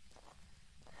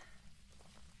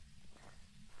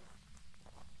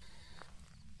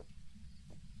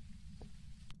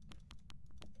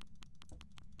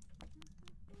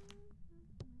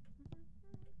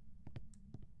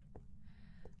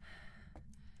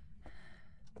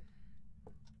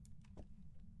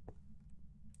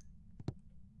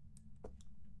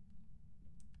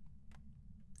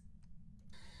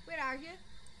 Where are you?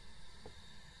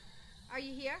 Are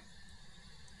you here?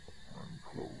 I'm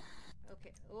close.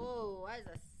 Okay. Oh, that's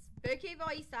a spooky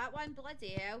voice, that one. Bloody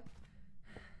hell.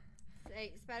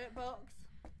 Right, spirit box.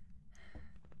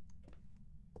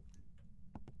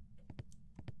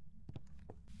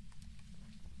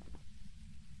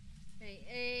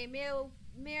 Right,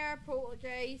 mare,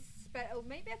 poltergeist, spittle,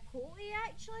 maybe a potty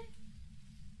actually?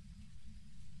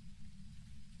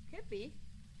 Could be.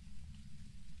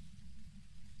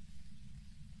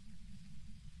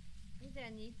 What do I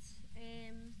need?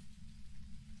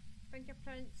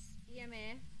 Fingerprints,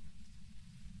 EMF,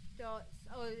 dots,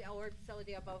 oh the orbs, all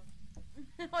the above.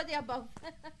 All the above.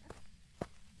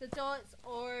 So dots,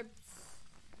 orbs,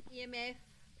 EMF,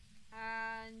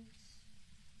 and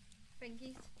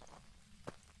fingies.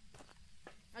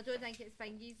 I don't think it's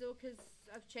fingies though, because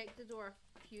I've checked the door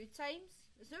a few times.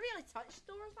 It's not really touched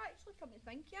doors actually, come to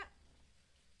think yet.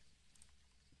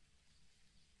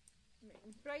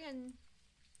 Bring in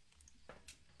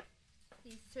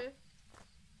these two.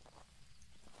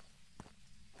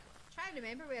 Try to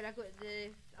remember where I got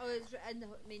the. Oh, it's in the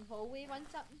main hallway one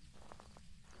something.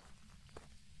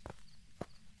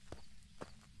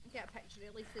 Get a picture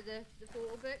at least of the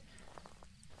photo book.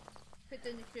 Put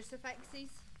down the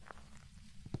crucifixes.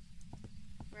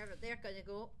 Wherever they're gonna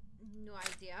go. No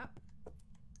idea.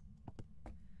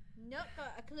 Not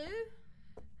got a clue.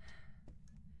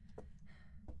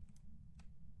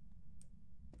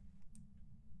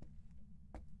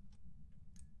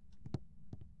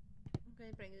 I'm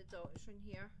gonna bring the dots from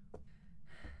here.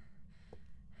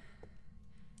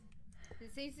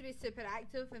 It seems to be super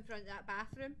active in front of that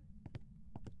bathroom.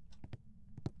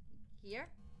 Here.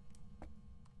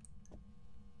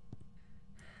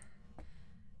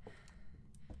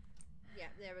 Yeah,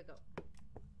 there we go.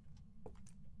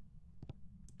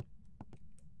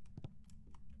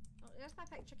 Oh, there's my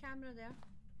picture camera there.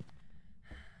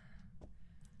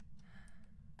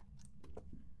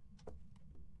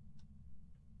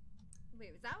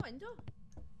 Wait, was that a window?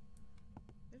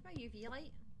 Where's my UV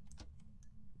light?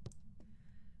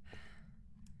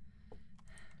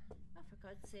 Oh, for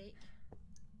God's sake.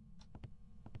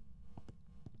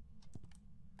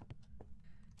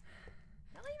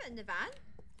 I'll leave it in the van.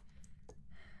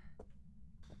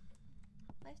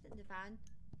 Left it in the van.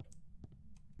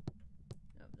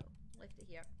 No, no, left it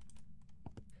here.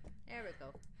 There we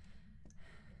go.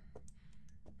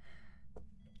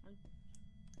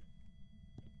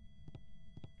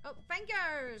 Oh,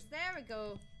 fingers! There we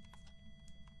go.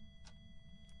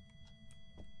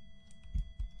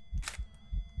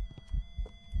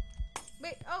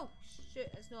 Wait, oh, shoot,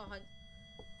 it's not a hunt.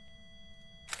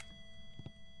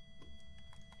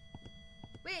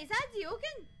 Wait, is that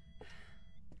Diogen?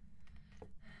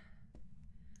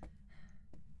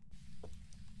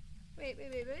 Wait,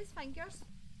 where's fingers?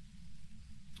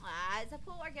 Ah, it's a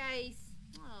poltergeist.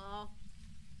 Aww.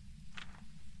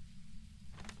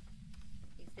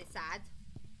 Makes me sad.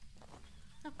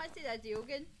 I wanted a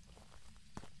Diogen.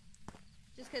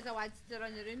 Just because I wanted to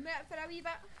run the room with it for a wee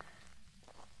bit.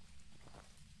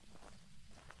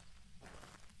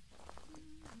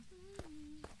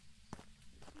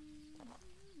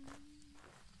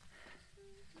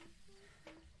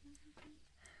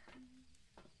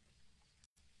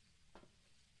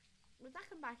 Would that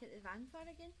come back at the van for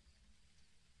again?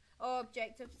 Oh,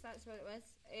 objectives, that's what it was.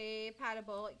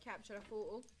 Parabolic, capture a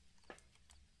photo.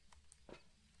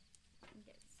 And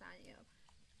get sanity up.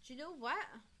 Do you know what?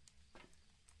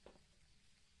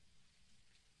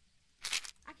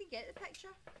 I can get the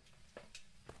picture.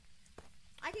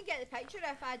 I can get the picture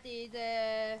if I do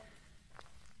the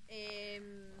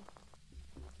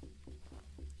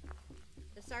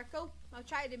circle. I'll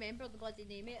try to remember the bloody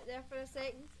name of it there for a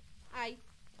second. Aye.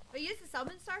 If I use the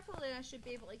summon circle, then I should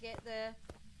be able to get the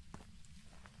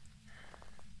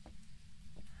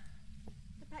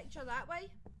picture that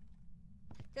way.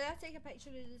 Did I take a picture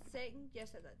of the second?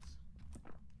 Yes, I did.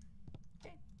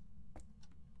 Okay.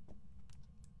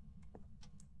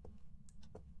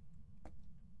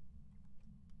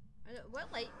 I don't,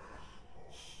 what light?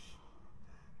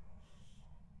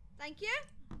 Thank you.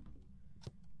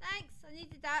 Thanks, I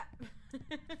needed that.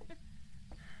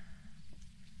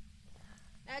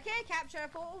 Okay, capture a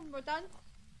photo and we're done.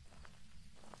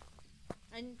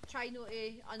 And try not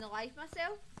to unalive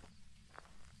myself.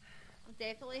 Will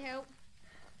definitely help.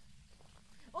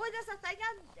 Oh, there's a thing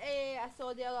I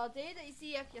saw the other day that you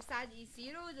see if your sanity is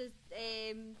 0,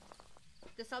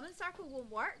 the summon circle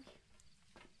won't work.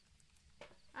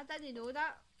 I didn't know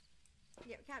that.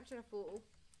 Yep, capture a photo.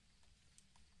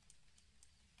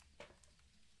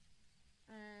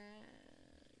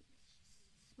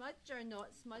 Smudge or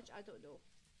not smudge, I don't know.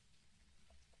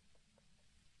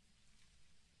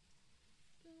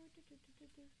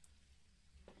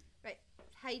 Right,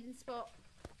 hiding spot.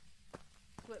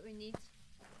 That's what we need.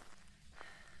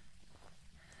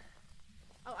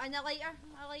 Oh, and a lighter.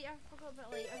 A lighter. Forgot about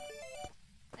a lighter.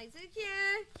 Thanks to the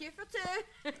queue. Queue for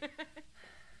 2.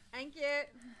 Thank you.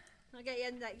 I'll get you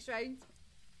in the next round.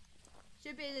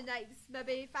 Should be in the next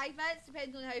maybe 5 minutes,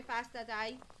 depending on how fast I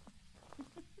die.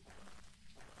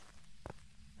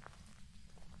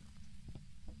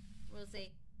 We'll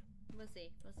see. We'll see.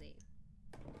 We'll see.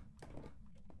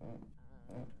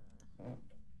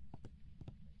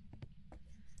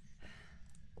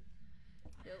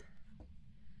 Nope.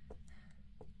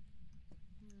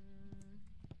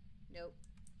 Nope.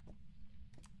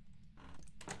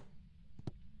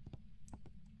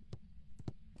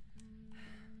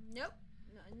 Nope.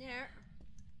 Not in there.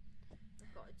 Oh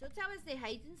God, don't tell us the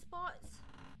hiding spots.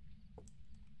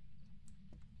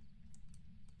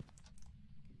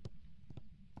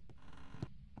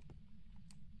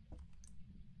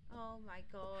 Oh my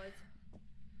God.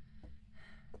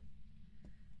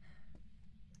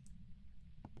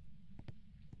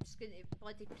 Just gonna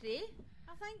bloody pray,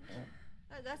 I think,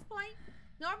 at this point.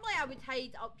 Normally I would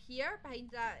hide up here behind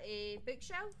that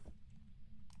bookshelf.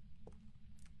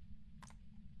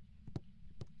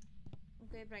 I'm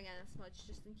gonna bring in a smudge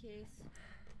just in case.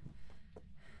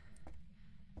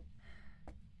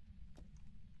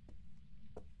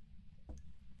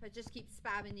 If I just keep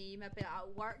spamming E, maybe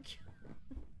that'll work.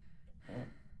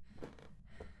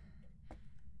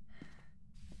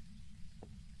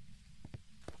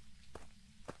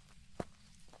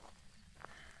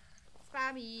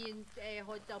 Spam E and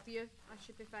hot W, I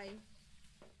should be fine.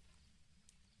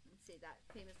 Let's say that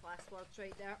famous last words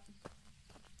right there.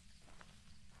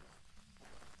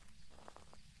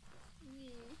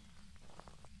 Yeah.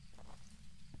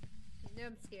 Now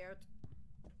I'm scared.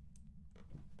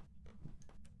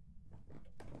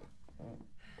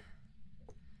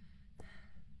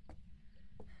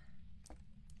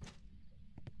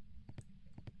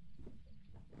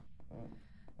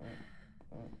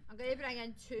 I'm going to bring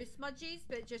in 2 smudges,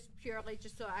 but just purely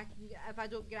just so I can, if I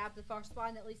don't grab the first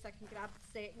one, at least I can grab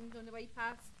the second on the way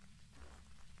past.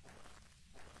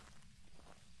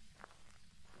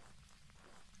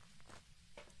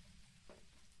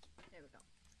 There we go.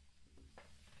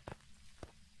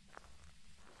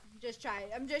 I'm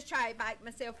just trying to back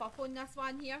myself up on this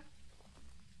one here.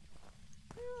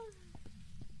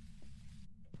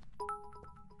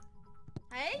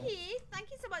 Hey Heath, thank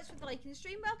you so much for the liking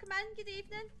stream. Welcome in, good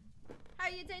evening. How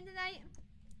are you doing tonight?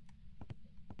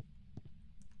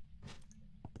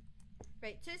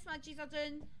 Right, 2 smudges are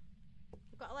done.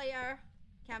 We've got a lighter.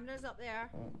 Camera's up there.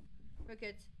 We're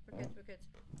good. We're good. We're good.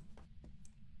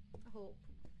 I hope.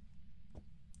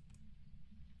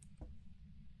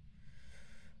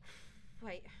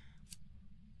 Right.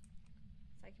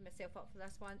 Psyching myself up for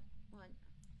this one. 1,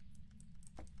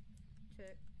 2,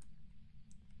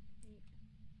 3.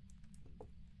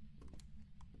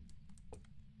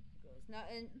 Goes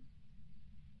nothing.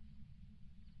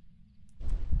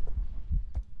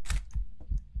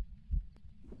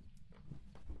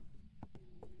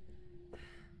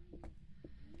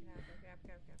 Grab.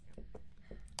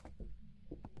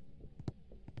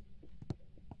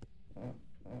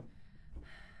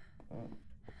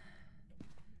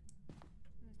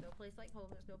 There's no place like home.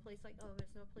 There's no place like home.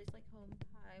 There's no place like home.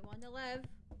 I want to live.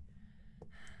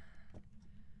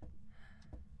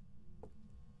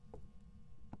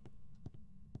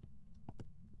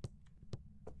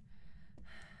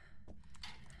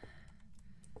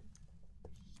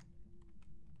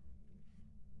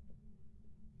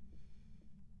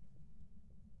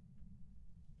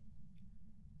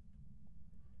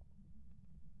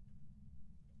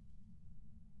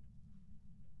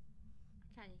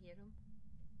 Can you hear him?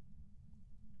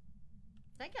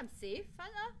 I think I'm safe,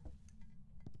 aren't I?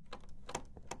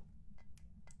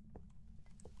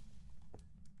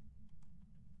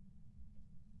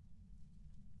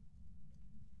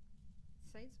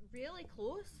 Sounds really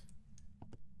close.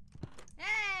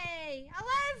 Hey! I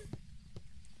live!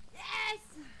 Yes!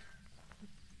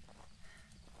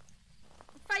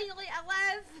 Finally, I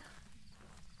live!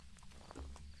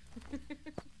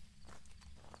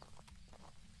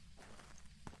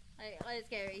 Right, let's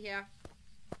get out of here.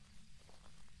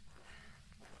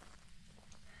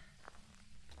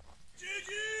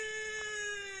 GG!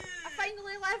 I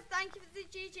finally lived, thank you for the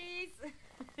GGs!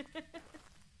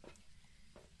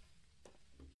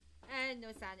 And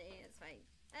no sanity, it's fine.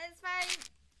 It's fine!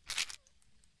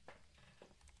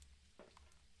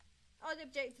 All the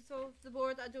objectives off the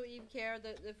board, I don't even care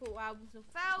that the photo album's not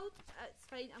filled. It's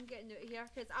fine, I'm getting out of here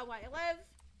because I want to live.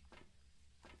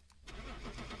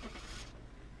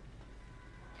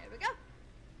 There we go.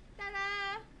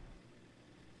 Ta-da!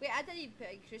 Wait, I didn't even put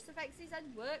any crucifixes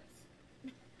in. Whoops.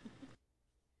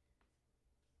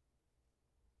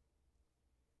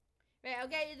 Right, I'll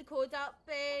get you the code up,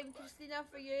 Christina,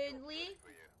 for you and Lee.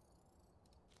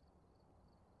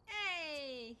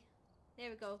 Hey! There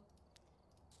we go.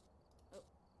 Oh,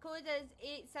 code is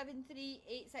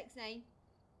 873869.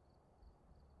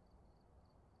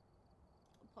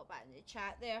 I'll pop that in the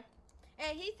chat there.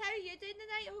 Heath, how are you doing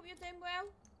tonight? I hope you're doing well.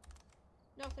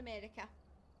 North America.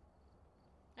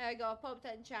 There we go, I popped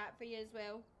it in chat for you as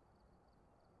well.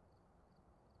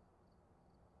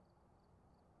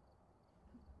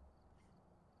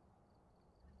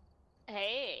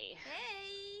 Hey.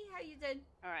 Hey, how you doing?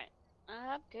 Alright.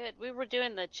 I'm good. We were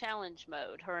doing the challenge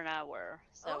mode, her and I were.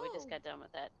 So we just Oh. got done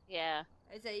with that. Yeah.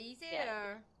 Is it easy Yeah.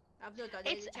 or? I've not done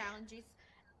any It's- challenges.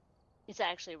 It's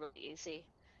actually really easy.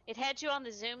 It had you on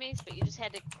the zoomies, but you just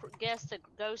had to guess the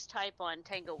ghost type on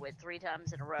Tanglewood 3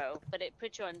 times in a row. But it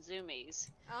put you on zoomies.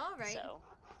 Alright. So,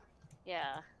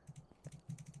 yeah.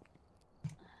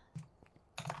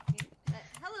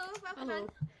 Hello, welcome Hello. in.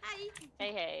 Hi.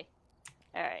 Hey.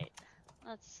 Alright.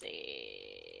 Let's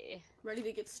see. Ready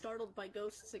to get startled by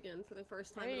ghosts again for the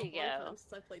first time There in a you long go. time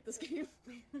since I played this game.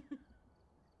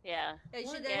 Yeah. Hey,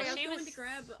 One should day yeah, I was she going was- to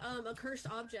grab a cursed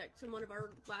object in one of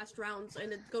our last rounds,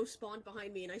 and a ghost spawned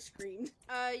behind me, and I screamed.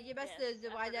 You missed Yes, the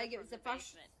I one. heard I her think it from was the the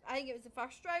first. basement. I think it was the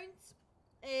first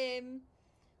round.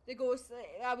 The ghost.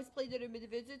 I was playing the room with the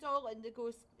voodoo doll, and the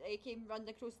ghost came running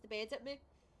across the bed at me.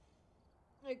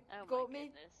 It Oh got my me.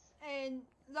 goodness. And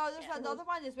no, there's Yeah. another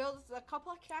one as well. There's a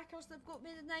couple of crackers that got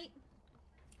me tonight.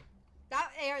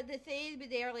 That the thing with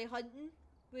the early hunting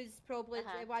was probably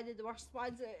one of the worst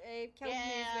ones that killed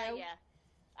me as well. Yeah.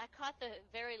 I caught the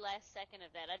very last second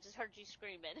of that. I just heard you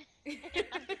screaming. And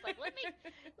I was like, let me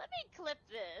clip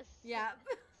this. Yeah.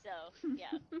 So,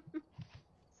 yeah.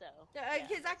 So,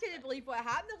 Because I couldn't believe what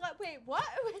happened. I'm like, wait, what?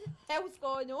 What the hell's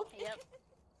going on?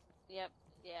 Yep.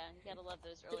 Yeah, you gotta love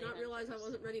those early Did not realize I hunters.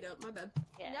 wasn't ready to. My bad.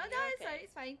 Yeah, No, you're it's okay. fine.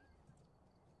 It's fine.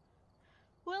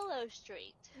 Willow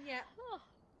Street. Yeah, Oh,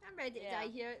 I'm ready to Yeah. die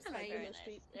here. It's I like fine. very Willow nice.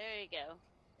 Street. There you go.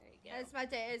 It's my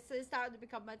it's starting to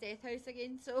become my death house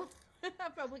again, so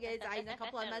I'm probably gonna die in a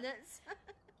couple of minutes.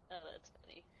 Oh, that's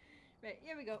funny. Right,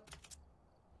 here we go.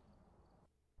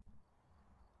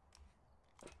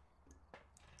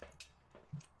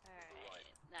 Alright,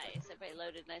 nice. Everybody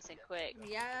loaded nice and quick.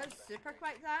 Yeah, super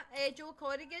quick that. Joe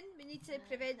Corrigan, we need to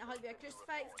prevent a hunt with a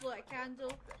crucifix, blow out a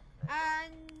candle,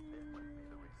 and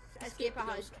escape a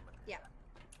hunt. Yeah.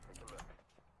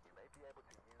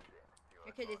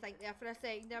 I couldn't think there for a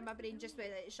second there, my brain just went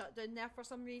like, shut down there for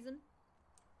some reason.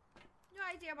 No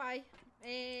idea why.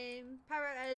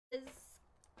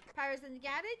 Power's in the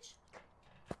garage.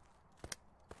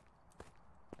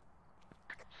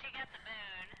 She got the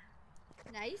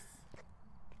moon. Nice.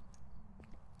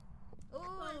 Oh,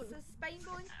 Bone. it's a spine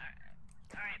bone.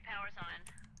 Alright, power's on.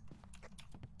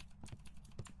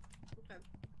 Okay.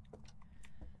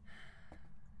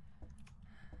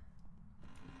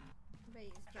 Right,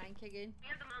 it's drank again. We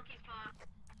have the monkey's paw.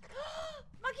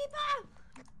 Monkey paw!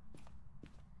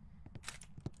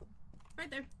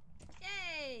 Right there.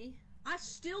 Yay! I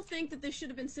still think that this should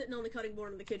have been sitting on the cutting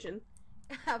board in the kitchen.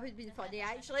 That would have been funny,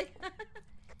 actually.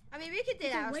 I mean, we could do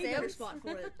It's that a way ourselves. better spot for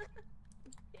it.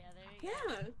 Yeah, there you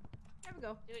go. Yeah. There we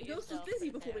go. Do it The ghost was yourself busy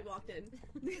right before we there. walked in.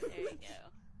 There you go.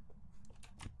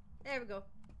 There we go.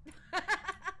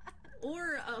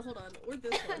 Or, hold on, or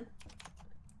this one.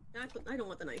 I don't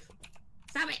want the knife.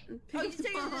 Stop it! Pick Oh, up you the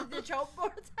took paw. the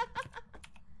chalkboard?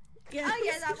 Yeah. Oh,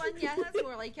 yeah, that one. Yeah, that's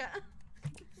more like it.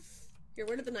 Here,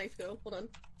 where did the knife go? Hold on.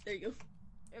 There you go.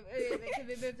 Can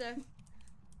we move it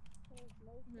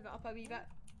up a wee bit?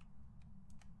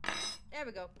 There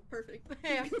we go. Perfect.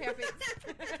 Yeah, perfect.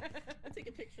 I'll take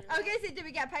a picture. I was gonna say, did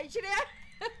we get a picture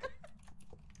there?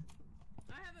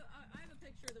 I have a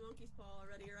picture of the monkey's paw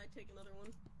already, or I'd take another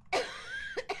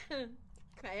one.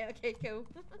 Right, okay, cool.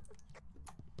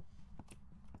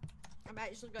 I'm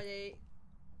actually gonna...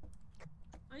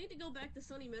 I need to go back to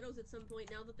Sunny Meadows at some point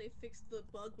now that they've fixed the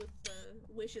bug with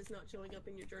wishes not showing up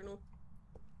in your journal.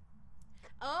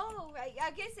 Oh, right,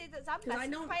 I guess that's... I'm Because I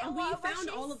missing know quite a we lot of found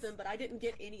all wishes. of them, but I didn't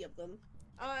get any of them.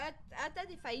 Oh, I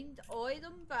didn't find all of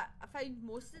them, but I found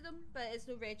most of them, but it's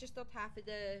not registered half of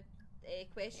the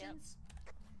questions.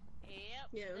 Yep,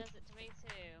 Yeah. does it to me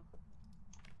too.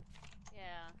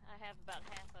 Yeah, I have about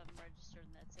half of them registered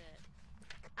and that's it.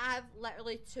 I have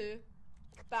literally 2,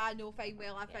 but I know fine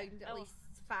well I Yeah. found at Oh. least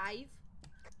 5.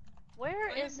 Where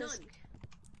I have is this? none.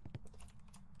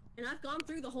 And I've gone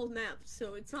through the whole map,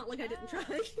 so it's not like I didn't try.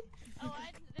 Oh,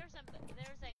 there's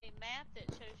a map that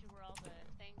shows you where all the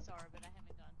things are, but I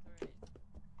haven't gone through it.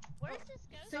 Where's this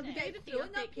ghost So the at? day that the Throwing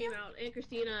update up came here? out, Aunt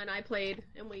Christina and I played,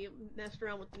 and we messed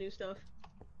around with the new stuff.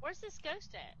 Where's this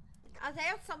ghost at? I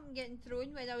heard something getting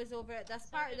thrown when I was over at this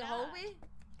So part of did the I. hallway.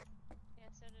 Yeah,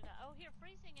 so did I. Oh, here,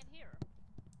 freezing in here.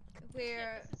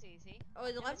 Where? This is easy. Oh, the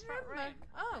In living this front room? room.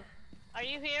 Oh. Are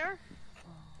you here?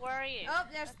 Where are you? Oh,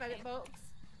 there's Okay. spirit box.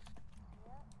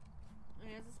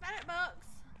 There's a spirit box.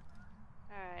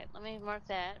 Alright, let me mark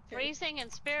that. Freezing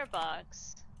and spirit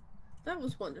box. That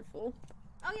was wonderful.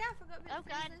 Oh yeah, I forgot about Oh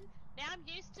god, freezing. now I'm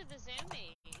used to the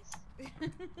zoomies.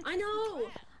 I know!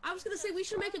 Crap. I was gonna say we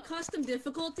should make a custom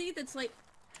difficulty that's like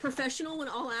professional in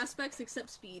all aspects except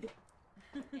speed.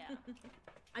 Yeah.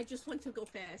 I just want to go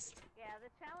fast. Yeah, the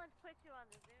challenge puts you on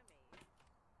the zoomies.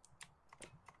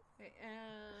 Right,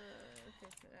 okay,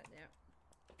 put that there.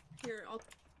 Here, I'll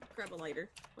grab a lighter.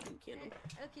 Fucking candle.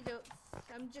 Okay, dokes.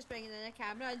 I'm just bringing in a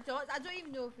camera. I don't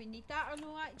even know if we need that or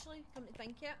no, actually, come to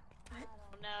think it. I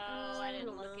don't know, I didn't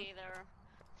don't look know. either.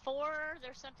 4,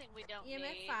 there's something we don't EMF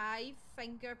need. 5,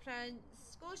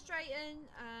 fingerprints, ghostwriting,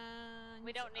 and...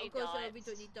 We don't need We dots.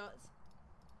 don't need dots.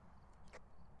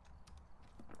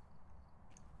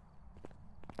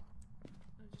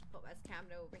 I'll just put this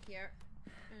camera over here.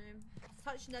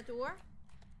 Touching the door.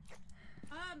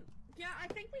 Yeah, I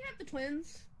think we have the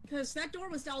twins. Because that door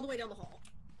was all the way down the hall.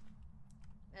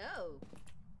 Oh.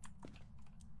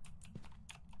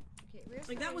 Okay, where's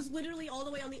Like, the that was literally all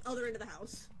the way on the other end of the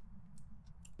house.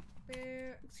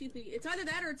 Where... Excuse me, it's either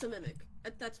that or it's a mimic.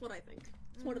 That's what I think.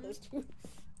 It's one of those two.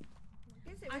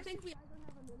 I think we either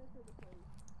have a mimic or the twins.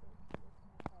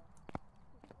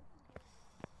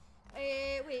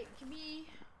 Wait, can we...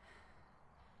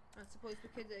 I suppose we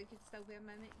could still be a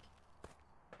mimic.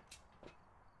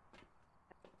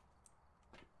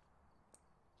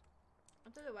 I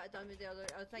don't know what I've done with the other...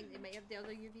 I think they might have the other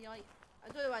UV light. I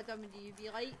don't know what I've done with the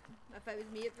UV light. If it was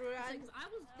me it brought it in. I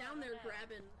was down there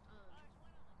grabbing...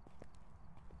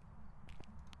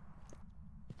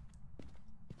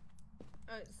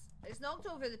 Oh, it's knocked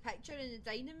over the picture in the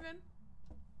dining room.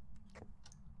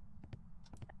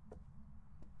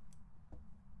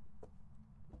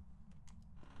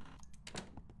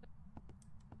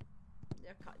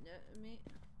 They're cutting it, mate.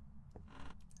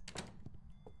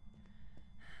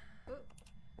 Oh.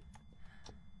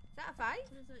 Is that a 5?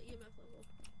 What is that EMF level?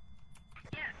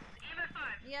 Yes, EMF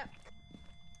 5. Yep.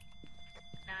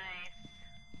 Nice.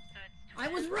 So it's I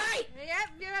was right! Yep,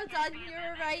 you're well done. You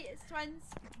were right. It's twins.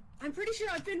 I'm pretty sure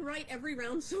I've been right every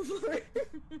round so far.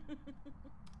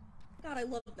 God, I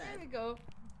love that. There we go.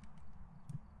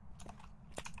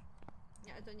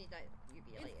 Yeah, I don't need that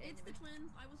UV light It's the anyway.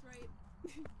 twins. I was right.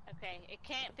 Okay, it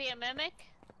can't be a mimic?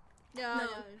 No, No.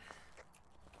 no.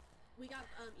 We got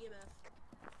EMF.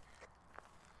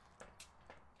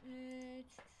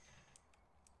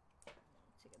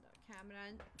 Take another camera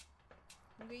in.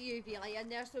 We've got UV light in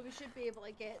there, so we should be able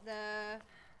to get the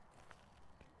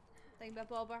thing by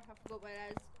bobber. I forgot where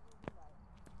it is.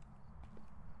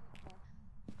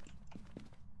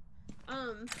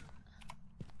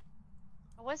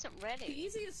 I wasn't ready.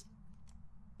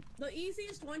 The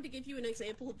easiest one to give you an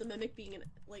example of the mimic being an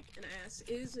ass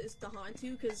is the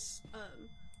Hantu, because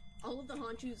all of the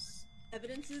Hantu's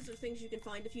evidences are things you can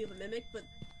find if you have a mimic, but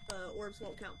orbs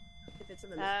won't count if it's a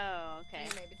mimic. Oh, okay.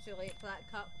 It might be too late for that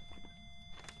cup.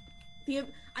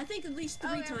 I think at least 3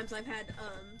 Oh, yeah. times I've had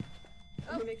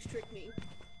mimics trick me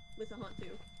with a Hantu.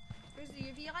 Where's the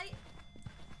UV light?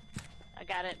 I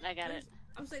got it, I got it.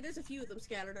 I'm saying there's a few of them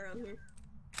scattered around here.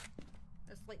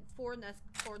 There's like 4 in this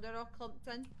corner all clumped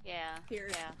in. Yeah, Here.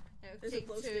 yeah. It'll There's a take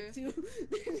glow 2. stick too.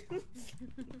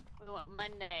 We want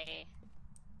Monday.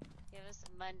 Give us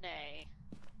a Monday.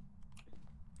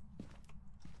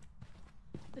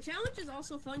 The challenge is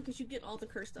also fun because you get all the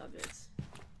cursed objects.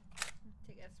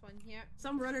 Take this one here. So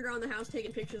I'm running around the house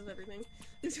taking pictures of everything.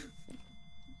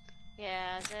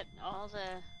 Yeah, is it all the...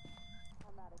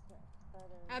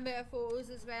 I'm out of photos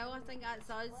as well. I think that's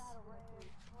us.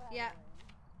 Yeah.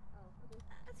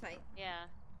 That's fine. Yeah.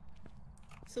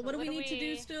 So what do we need to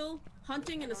do we- still?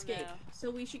 Hunting and I don't escape. know. So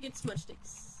we should get smudge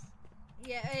sticks.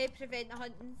 Yeah, prevent the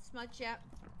hunting smudge, yeah.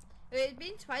 It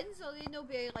being twins, so they know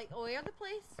be like all over the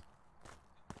place.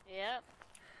 Yep.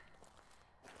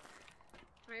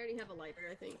 I already have a lighter,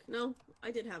 I think. No,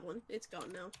 I did have one. It's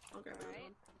gone now. I'll grab another Alright.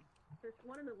 one. There's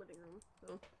one in the living room,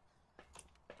 so...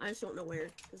 I just don't know where,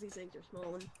 because these things are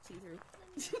small and see-through.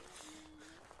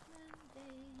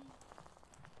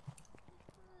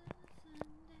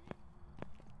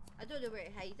 I don't know where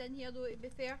to hide in here though, to be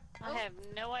fair. I have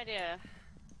no idea.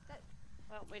 That-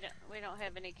 Well, we don't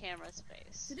have any camera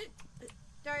space. Did it...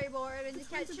 Dirty water in the It's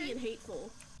friends are being kitchen.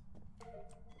 hateful.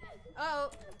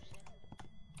 Oh!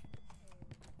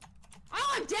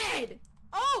 Oh, I'm dead!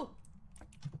 Oh!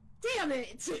 Damn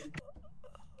it!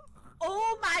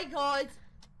 Oh my god!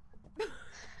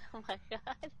 Oh my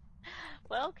god.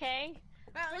 Well, okay.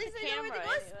 Well, at least the I know where the camera,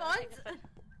 ghost anyway. spawns.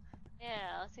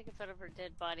 Yeah, let's take a photo of her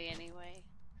dead body anyway.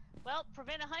 Well,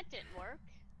 prevent a hunt didn't work.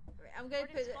 Right, I'm gonna Where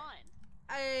did put it it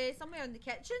spawn? somewhere in the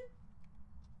kitchen.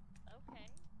 Okay.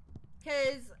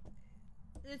 Cause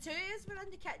the two of us were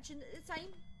in the kitchen at the time.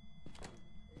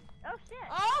 Oh shit.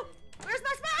 Oh! Where's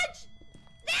my smudge?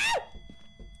 No!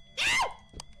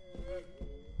 No!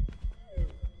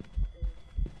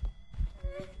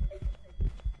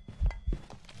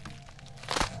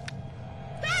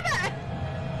 Stop it!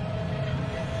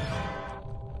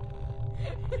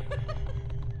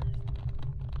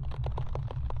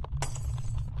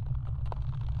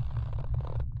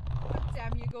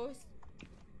 Damn you, ghost.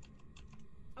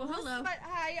 Oh, hello.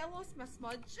 Hi, I lost my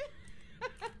smudge.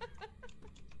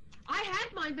 I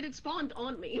had mine, but it spawned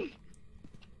on me.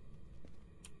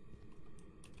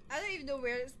 I don't even know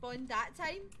where it spawned that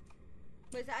time.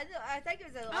 Was it, I think it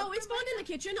was a Oh, it spawned in the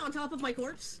kitchen on top of my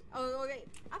corpse. Oh, okay.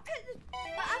 I put the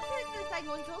thing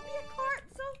on top of your cart,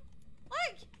 so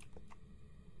look.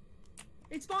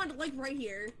 It spawned like right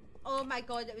here. Oh my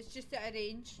god, it was just out of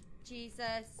range.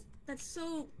 Jesus. That's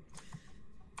so.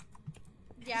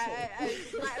 Yeah,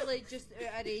 it was literally just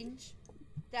out of range.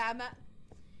 Damn it.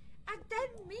 I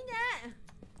didn't mean it.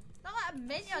 It's not like I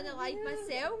meant to unalive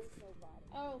myself.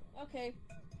 Oh, okay.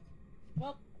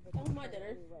 Well, that was my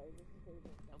dinner.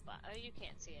 Oh, you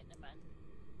can't see it, never mind.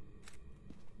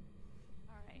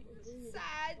 Alright.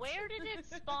 Sad. Where did it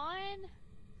spawn?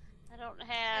 I don't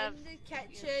have in the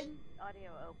kitchen.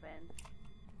 Audio open.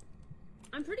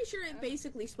 I'm pretty sure it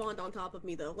basically spawned on top of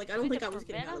me though. Like I don't think I was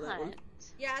getting out of that one.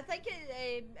 Yeah, I think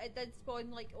it did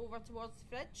spawn like over towards the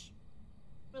fridge.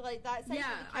 But like that side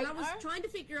Yeah, of the and counter. I was trying to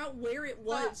figure out where it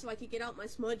was so I could get out my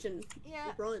smudge and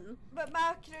run. But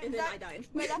my and then I died.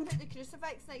 when I put the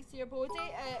crucifix next to your body,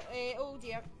 oh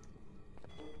dear.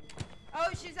 Oh,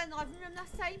 she's in the living room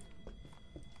this time.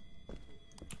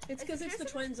 It's because it's the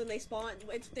twins and they spawn.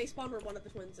 They spawn where one of the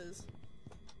twins is.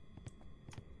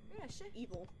 Where is she?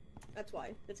 Evil. That's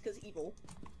why. It's because evil.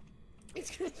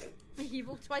 It's the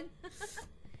evil twin.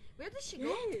 Where does she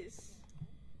go? Yes.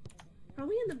 Are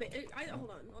we in the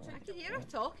hold on. I'll check. I can hear her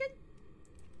talking.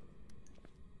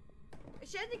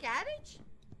 Is she in the garage?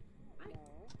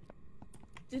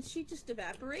 Did she just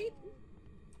evaporate?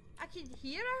 I can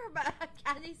hear her, but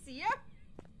I can't see her.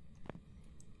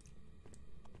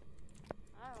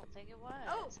 I don't think it was.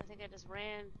 Oh. I think I just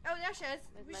ran. Oh, there she is.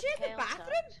 with Was my she in the tail bathroom?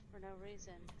 tucked for no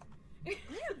reason.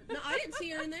 No, I didn't see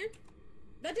her in there.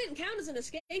 That didn't count as an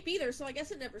escape either, so I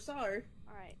guess it never saw her.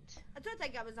 Alright. I don't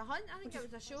think it was a hunt. I think it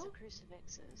was a show. The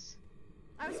crucifixes.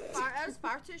 I was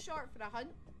far too short for a hunt.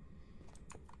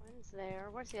 One's there.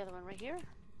 Where's the other one? Right here?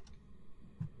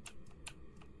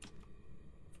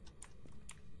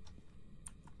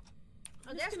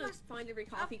 I'm just gonna find every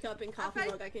coffee cup and coffee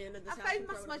mug I can in this house. I found and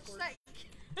my throw it smudge in the porch.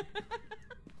 stick.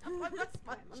 I found my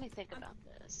smudge. Let me think about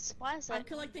this. Why is that? I'm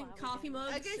collecting why are we coffee doing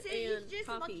mugs I was gonna say you and could use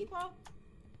the monkey coffee. paw.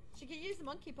 She could use the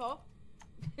monkey paw.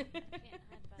 that? Can't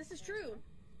hide This is back true.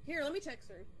 there. Here, let me text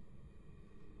her.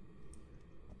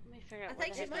 Let me figure out I what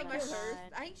think the she's heck got I my.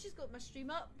 hide. I think she's got my stream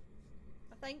up.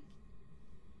 I think.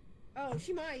 Oh,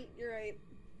 she might. You're right.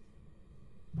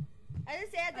 As I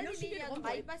said, I I know didn't she mean did to at one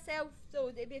like point. myself, so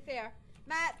to be fair.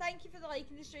 Matt, thank you for the like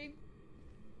in the stream.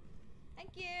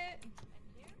 Thank you.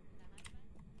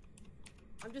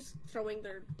 I'm just throwing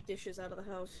their dishes out of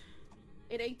the house.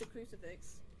 It ate the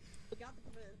crucifix. We got the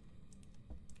prevent.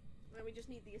 Now we just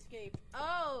need the escape.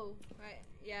 Oh, right,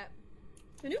 yeah.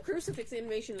 The new crucifix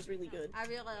animation is really good. I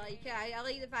really like it. I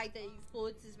like the fact that it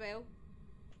explodes as well.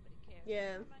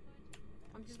 Yeah.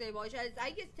 I'm just gonna watch it.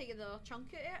 I get to take another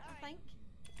chunk at it, I think.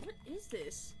 What is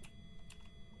this?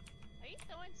 Are you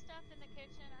throwing stuff in the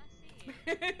kitchen? I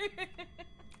see you.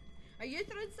 Are you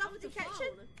throwing stuff Oh, in the it's a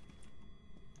kitchen? phone.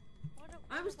 What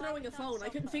I was why are throwing we a phone. I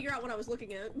couldn't stuff figure up? out what I was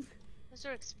looking at. Those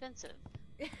are expensive.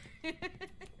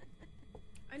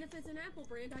 And if it's an Apple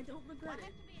brand, I don't regret Why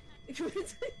have it. to be a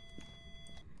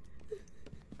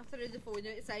I threw the phone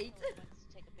outside. Let's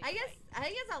take a big I bite.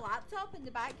 think it's a laptop in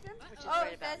the back room. Which is Oh,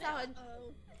 right about there's a now. hunt.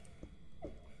 Oh.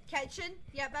 Kitchen.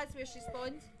 Yep, that's where she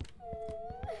spawned.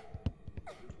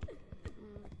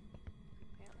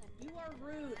 You are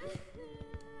rude.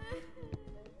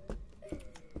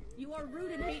 You are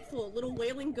rude and hateful, little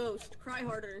wailing ghost. Cry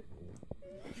harder.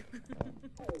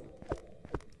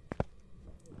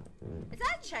 Is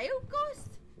that a child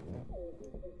ghost?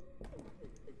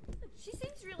 She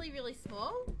seems really, really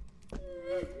small.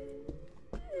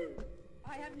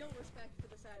 I have no respect for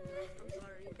the sad ghost. I'm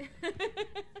sorry.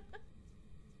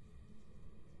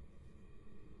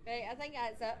 Right, I think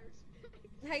that's it.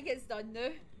 I think it's done now.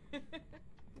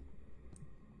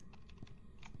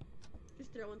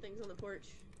 Just throwing things on the porch.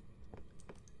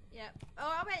 Yep.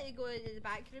 Oh, I went to go into the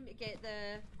back room to get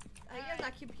the. I think there's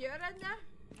a computer in there.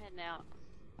 Heading out.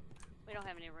 We don't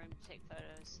have any room to take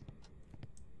photos.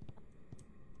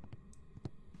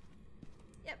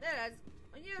 Yep, there is.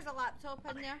 Well, there's a laptop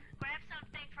in there. Grab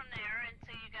something from there, and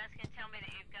so you guys can tell me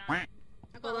that you've got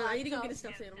I got Hold a on, I need to go laptop. get a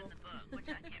stuffed gifts in animal. the book, which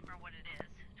I can't remember what it is.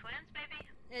 Twins,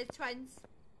 maybe? Twins.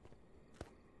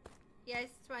 Yes,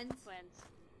 twins. Twins.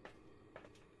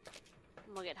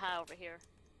 I'm gonna get high over here.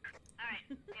 Alright,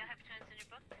 do y'all have twins in your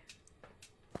book?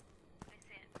 Let me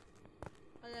see it.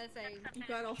 What did I say? You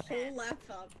got a whole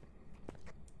laptop,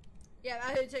 Yeah,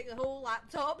 I had to take the whole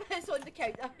laptop. It's on the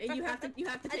counter. and you have to And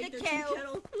take the the kettle.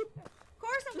 kettle. Of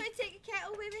course, I'm going to take a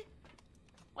kettle, baby.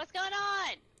 What's going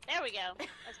on? There we go.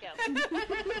 Let's go.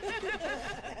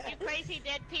 You crazy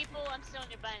dead people, I'm still in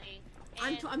your bunny.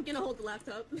 And I'm gonna hold the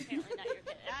laptop. apparently not your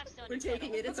kid. I'm still in We're your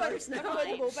taking kettle. it. It's ours I'm now. on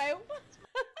the mobile.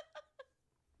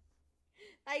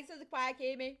 Thanks for the quack,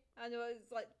 Amy. I know it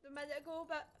was like a minute ago,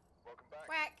 but Welcome back.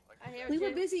 quack. I heard We were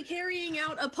you. busy carrying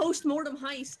out a post-mortem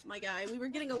heist, my guy. We were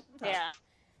getting a Yeah.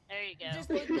 There you go. Just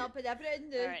loading up and everything.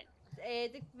 The,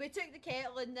 Alright. we took the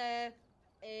kettle and the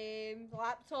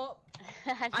laptop.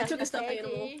 I took a stuffed Ready.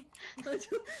 animal.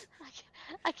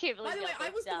 I can't believe By the way, y'all I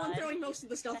was the one died. throwing most of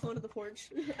the stuff onto the porch.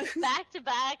 Back to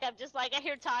back, I'm just like, I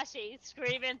hear Tashi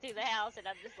screaming through the house, and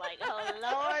I'm just like, oh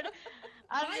lord.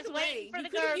 I'm By just the waiting way, for you the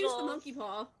could have used the gurgles. monkey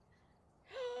paw.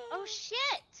 Oh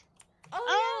shit!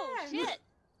 Oh, yeah. Shit!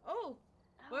 Oh,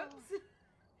 whoops.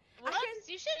 Whoops!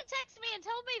 You should have texted me and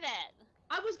told me that.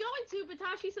 I was going to, but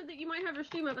Tashi said that you might have her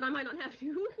stream up, and I might not have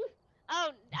to.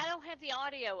 Oh, I don't have the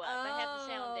audio up. I have the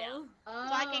sound down. Oh.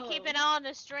 So I can keep it on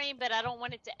the stream, but I don't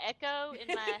want it to echo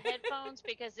in my headphones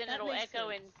because then That it'll makes echo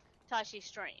sense. in Tashi's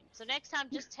stream. So next time,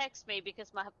 just text me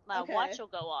because my Okay. watch will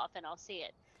go off and I'll see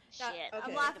it. Shit. I'm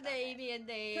Okay. laughing at Amy in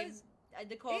the 'Cause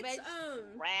comments.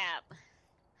 It's Crap.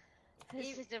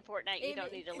 This is in Fortnite. You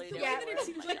don't need to It's lose the it. way Yeah. that it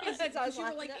seems like is That's what I was because you were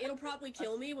laughing like, at. it'll probably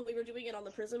kill me when we were doing it on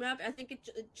the prison map. I think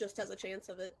it just has a chance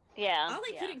of it. Yeah. I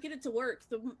like yeah. couldn't get it to work.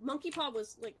 The monkey paw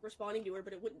was like responding to her,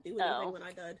 but it wouldn't do anything Oh. when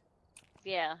I died.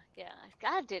 Yeah, yeah.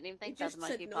 God didn't even think It about just the said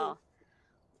monkey no. paw.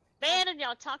 Ben and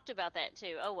y'all talked about that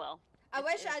too. Oh well. I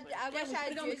wish It's I'd what it I is. wish We put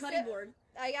I'd it on the used cutting it. board.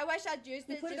 I wish I'd used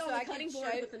We it put just it on so the I could cutting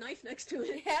board shout. with the knife next to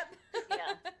it. Yep.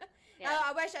 Yeah. Yeah.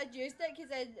 I wish I'd used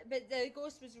it but the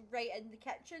ghost was right in the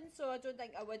kitchen, so I don't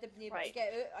think I would have been able to Right.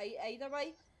 get out either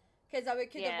way. Because I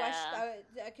could have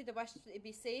wished I could have wished to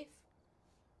be safe.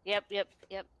 Yep.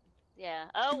 Yeah.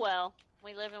 Oh well.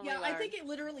 We live and Yeah, we learn. I think it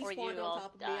literally Or spawned you on all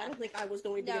top of me. die. I don't think I was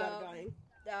going to get out of No. dying.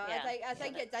 No, Yeah. I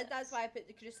think Yeah, it that did. That's sucks. why I put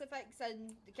the crucifix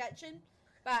in the kitchen.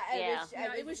 But it Yeah. was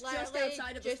Yeah, it was just literally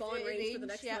outside of the just spawn out of range for the range,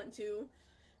 next yeah. hunt too.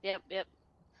 Yep.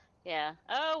 Yeah.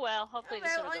 Oh well. Hopefully Oh,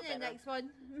 this well, will on go to the better. next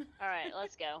one. All right.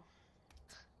 Let's go.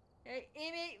 Right,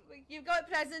 Amy, you've got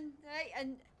prison, right?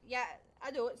 And yeah, I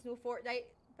know it's no Fortnite,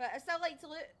 but I still like to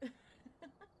loot.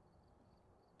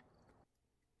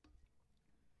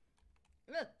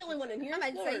 Ugh. The only one in here. I'm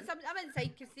inside. Lord. I'm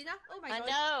inside, Christina. Oh my I god.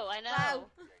 know. Wow.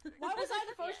 Why was I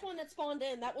the first one that spawned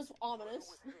in? That was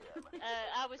ominous.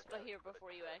 I was here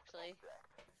before you actually.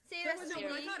 There was no, when I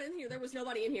Seriously. got in here, there was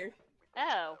nobody in here.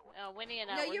 Oh, Winnie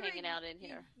and I No, were you were hanging out in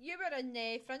here. You were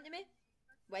in front of me.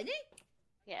 Winnie?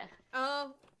 Yeah.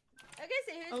 Oh. I guess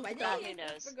it who's Oh, Winnie. God, who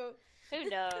knows? Forgot. Who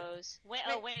knows?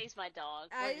 Right. Winnie's my dog.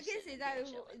 I We're was just gonna say sitting that here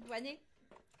was chilling. Winnie.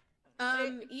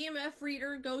 EMF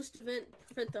reader, ghost vent,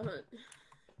 prevent the hunt.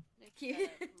 Cute.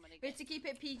 I'm gonna But get- to keep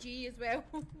it PG as well,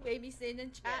 Amy's saying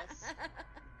in chat. Yes.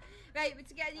 Right, but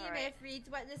to get an EMF Alright. read,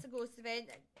 witness a ghost event,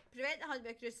 prevent the hunt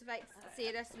by crucifix,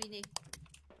 Sarah Sweeney.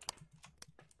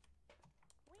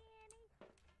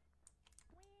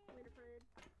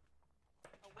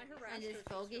 I harassed And her it's since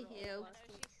foggy, her ew. last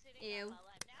one. She's sitting Ew. on my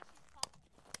lap. Now she's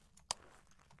calling.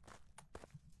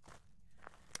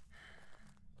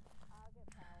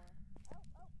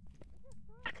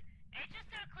 Hey, just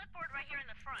a clipboard right here in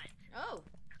the front. Oh,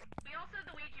 We also have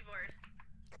the Ouija board.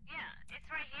 Yeah, it's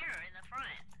right here in the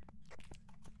front.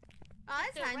 oh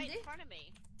that's They're handy. right in front of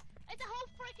me. It's a whole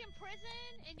freaking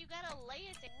prison, and you gotta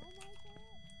lay it down like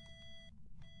that.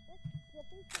 That's the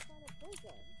basic on a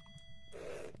prison.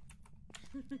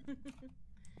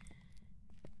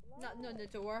 Nothing on the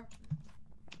door.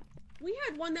 We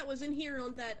had one that was in here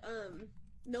on that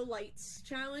no lights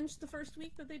challenge the first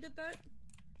week that they did that.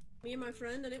 Me and my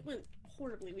friend, and it went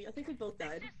horribly. I think we both This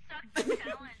died. just sucked the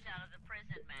challenge out of the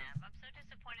prison map. I'm so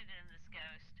disappointed in this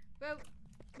ghost. Well,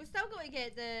 we're still going to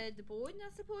get the bone, I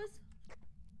suppose.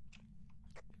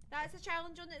 That's a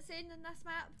challenge on its own in this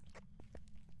map.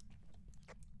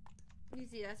 You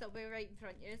see this, it'll be right in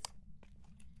front of you.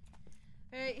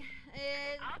 Right.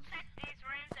 I'll check these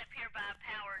rooms up here by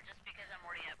power just because I'm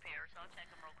already up here, so I'll check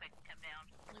them real quick and come down.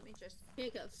 Let me just.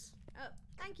 Handcuffs. Oh,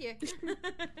 thank you.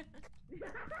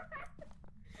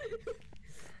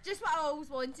 Just what I always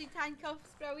wanted.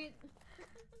 Handcuffs, brilliant.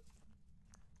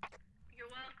 You're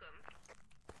welcome.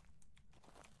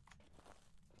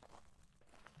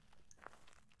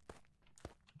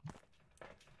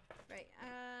 Right.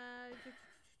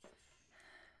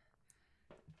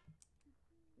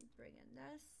 Bring in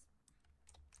this.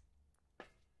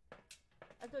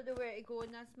 I don't know where to go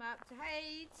in this map to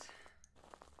hide.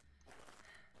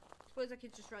 Suppose I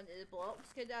could just run to the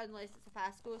blocks, could I? Unless it's a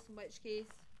fast ghost, in which case.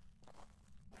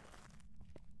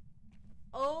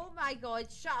 Oh my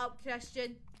god, shut up,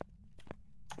 Christian.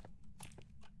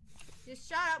 Just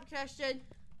shut up, Christian.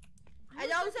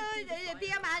 And also, be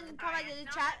a man and come into the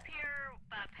chat. Up here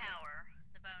by power.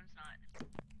 The bone's not.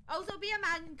 Also, be a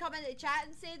man and come into the chat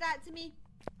and say that to me.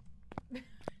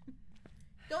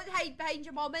 Don't hide behind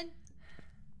your woman.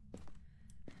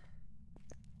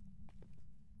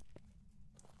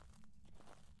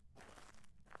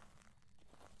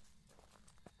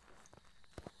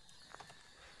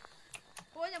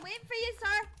 Go on, I'm waiting for you,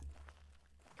 sir.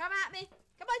 Come at me.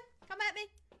 Come on, come at me.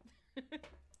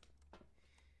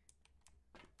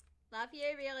 Love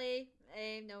you, really.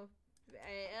 No.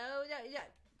 Oh, no, no.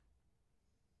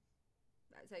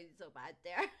 That sounded so bad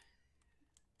there.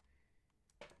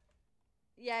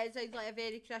 Yeah, it sounds like a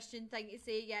very Christian thing to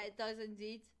say. Yeah, it does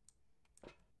indeed.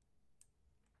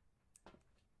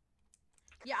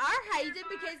 You are hiding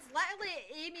because literally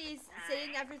Amy's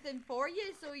saying everything for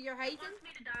you, so you're hiding. It wants me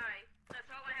to die. That's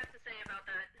all I have to say about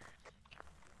that.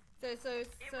 It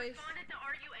responded to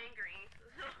 "Are you angry?"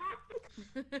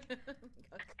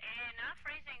 And not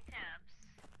freezing temps.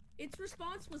 Its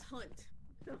response was hunt.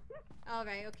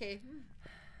 Alright, okay.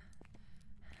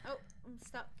 Oh, I'm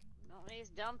stuck. No, he's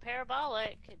done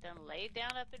parabolic. He done laid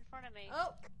down up in front of me.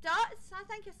 Oh, dots! I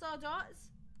think I saw dots.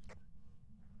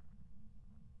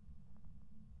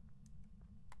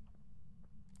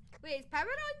 Wait, is power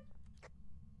on?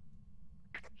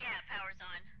 Yeah, power's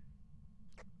on.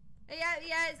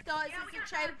 Yeah, it's dots. Yeah, It's we a got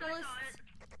child dots, I ghost. saw it.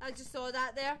 I just saw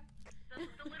that there.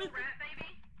 The little rat baby?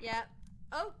 Yeah.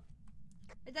 Oh,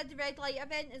 I did the red light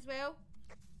event as well.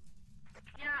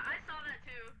 Yeah, I saw that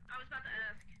too. I was about to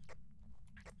ask.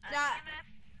 Yeah. EMF,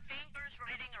 fingers,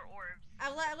 writing, or orbs?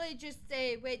 I literally just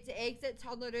went to exit,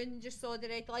 turn around, and just saw the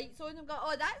red lights on. I'm going,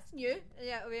 oh, that's new.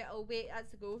 Yeah, wait,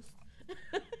 that's a ghost.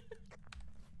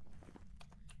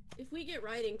 If we get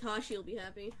writing, Tashi will be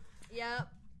happy. Yep.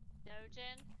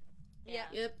 Diogen? Yeah.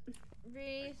 Yep.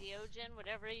 Wraith. Diogen,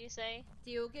 whatever you say.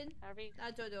 Diogen? However you,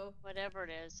 I don't know. whatever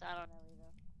it is. I don't know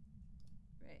either.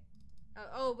 Right.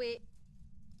 Oh, wait.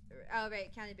 Oh,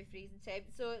 right, can it be freezing temp?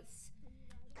 So it's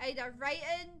either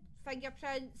writing,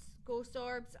 fingerprints, ghost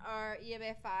orbs, or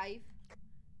EMF 5.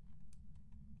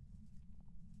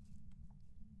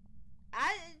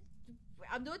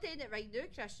 I'm not doing it right now,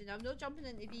 Christian. I'm not jumping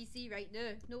into VC right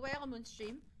now. No way I'm on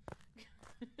stream.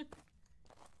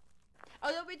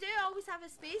 Although we do always have a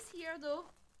space here, though.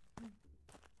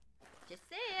 Just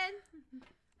saying.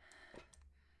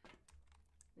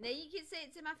 Now you can say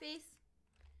it to my face.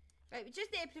 Right, we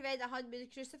just need to prevent a hunt with the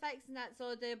crucifix, and that's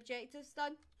all the objectives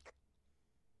done.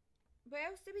 What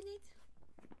else do we need?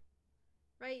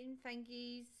 Writing,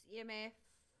 thingies, EMF,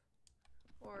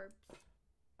 orbs.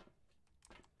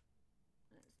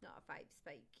 That's not a 5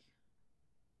 spike.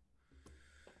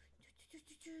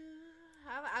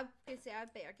 I'm gonna say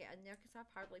I'd better get in there because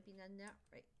I've hardly been in there.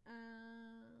 Right.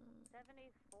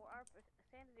 74. Our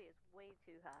sanity is way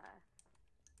too high.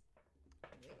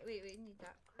 Wait, we need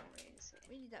that.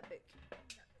 We need that book.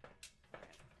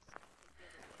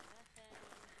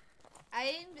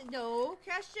 No,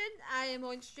 Christian, I am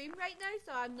on stream right now,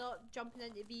 so I'm not jumping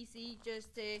into VC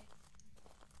just to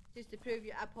prove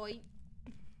you a point.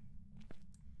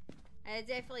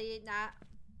 Definitely ain't that.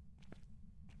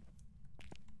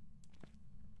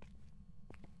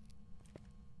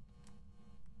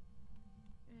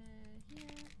 Here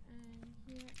and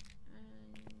here and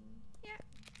here.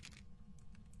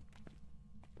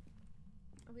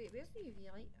 Oh wait, where's the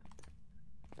UV light?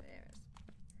 There it is.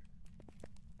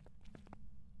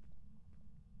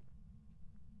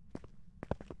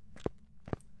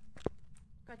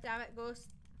 God damn it,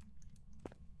 ghost.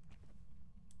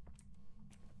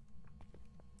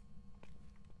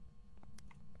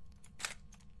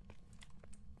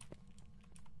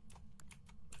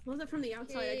 Was it from the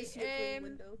outside? I just see it through the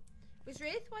window. Was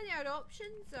Wraith one of our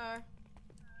options, or?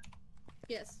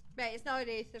 Yes. Right, it's not a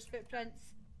Wraith, there's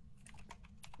footprints.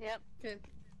 Yep. Okay.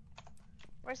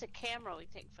 Where's the camera? We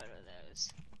can take a photo of those.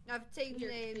 I've taken Here,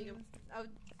 there you I've,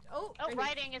 oh, Oh,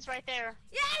 writing is right there.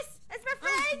 yes! It's my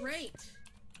Oh, friend! great.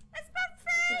 It's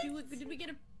my friend!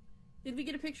 Did we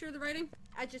get a picture of the writing?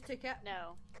 I just took it.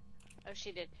 No. Oh,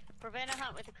 she did. Prevent a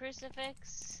hunt with a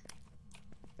crucifix.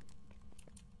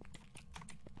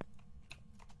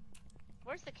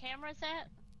 Where's the cameras at?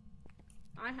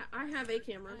 I have a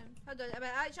camera. Hold on,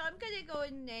 actually, I'm gonna go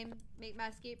and make my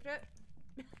escape route.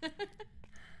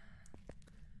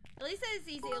 At least it's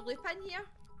easy to loop in here,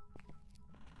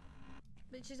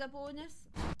 which is a bonus.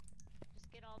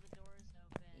 Just get all the doors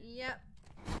open. Yep.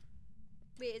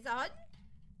 Wait, is it on?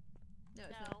 No,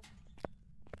 it's No. not.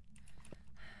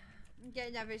 I'm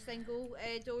getting every single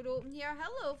door open here.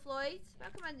 Hello, Floyd.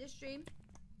 Welcome into the stream.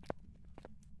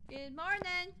 Good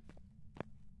morning.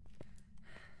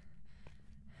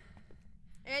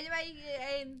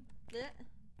 Anyway, bleh.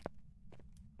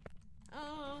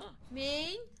 Oh,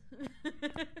 mean.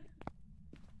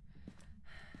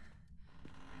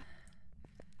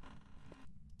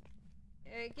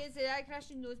 Can't say that.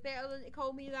 Christian knows better than to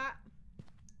call me that.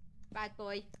 Bad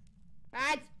boy.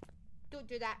 Bad. Don't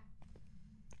do that.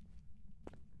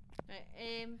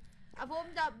 Right, I've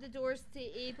opened up the doors to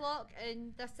A block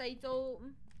and this side's all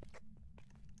open.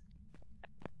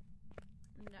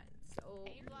 And that's all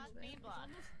A block, B block.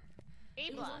 A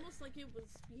It was block. almost like it was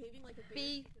behaving like a bear.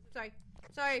 B,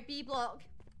 sorry, B block.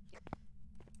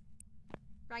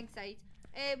 Wrong side.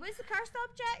 What's the cursed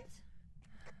object?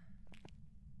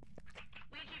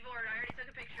 Ouija board, I already took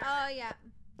a picture Oh of it. yeah.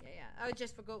 I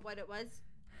just forgot what it was.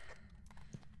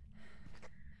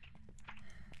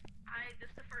 This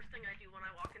is the first thing I do when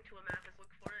I walk into a map is look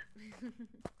for it.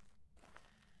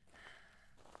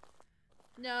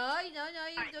 No, you Alright, don't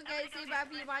I'm get to gonna say go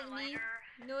whatever get you want to my me. lighter.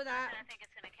 Know that. I think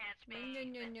it's gonna catch No,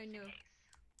 me. no, but no. just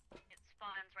in case. It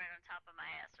spawns right on top of my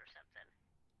ass or something.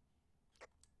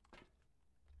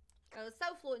 Well, it's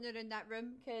still floating around that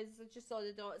room because I just saw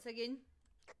the dots again.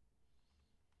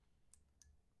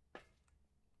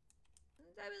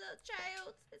 Is that a little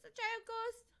child? It's a child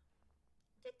ghost.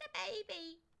 Just a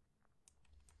baby.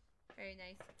 Very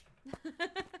nice.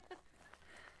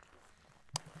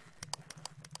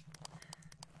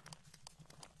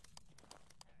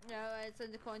 No, it's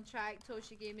in the contract.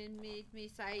 Toshi Gaming made me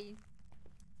sign.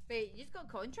 Wait, you just got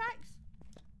contracts?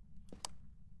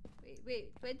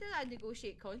 Wait, when did I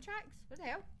negotiate contracts? What the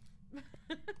hell?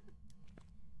 Hello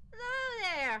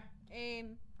there!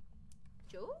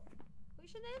 Joe?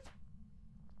 What's your name?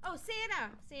 Oh,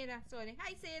 Sarah! Sorry.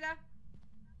 Hi, Sarah!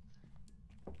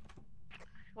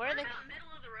 Where are the About middle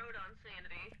of the road on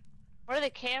Sanity. Where are the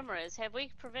cameras? Have we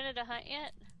prevented a hunt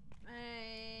yet?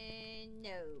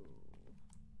 No.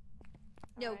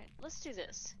 No. Alright, let's do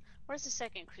this. Where's the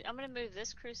second? I'm gonna move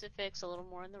this crucifix a little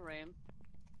more in the room.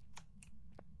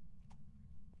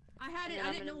 I had it. Yeah, I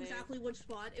I'm didn't gonna know move. exactly which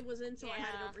spot it was in, so I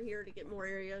had it Yeah. over here to get more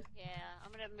area. Yeah,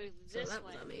 I'm gonna move So this that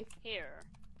was one on me. here.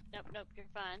 Nope, you're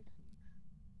fine.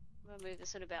 I'm gonna move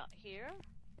this one about here.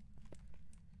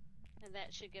 And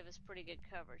that should give us pretty good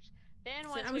coverage. Then So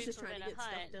once I was we just trying prevent to a get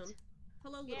hunt, stuff done.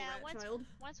 Hello, little yeah, rat child.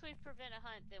 once we prevent a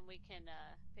hunt, then we can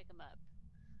pick them up.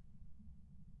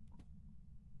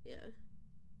 Yeah.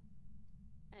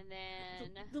 And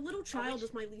then The little child we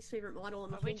is my least favorite model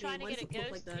in the are whole we game. trying to Why get a does it look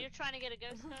ghost? like that? You're trying to get a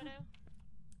ghost photo?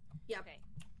 Yeah. Okay.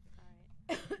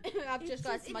 Alright. I've just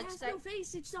got it smudge has stick. no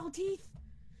face. It's all teeth.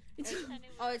 It's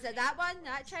Oh, is it that one?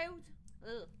 That child?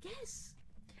 Ugh. yes.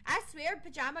 I swear,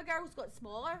 Pajama Girl's got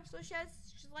smaller, so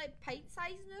she's like pint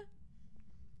size now.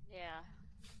 Yeah.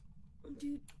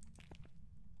 Dude,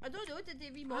 I don't know, did they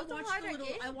I remodel watched her the little.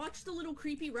 again? I watched the little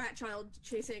creepy rat child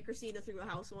chase Aunt Christina through a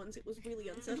house once. It was really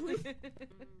unsettling.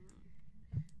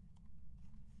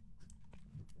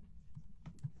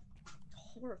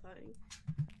 Horrifying.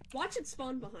 Watch it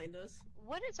spawn behind us.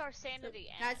 What is our sanity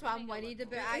at? That's what Let I'm me go worried look.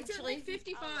 about, It's at actually. like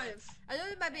 55. I don't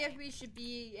know, maybe if we should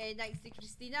be next to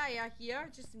Christina or here,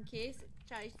 just in case it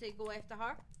tries to go after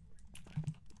her.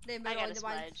 Then I we're got on a the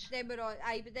one. smudge. Then we're on.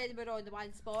 But then we're on the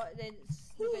one spot. Then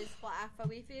it's going to split half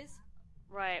away for us.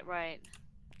 Right.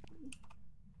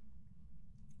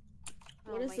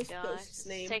 What Oh is my this gosh, ghost's it's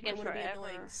name? taking I wanna be forever.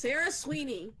 annoying. Sarah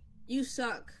Sweeney. You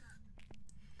suck.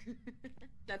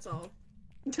 That's all.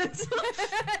 That's all. Is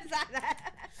that?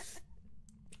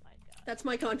 My God. That's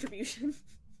my contribution.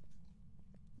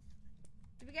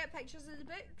 Did we get pictures of the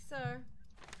books or?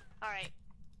 All right,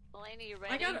 Melanie, you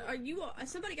ready? I got. Are you?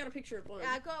 Somebody got a picture of one.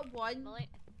 Yeah, I got one.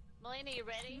 Melanie, you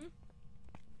ready? Mhm.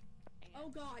 Oh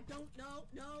God! Don't no.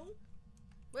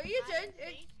 What are you I doing? can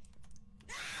see.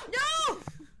 No!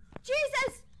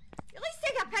 Jesus! At least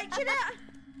take a picture of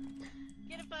it.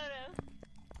 Get a photo.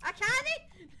 I can't.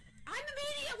 I'm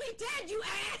immediately dead, you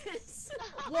ass!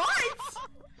 What?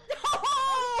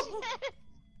 No! Shit.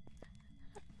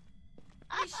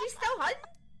 Is she still hunting?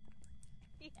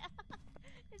 Yeah.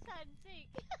 It's hide and seek.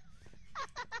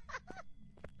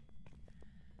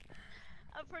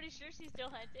 I'm pretty sure she's still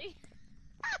hunting.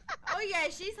 Oh yeah,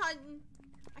 she's hunting.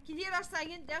 I can hear her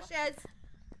singing. There she is.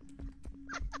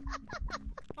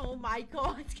 Oh my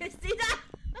god, Christina!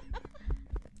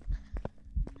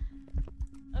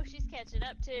 Oh, she's catching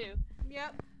up too.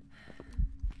 Yep.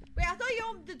 Wait, I thought you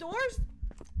opened the doors.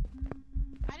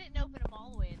 I didn't open them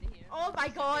all the way into here. Oh my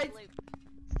Let's do a god. big loop.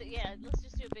 So, yeah, let's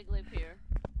just do a big loop here.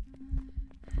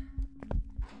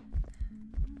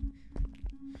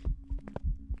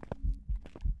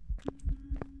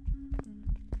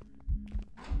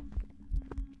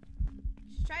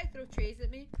 She's trying to throw trays at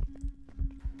me.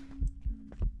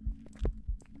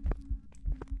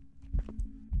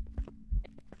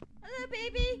 Hello,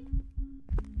 baby.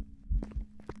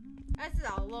 This is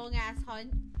a long ass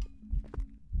hunt.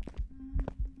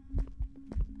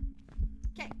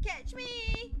 Can't catch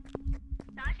me.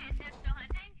 Sasha, is Sim still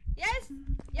hunting? Yes.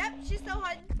 Yep. She's still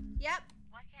hunting. Yep.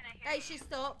 Why can't I hear Hey, you? she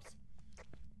stopped.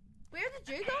 Where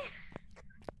did you go?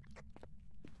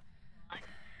 I'm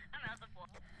out the block.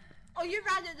 Oh, you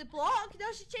ran out the block? No,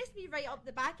 she chased me right up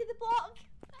the back of the block.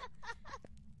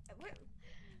 Where-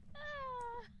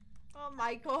 Oh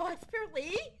my god, poor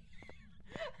Lee.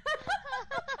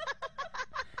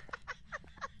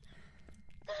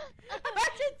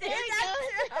 Imagine doing There he that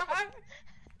goes. to her.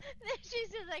 She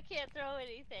says I can't throw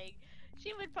anything.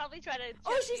 She would probably try to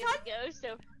Oh, choke she's me as a ghost. So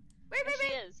Wait, There wait,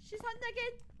 she wait. is. She's hunting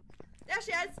again. There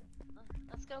she is.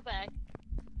 let's go back.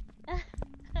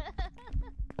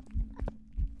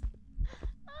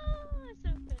 Oh, it's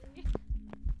so funny.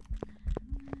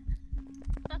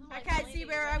 I'm I like, can't "Lady, see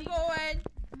where ready?" I'm going.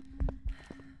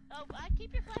 Oh,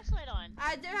 keep your flashlight on.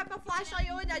 I do have my flashlight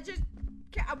on.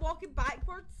 I'm walking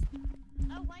backwards.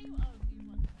 Oh, why you? Oh, you're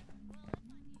walking back.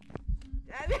 Well,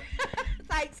 that's not you.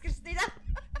 Thanks, Christina.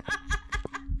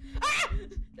 Ah!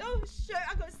 Oh shoot,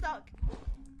 I got stuck.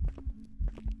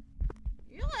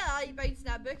 You really like bouncing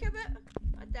that book a bit.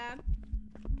 God damn.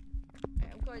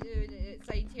 Right, I'm going to do the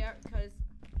outside here because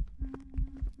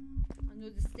I know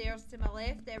the stairs to my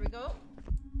left. There we go.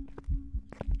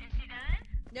 Is she done?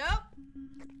 Nope.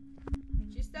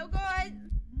 She's still going.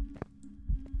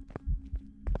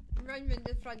 Run round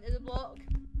the front of the block.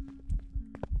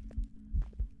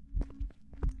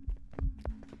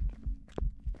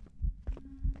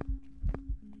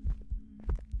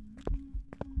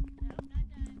 Nope, not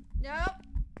done. Nope.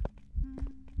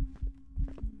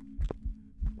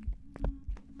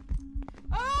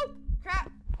 Oh,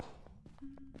 crap.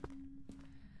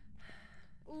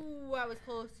 Ooh, that was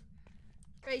close.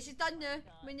 Right, she's done now.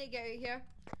 We need to get out of here.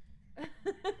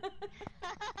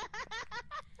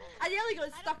 I nearly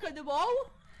got stuck on the wall.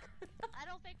 I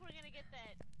don't think we're gonna get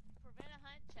that prevent a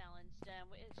hunt challenge done.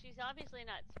 She's obviously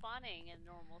not spawning in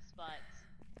normal spots.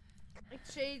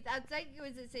 I think it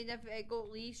was saying if it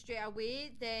got Lee straight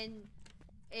away, then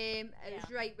it was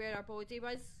Yeah. right where our body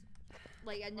was,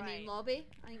 like in the main Right. lobby.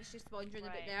 I think she's wandering a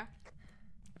bit Right. there.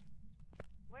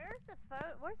 Where's the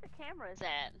Where's the cameras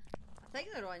at? I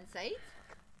think they're on site.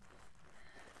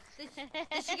 Did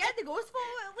she get the ghost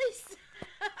photo at least?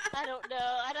 I don't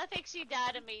know. I don't think she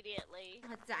died immediately.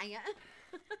 Oh, dang it.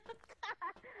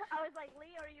 I was like,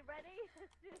 Lee, are you ready? As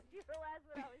soon as you realized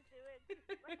what I was doing.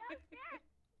 Like, oh shit!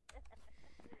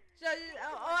 So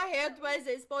all I heard was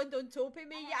it spawned on top of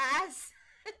me, you ass.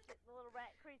 The little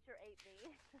rat creature ate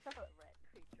me. Rat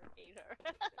creature ate her.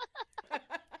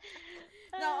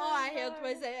 No, all I heard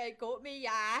was it got me, you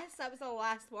ass. That was the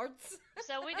last words.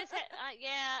 So we just had,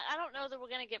 yeah, I don't know that we're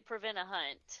gonna get prevent a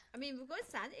hunt. I mean, we've got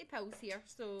sanity pills here,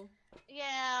 so.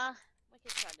 Yeah, we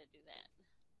could try to do that.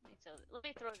 So let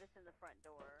me throw this in the front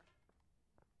door.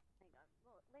 Hang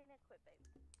on, Lena, quit, baby.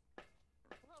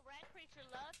 Little rat creature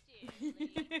loved you.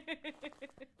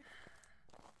 Lee.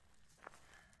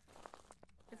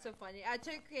 It's so funny. I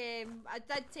did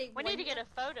take We one. need to get a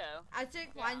photo. I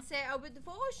took one set out, but the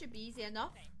photo should be easy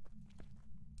enough.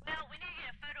 Well, we need to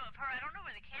get a photo of her. I don't know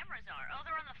where the cameras are. Oh,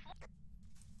 they're on the floor.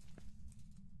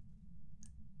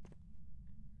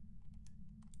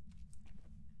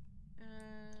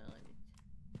 Let me.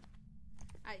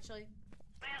 Actually,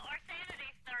 Well, our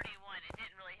sanity's 31. It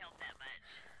didn't really help that much.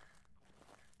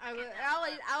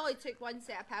 I only took one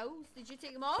set of pills. Did you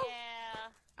take them all? Yeah.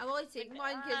 I'm only taking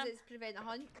one because it's prevent a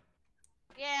hunt.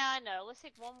 Yeah, I know. Let's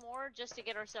take one more just to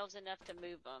get ourselves enough to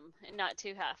move them, and not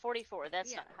too high. 44. That's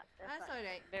Yeah, not high. that's not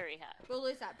alright. Very high. We'll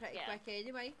lose that pretty Yeah. quick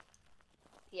anyway.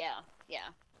 Yeah, yeah.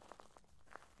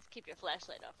 Let's keep your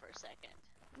flashlight off for a second.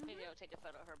 Maybe I'll take a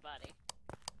photo of her body.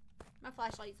 My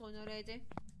flashlight's on already.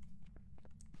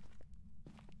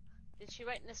 Did she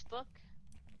write in this book?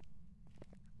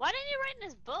 Why didn't you write in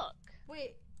this book?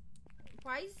 Wait,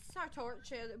 why is our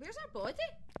torch? Where's our body?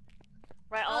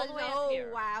 Right, all the way oh, up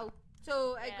here. Wow.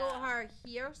 So I got Yeah. her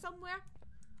here somewhere?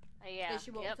 Yeah. She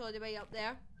walked all the way up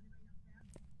there.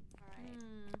 Alright.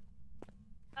 Hmm.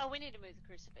 Oh, we need to move the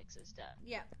crucifixes stuff.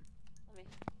 Yeah. Let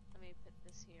me put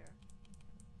this here.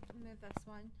 Move this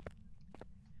one.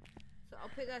 So I'll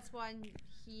put this one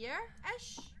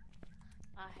here-ish.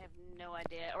 I have no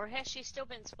idea. Or has she still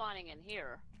been spawning in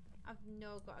here? I've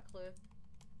no got a clue.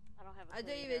 I don't have a clue I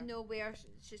don't either. even know where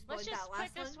she spawned Let's just that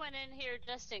last put this one in here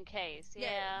just in case.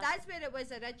 Yeah. That's where it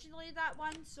was originally, that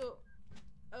one, so...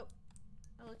 Oh.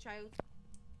 Hello, child.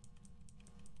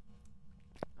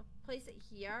 I'll place it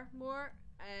here more,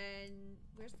 and...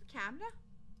 Where's the camera?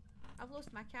 I've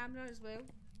lost my camera as well.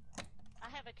 I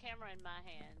have a camera in my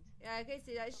hand. Yeah, I can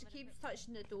see that. She keeps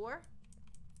touching the door.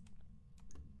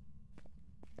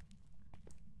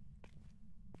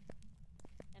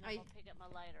 And I'm gonna pick up my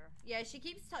lighter. Yeah, she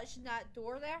keeps touching that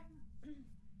door there.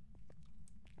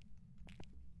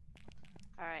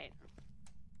 Alright.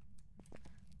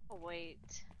 Oh,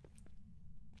 wait.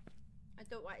 I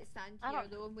don't want to stand I here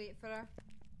don't- though and wait for her.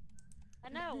 I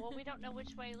know. Well, we don't know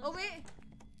which way. Oh, wait!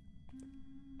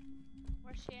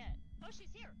 Where's she at? Oh,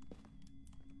 she's here.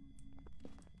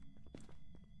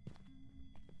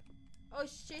 Oh,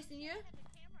 she's chasing you? I have a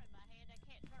camera in my hand. I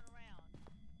can't turn around.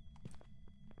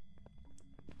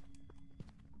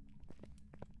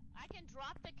 I can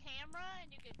drop the camera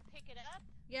and you can pick it up.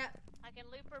 Yeah. I can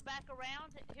loop her back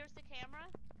around. Here's the camera.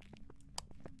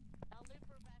 I'll loop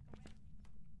her back around.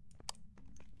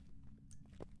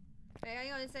 Right,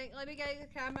 hang on a sec. Let me get the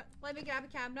camera. Let me grab a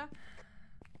camera.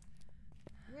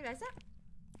 Where is it?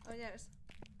 Oh, there it is.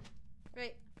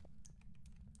 Right.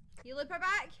 You loop her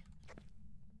back.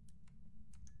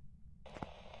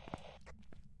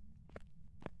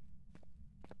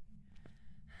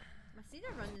 I seen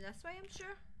her running this way, I'm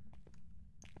sure.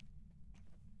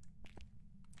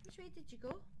 Which way did you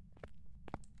go?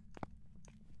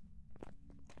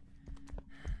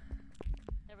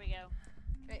 There we go.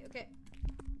 Right, okay.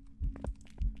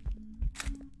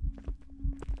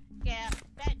 Yeah,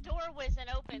 that door wasn't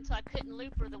open, so I couldn't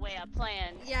loop her the way I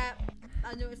planned. Yeah,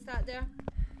 I noticed that there.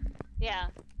 Yeah.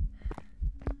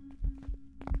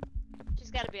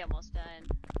 She's got to be almost done.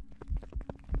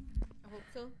 I hope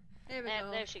so. There we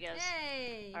go. There she goes.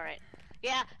 Yay! All right.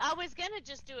 Yeah, I was gonna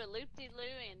just do a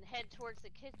loop-de-loo and head towards the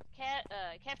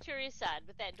cafeteria side,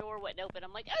 but that door wasn't open.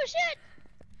 I'm like, oh shit!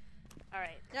 All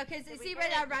right. No, because Did we see get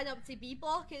when I it? ran up to B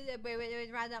block, when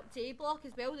we ran up to A block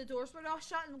as well, the doors were all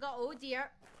shut and got, oh dear.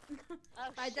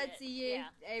 Oh, I did shit. see you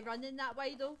Yeah. running that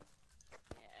way though.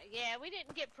 Yeah, we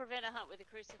didn't get prevent a hunt with the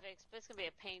crucifix, but it's gonna be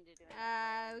a pain to do it.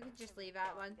 We can just leave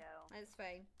that one. Go. That's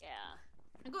fine. Yeah.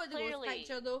 I got the ghost Clearly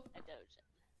picture though. a doja.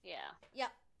 Yeah.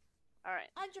 Yep. All right.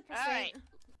 100%. Alright.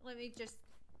 Let me just,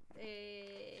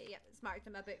 yeah, it's marked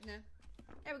in my book now.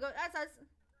 There we go, that's us.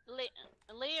 Lee,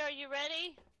 are you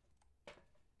ready?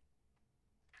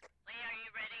 Lee, are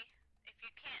you ready? If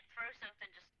you can't throw something,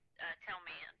 just tell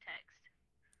me on text.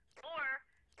 Or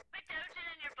put Dojin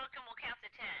in your book and we'll count to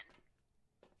 10.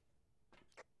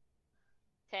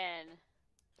 10,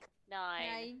 9,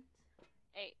 9.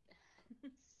 8,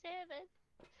 7,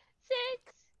 6,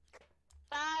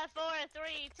 5, 4,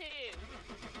 3, 2.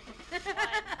 1.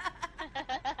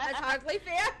 That's hardly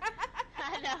fair.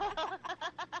 I know.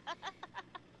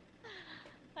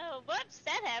 Oh, whoops,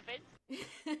 that happened. Give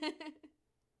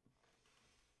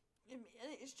me a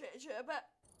little stretch out a bit.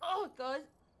 Oh god.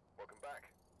 Welcome back.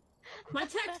 My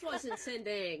text wasn't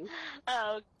sending.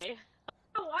 Oh, okay.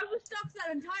 Oh, I was stuck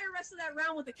that entire rest of that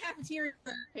round with the cafeteria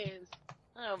hands.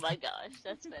 Oh my gosh,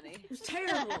 that's funny. It was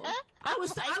terrible. I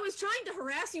was trying to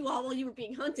harass you all while you were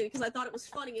being hunted because I thought it was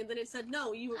funny, and then it said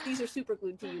no. These are super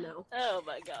glued to you now. Oh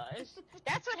my gosh,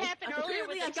 that's what happened earlier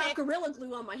with Apparently, I the got gorilla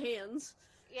glue on my hands.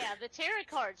 Yeah, the tarot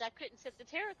cards. I couldn't set the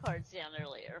tarot cards down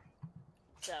earlier,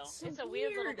 so So it's a weird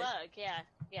little weird. bug. Yeah,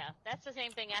 that's the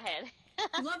same thing I had.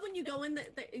 You love when you go in.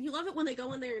 You love it when they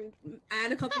go in there and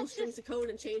add a couple of strings of code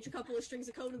and change a couple of strings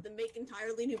of code and then make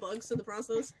entirely new bugs in the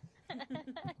process.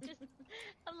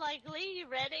 I'm like, Lee, you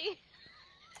ready?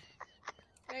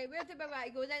 Right, where did my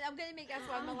right go then? I'm gonna make this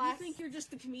one my You last. think you're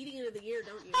just the comedian of the year,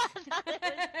 don't you? I thought it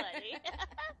was funny.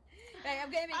 Right,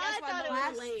 I'm gonna make I this one thought my it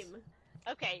last. was Lame.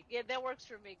 Okay, yeah, that works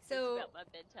for me. 'Cause So- it's about my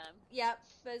bedtime. Yep,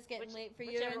 but it's getting late for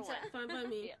you. whichever Isn't it? one. Fine by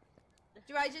me. Yeah.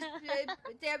 Do I just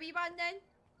do a wee one then?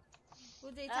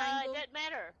 We'll do tango. It doesn't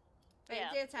matter. Right,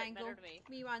 Yeah, do a doesn't tango. matter to me.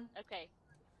 Me one. Okay,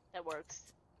 that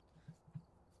works.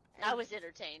 I was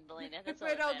entertained, Melina. That's all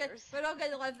we're all that good. matters. We're all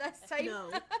gonna live this time. No.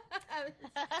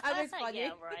 I was funny. Yeah,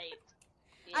 right.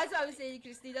 Yeah, That's what I was saying,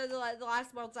 Christina. The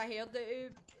last words I heard out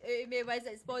of me was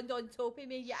it spawned on top of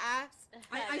me, you ass.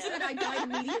 I said I died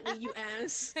immediately, you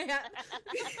ass. Yeah.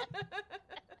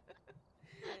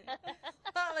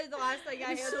 Literally the last thing I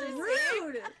heard. It's so her say.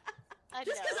 rude. I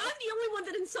Just know. because I'm the only one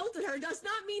that insulted her does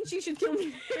not mean she should kill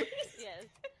me first.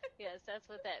 Yes, that's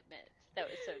what that meant. That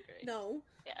was so great. No.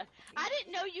 Yeah. I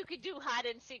didn't know you could do hide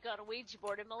and seek on a Ouija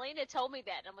board, and Melina told me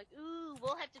that, and I'm like, ooh,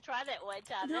 we'll have to try that one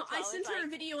time. No, That's why I was sent her a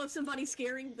like, video of somebody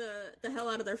scaring the hell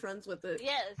out of their friends with it.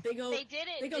 Yes, They go, they did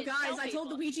it. They go, didn't guys, tell I told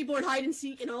the people." Ouija board hide and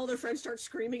seek, and all their friends start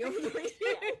screaming over the radio.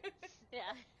 Yeah.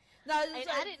 No, And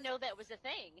I didn't know that was a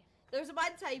thing. there was a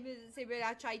one time say where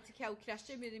I tried to kill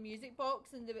Christian with a music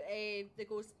box and the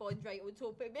ghost spawned right on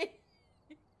top of me.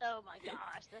 Oh my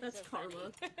gosh, that's so karma.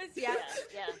 funny. yeah.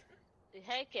 Yeah.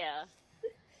 Heck yeah.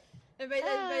 And by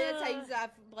the times that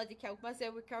I've bloody killed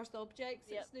myself with cursed objects,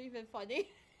 Yep. it's not even funny.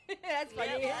 That's funny.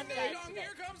 Yep, isn't I've it? died to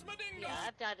that. Yeah,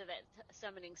 I've died to that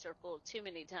summoning circle too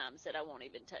many times that I won't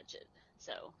even touch it.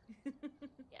 So,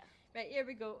 Right, here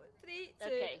we go. 3, 2,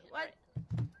 okay. 1.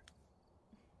 Right.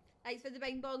 Thanks for the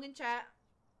bing bong in chat.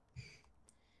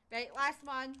 Right, last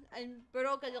one, and we're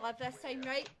all gonna live this time,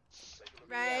 right?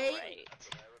 Right. Yeah, right.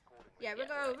 Yeah, Yeah,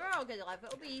 we're all gonna live.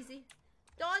 It'll be easy.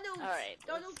 Donald, All right,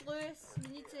 Donald Lewis,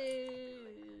 we need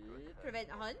to prevent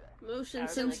a hunt. Motion Out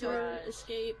of the sensor, garage.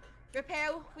 escape.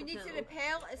 Repel. We need to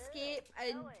Repel. repel, escape,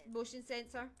 and motion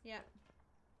sensor. Yeah.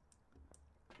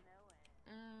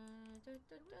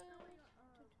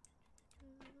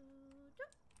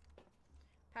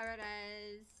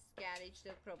 Paradise garage.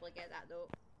 They'll probably get that though.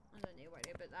 I don't need to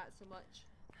worry about that so much.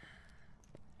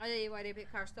 I don't need to worry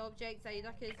about cursed objects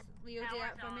either because Leo did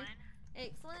that for me.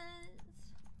 Excellent.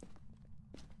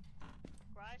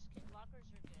 Garage lockers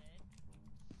are good.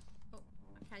 Oh,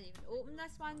 I can't even open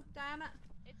this one. Damn it.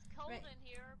 It's cold Right. in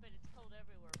here, but it's cold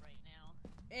everywhere right now.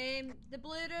 The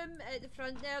blue room at the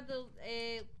front there, the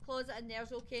closet in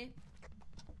there's okay.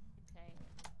 Okay.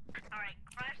 Alright,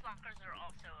 garage lockers are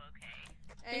also okay.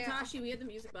 Hey Tashi, we had the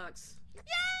music box.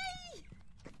 Yay!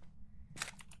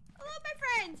 Hello, my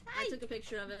friend. Hi. I took a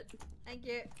picture of it. Thank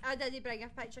you. I did bring a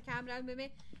picture camera in with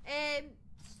me.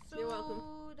 So You're welcome.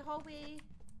 the hallway.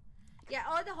 Yeah,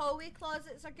 all the hallway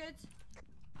closets are good.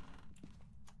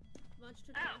 Much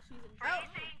to Oh, Tashi's are you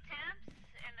enjoyment. saying temps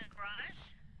in the garage?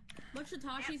 Much to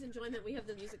Tashi's enjoyment, we have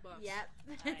the music box. Yep.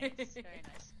 Nice. Very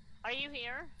nice. Are you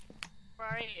here? Where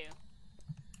are you?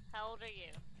 How old are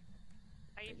you?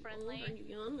 Are you friendly? Are you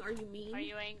young? Are you mean? Are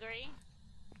you angry?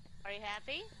 Are you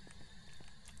happy?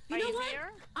 You Are know you what?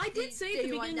 here? I Do- did say do at the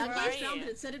you want beginning of the nuggets? last Where are round you?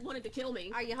 that it said it wanted to kill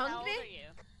me. Are you How old hungry? are you?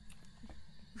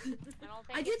 I don't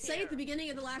think I did it's say here. at the beginning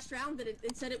of the last round that it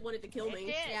said it wanted to kill It me.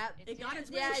 did. Yep. It got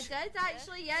its Yeah, wish. it did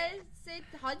actually. Yeah, it said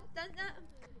hunt, didn't it?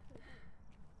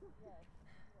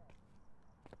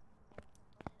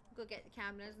 Go get the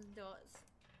cameras and dots.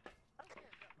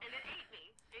 And it ate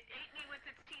me. It ate me with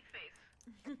its teeth face.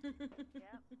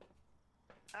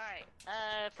 All right.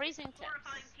 Freezing temps.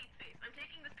 Horrifying teeth face. I'm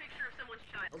taking this picture of someone's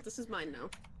child. Oh, this is mine now.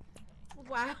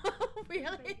 Wow,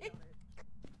 really?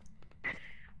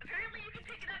 Apparently you can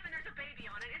pick it up and there's a baby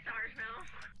on it. It's ours now.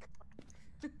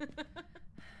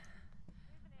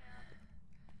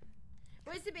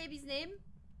 What's the baby's name?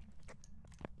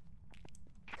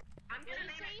 I'm gonna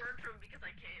name Lucy? it Bertram because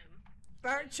I can.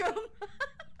 Bertram.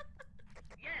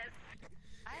 Yes.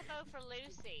 I vote for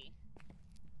Lucy.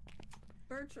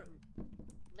 Bertram.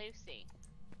 Lucy.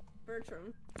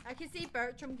 Bertram. I can see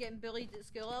Bertram getting bullied at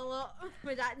school a lot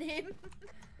with that name.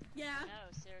 Yeah.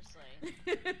 No,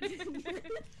 seriously.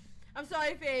 I'm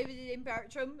sorry for everybody named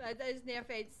Bertram. There's no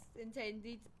offense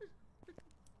intended.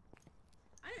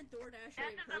 I had DoorDash This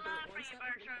named is a Herbert lot for once. you, That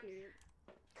was Bertram. cute.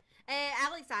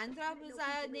 Alexandra I didn't was know a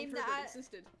people name named that Herbert I...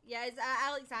 existed. Yeah,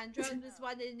 Alexandra was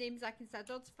one of the names I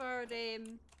considered for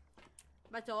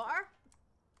my daughter.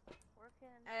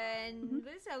 Working. And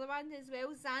who's the other one as well?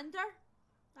 Xander.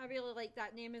 I really like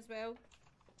that name as well.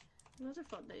 Those are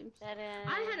fun names. That is.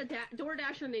 I had a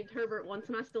DoorDasher named Herbert once,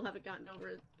 and I still haven't gotten over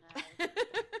it. Nice.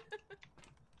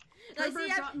 No,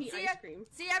 Herbert brought me ice cream.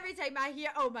 See, every time I hear,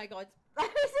 oh my god,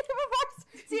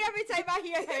 see, every time I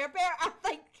hear Herbert, I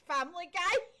think Family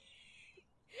Guy.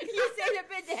 You said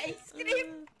about the ice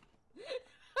cream.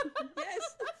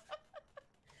 Yes.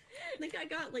 I think I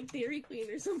got like Dairy Queen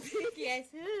or something. Guess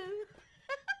who?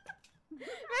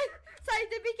 Right, time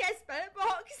to be a spirit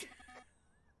box.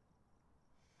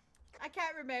 I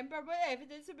can't remember what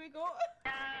evidence have we got.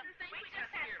 We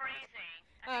just had freezing.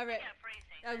 Alright. Yeah,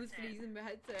 freezing. I was that's it. freezing my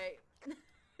head today.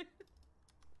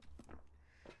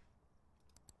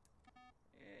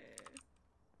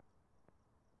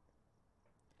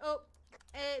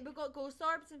 we've got ghost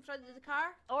orbs in front of the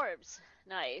car. Orbs.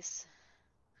 Nice.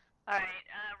 Alright,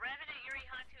 Revenant, Yuri,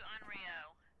 Hantu, on Rio.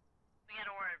 We got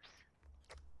orbs.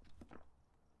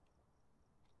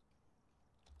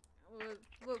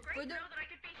 Great to know that I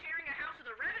could be sharing a house with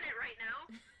a Revenant right now.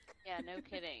 Yeah, no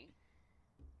kidding.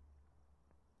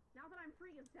 Now that I'm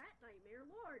free of that nightmare,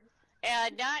 Lord.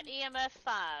 Not EMF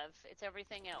 5. It's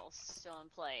everything else still in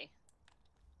play.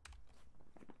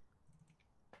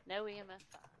 No EMF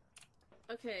 5.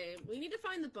 Okay, we need to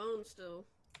find the bone still.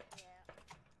 Yeah,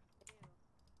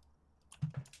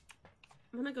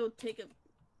 I'm gonna go take a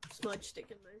smudge stick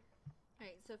in there.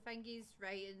 Right, so Fingy's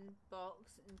writing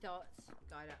box and dots.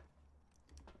 Got it.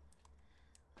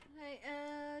 Right,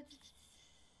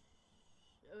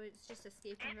 oh, it's just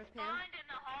escape and It's repair. spawned in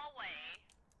the hallway.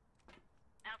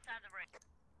 Outside the ring.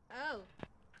 Oh.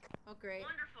 Oh, great.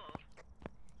 Wonderful.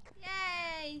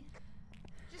 Yay!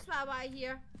 Just what I want to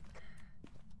hear.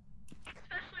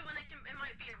 Especially when it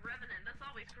might be a Revenant. That's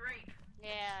always great.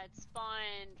 Yeah, it's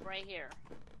spawned right here.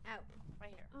 Ow.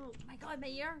 Right here. Oh my god, my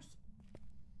ears.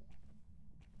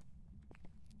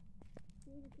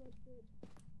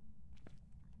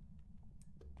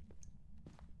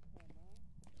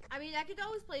 I mean, I could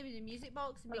always play with the music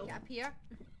box and make it appear.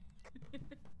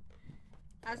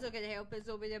 That's not gonna help us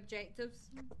over the objectives.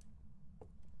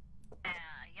 Yeah,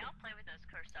 y'all play with those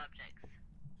cursed objects.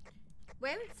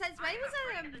 Since when was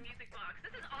there the music box.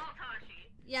 This is all Tashi.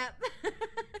 Yep.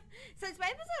 Since when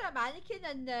was there a mannequin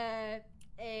in the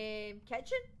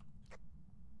kitchen?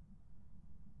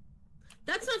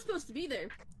 That's not supposed to be there.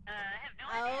 I have no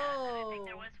idea. I didn't think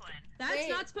there was one. That's Wait.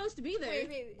 not supposed to be there.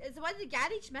 Wait, is the one in the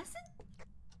garage missing?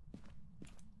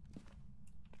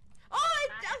 Oh,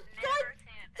 I've God never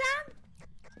seen it. damn!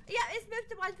 Yeah, it's moved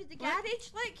the one for the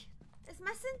garage. Look, it's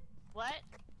missing. What?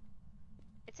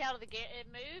 It's out of the it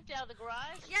moved out of the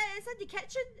garage? Yeah, it's in the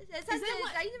kitchen. It's in Is that the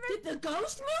what- dining room. Did the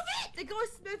ghost move it? The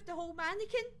ghost moved the whole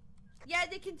mannequin. Yeah,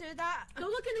 they can do that. Go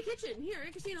look in the kitchen. Here,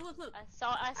 Christina, look. I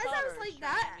saw As I was her like stream,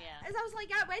 that, yeah. as I was like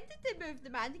that, when did they move the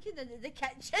mannequin into the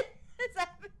kitchen?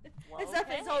 Well, as if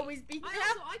it's okay. always been there.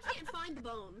 I can't find the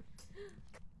bone.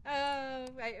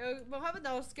 Right, we'll have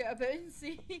another scoot about and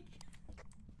see.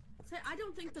 I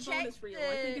don't think the Check bone is real.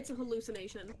 I think the- it's a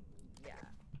hallucination. Yeah.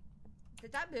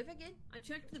 Did that move again? I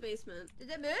checked the basement. Did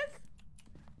it move?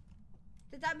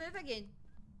 Did that move again?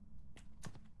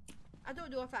 I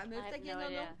don't know if that moved I have again no or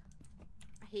idea. not.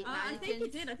 I hate I mannequins. think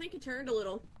it did. I think it turned a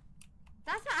little.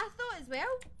 That's what I thought as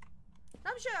well.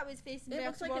 I'm sure I was facing It back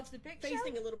looks like towards it's the picture.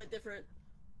 facing a little bit different.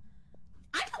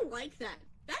 I don't like that.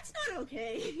 That's not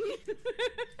okay.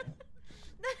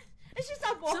 It's just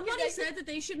I'm walking Somebody out. said that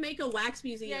they should make a wax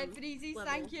museum. Yeah, Freezies,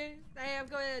 level. thank you. I've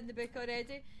got it in the book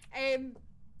already.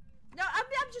 No,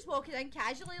 I'm just walking in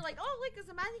casually, like, oh, look, there's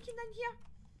a mannequin in here.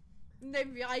 And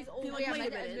then realise, oh, You're wait like, a wait a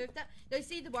minute, I've minute. moved it. Now,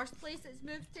 see the worst place it's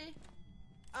moved to?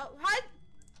 Oh, hunt!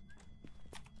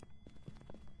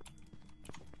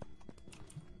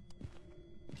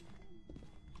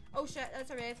 Oh shit,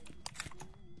 that's a rev.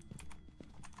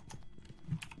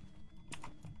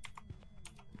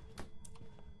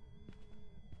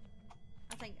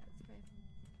 I think that's a rev.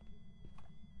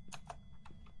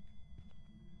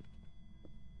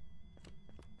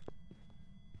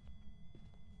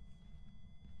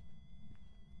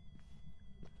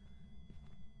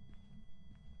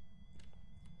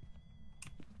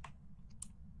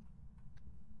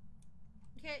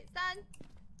 Okay, it's done.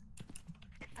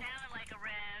 It sounded like a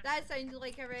rev. That sounded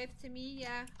like a rev to me,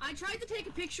 yeah. I tried to take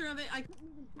a picture of it. I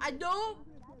know!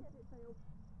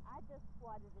 I just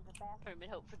squatted in the bathroom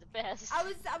and hoped for the best. I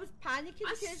was panicking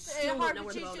I because still don't know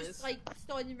where Harvard the was bone just is. like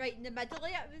standing right in the middle of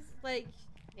it. It was like,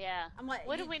 Yeah. I'm like,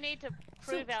 What do you- we need to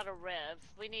prove out a rev?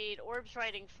 We need orbs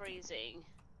writing freezing.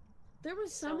 There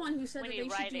was someone who said we that they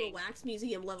need should do a writing. wax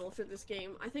museum level for this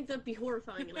game. I think that'd be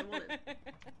horrifying, and I want it.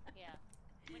 Yeah.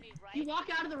 We need writing. You walk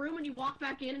out of the room and you walk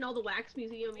back in, and all the wax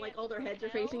museum, like all their heads are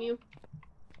Hotel? facing you.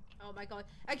 Oh my god.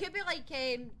 It could be like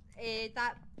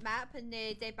that map in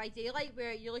Dead by Daylight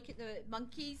where you look at the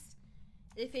monkeys,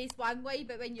 they face one way,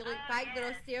 but when you look Oh, back, they're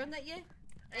all yes. staring at you.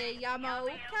 Yamaoka?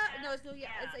 Yamaoka? No, it's no. Yeah.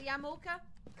 Is it Yamaoka?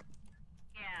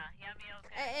 Yeah, yummy,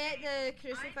 okay. At the I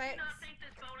crucifix. do not think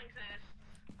this bone exists.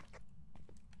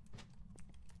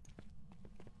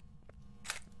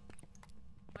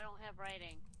 We don't have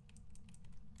writing.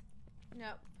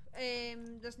 Nope.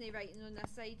 There's no writing on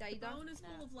this side The either. bone is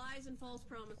full No. of lies and false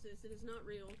promises. It is not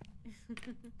real.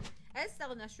 It's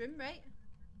still in this room, right?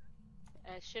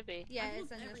 It should be. Yeah, I've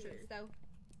it's in looked this room everywhere. still.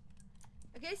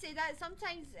 Okay, say that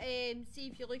sometimes, see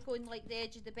if you look on like the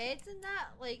edge of the beds and that,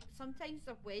 like sometimes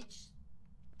they're wedged.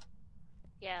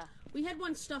 Yeah. We had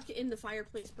one stuck in the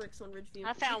fireplace bricks on Ridgeview.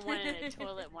 I found one in a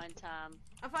toilet one time.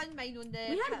 I found mine on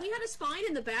the. We had a spine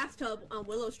in the bathtub on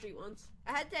Willow Street once.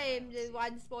 I had the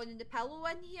one spawn in the pillow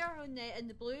in here on in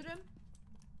the blue room.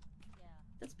 Yeah.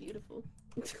 That's beautiful.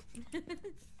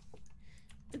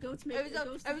 The goats make. It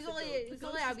was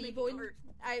only a wee bone.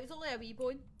 It was only a wee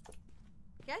bone.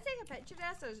 Can I take a picture of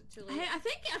this, or is it too late? I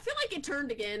feel like it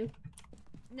turned again.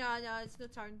 No, it's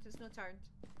not turned. It's not turned.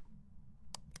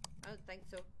 I don't think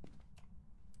so.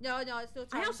 No, it's not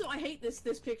turned. I hate this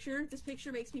picture. This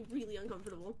picture makes me really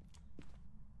uncomfortable.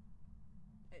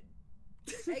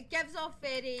 It gives off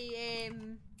very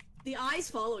The eyes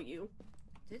follow you.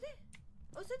 Do they?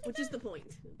 Oh, so they Which do? is the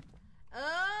point.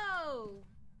 Oh.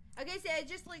 I guess it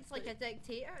just looks like a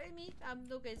dictator to me. I'm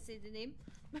not going to say the name.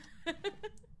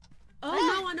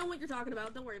 Oh no, I know what you're talking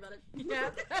about. Don't worry about it.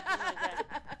 Yeah.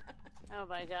 Oh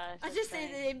my gosh. I just say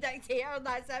the name dictator and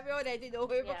that's it. We already know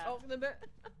who we're talking about.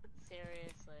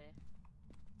 Seriously.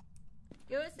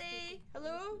 Ghosty,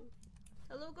 hello?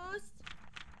 Hello, Ghost?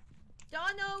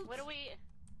 Donald! What do we...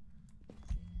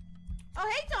 Oh,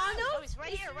 hey, Donald! Oh, he's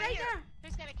right here.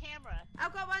 Who's got a camera?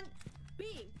 I've got one.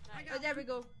 Me. Nice. Oh, there we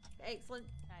go. Excellent.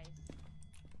 Nice.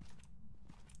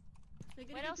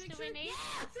 What else do we need?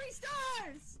 Yeah, 3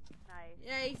 stars! Nice.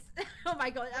 Nice. Oh my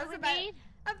god, that was a bit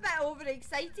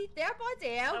overexcited there,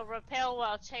 buddy. Oh, repel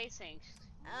while chasing.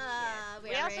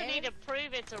 We also need to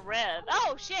prove it's a rev.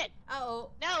 Oh, shit!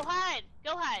 Uh-oh. No, hide!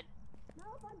 Go hide! No,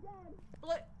 I'm dead.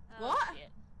 Look. Oh, What?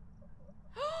 Shit.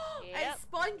 It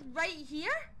spawned right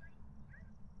here?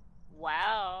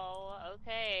 Wow,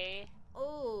 okay.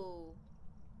 Oh.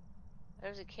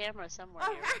 There's a camera somewhere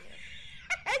Oh, here.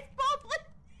 it's bubbling.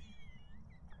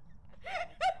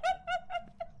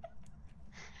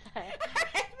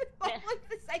 It's bubbling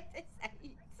from side to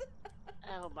side.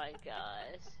 Oh my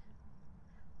gosh.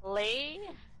 Lee?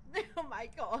 Oh my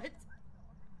god.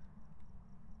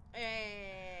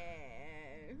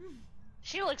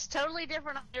 She looks totally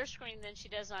different on your screen than she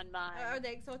does on mine. Our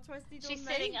necks all twisted She's on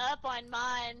sitting mine. up on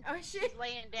mine. Oh, shit. She's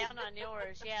laying down on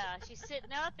yours. Yeah, she's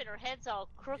sitting up and her head's all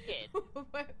crooked.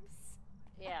 Whoops.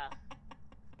 Yeah.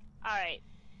 Alright.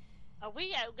 Are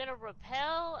we gonna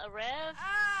repel a rev?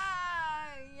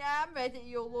 Yeah, I'm ready to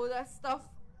YOLO this stuff.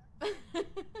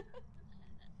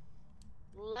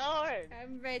 Lord.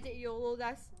 I'm ready to YOLO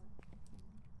this.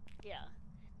 Yeah.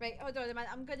 Right, hold on a minute.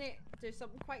 I'm gonna do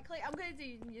something quickly. I'm gonna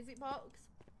do music box.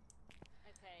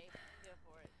 Okay, go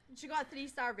for it. She got a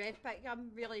 3-star red pick.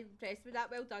 I'm really impressed with that.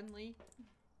 Well done, Lee.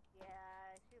 Yeah,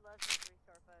 she loves the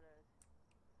 3-star photos.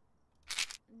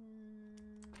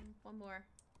 One more.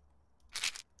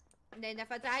 And then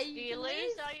if I die, Do you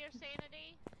lose all your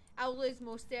sanity? I'll lose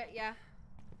most of it, yeah.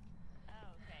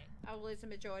 Oh, okay. I'll lose the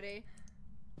majority.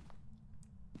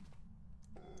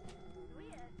 We,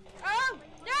 Oh!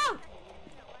 No!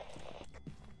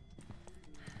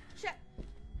 Shit.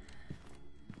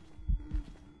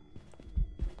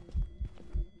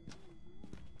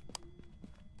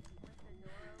 Left the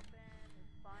door open. It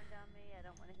spawned on me. I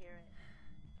don't want to hear it.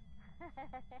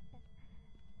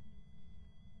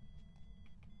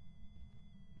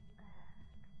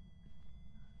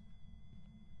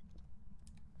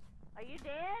 Are you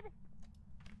dead?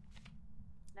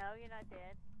 No, you're not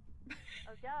dead.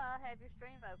 Oh, duh. Have your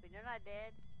stream open. You're not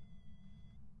dead.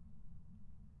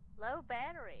 Low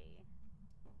battery.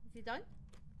 Is he done?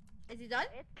 Is he done?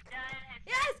 It's done.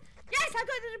 Yes! Yes! I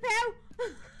got the repel!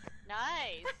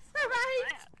 Nice. That's alright!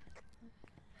 Crap.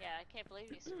 Yeah, I can't believe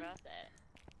you survived that.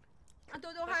 I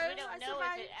don't know 'Cause how we don't I know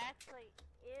survived. if it actually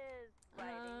is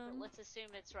writing, but let's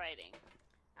assume it's writing.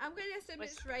 I'm gonna assume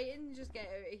it's writing and just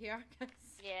get out of here. 'Cause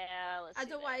Yeah, let's I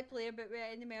do don't want to play about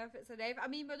it anymore if it's a rev. I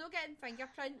mean, we're not getting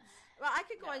fingerprints. Well, I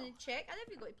could go on and check. I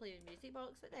never got to play with the music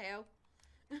box. What the hell?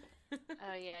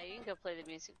 Oh yeah, you can go play the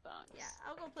music box. Yeah,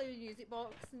 I'll go play with the music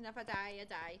box, and if I die, I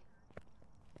die.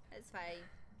 It's fine.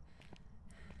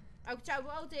 I'll try.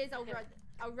 What I'll do is I'll run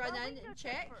Well, we in can and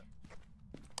check check.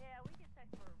 Yeah, we can check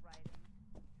for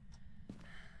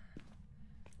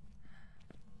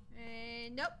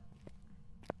writing. Nope.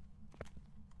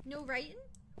 No writing.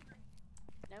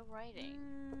 No writing.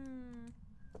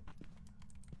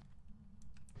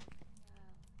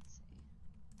 Let's see.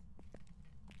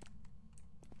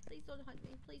 Please don't hunt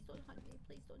me. Please don't hunt me.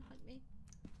 Please don't hunt me.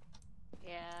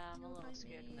 Yeah, I'm a No little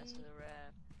scared to mess with a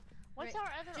rev. What's Right.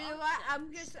 our other Do you know what?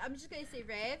 options? I'm just gonna say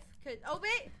rev. Oh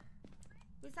wait.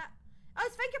 What's that? Oh,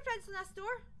 it's fingerprints on this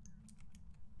door.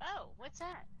 Oh, what's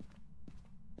that?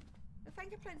 The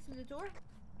fingerprints on the door.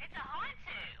 It's a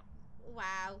Hantu.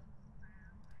 Wow.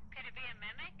 Could it be a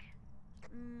mimic?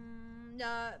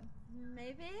 No,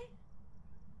 maybe.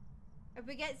 If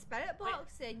we get spirit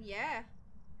box, then yeah.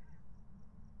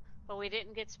 But we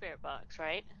didn't get spirit box,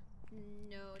 right?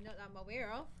 No, not that I'm aware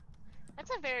of.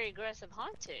 That's a very aggressive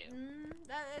Hantu.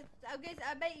 I guess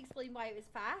I might explain why it was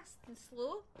fast and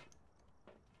slow.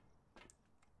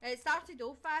 It started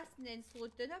off fast and then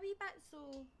slowed down a wee bit,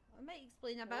 so I might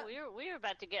explain a bit. Well, we were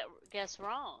about to guess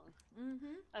wrong.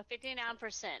 Mm-hmm.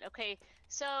 59%. Okay,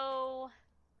 so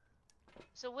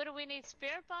what do we need?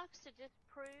 Spirit box to just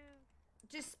prove?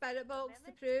 Just spirit box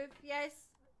to Mimic? prove. Yes.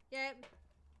 Yep.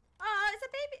 Oh, it's a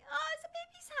baby. Oh, it's a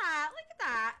baby's hat. Look at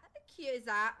that. How cute is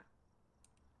that?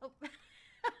 Oh.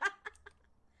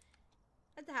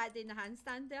 Had the hat doing the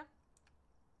handstand there.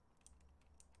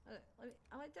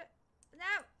 I want to.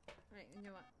 No. Right, you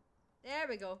know what? There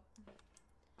we go.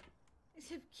 It's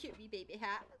a cute wee baby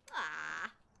hat. Ah.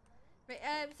 Right.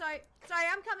 Sorry.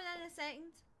 I'm coming in a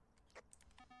second.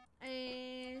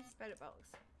 Spirit box.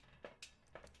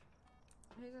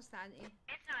 Where's our sanity?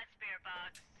 It's not spirit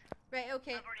box. Right.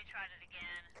 Okay. I've already tried it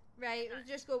again. Right. We'll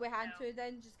just go with hand two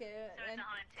then. Just get it So it's in. a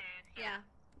Hantu. Yeah.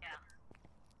 Yeah.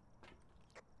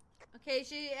 Okay.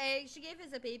 She gave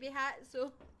us a baby hat,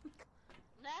 so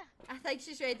Nah. I think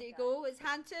she's ready to go. It's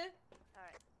hand two.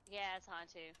 Alright. Yeah, it's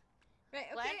Hantu. Right.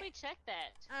 Okay. Glad we checked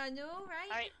that. I know, right?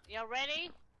 Alright, y'all ready?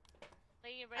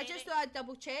 Lee, you ready? I just thought I'd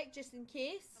double check just in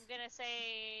case. I'm gonna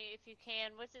say, if you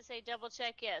can, what's it say? Double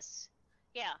check? Yes.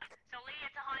 Yeah. So Lee,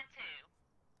 it's a Hantu.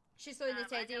 She's throwing the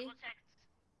I teddy. double checked.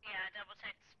 Yeah, I double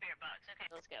checked the spirit box. Okay.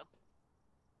 Let's go.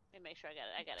 Let me make sure I got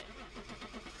it. I got it.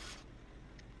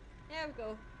 There we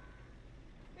go.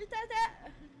 We did it.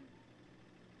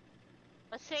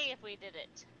 Let's see if we did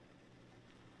it.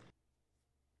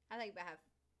 I think we have.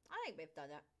 I think we've done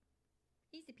it.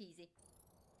 Easy peasy.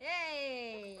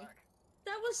 Yay!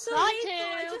 That was so Got neat,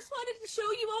 though. I to. just wanted to show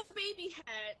you off baby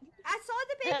hat. I saw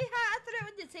the baby hat. I threw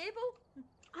it on the table.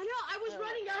 I know, I was Oh,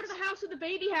 running out of the house with the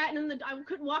baby hat, and then I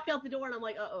couldn't walk out the door, and I'm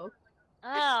like, uh-oh.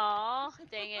 Oh,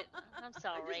 dang it. I'm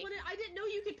sorry. I didn't know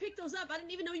you could pick those up. I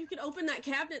didn't even know you could open that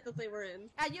cabinet that they were in.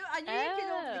 I knew you could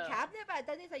open the Oh. cabinet, but I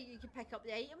didn't think you could pick up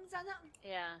the items in it.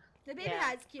 Yeah. The baby Yeah.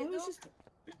 hat's cute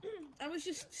though. I was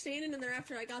just standing in there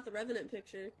after I got the Revenant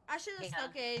picture. I should have Yeah.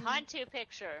 stuck in. Hantu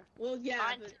picture. Well, yeah,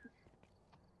 Hantu. but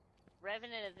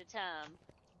Revenant at the time.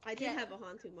 I did Yeah. have a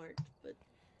Hantu mark, but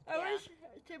I was,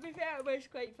 to be fair, it was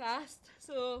quite fast,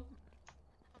 so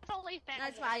Fully found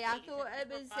That's one why I piece thought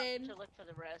and it was, forgot to look for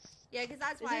the rest. yeah, because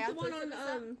that's is why it I the one thought it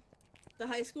on was the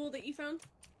high school that you found?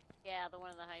 Yeah, the one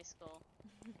in the high school.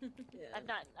 Yeah. I've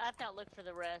not looked for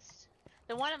the rest.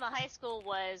 The one in the high school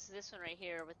was this one right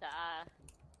here with the eye.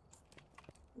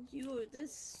 You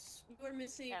are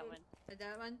missing That one.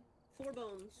 that one. 4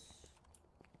 bones.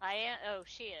 I am. Oh,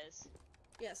 she is.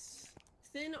 Yes.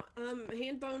 Thin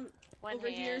hand bone One over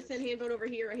here, hand. thin hand bone over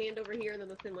here, a hand over here, and then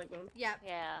the thin leg bone. Yeah,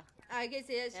 Yeah. I guess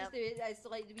it's Yep. it's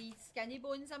like the wee skinny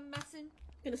bones I'm missing.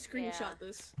 I'm gonna screenshot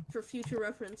this for future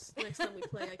reference. Next time we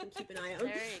play, I can keep an eye out. There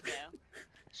you go.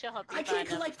 She'll help you I find can't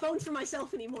them. collect bones for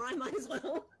myself anymore. I might as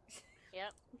well.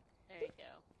 Yep. There you go.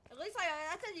 At least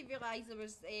I didn't realise there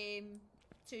was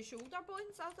 2 shoulder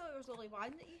bones. I thought there was only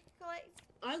one that you could collect.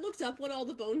 I looked up what all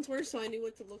the bones were, so I knew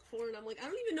what to look for, and I'm like, I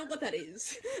don't even know what that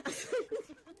is.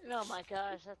 Oh my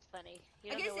gosh, that's funny.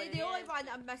 You I don't guess know what the it only is? one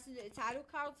that I'm missing at the tarot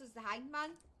cards is the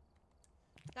hangman.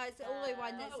 That's the only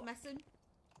one that's Oh. missing.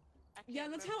 I Yeah,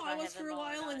 can't that's remember how if I was have for them a all or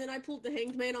while, and not. then I pulled the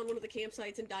hanged man on one of the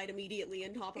campsites and died immediately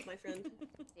on top of my friend.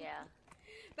 Yeah.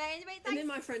 But anyway, And thanks. then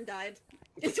my friend died.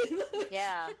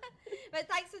 Yeah. But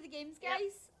thanks for the games, Yep.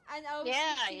 guys. And I'll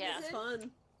Yeah, see you yeah. It's soon.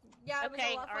 fun. Yeah, it was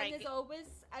Okay, a lot of fun alright. as always,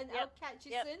 and Yep, I'll catch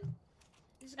you yep. soon.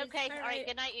 Just gonna Okay, say- alright,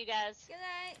 good night, you guys. Good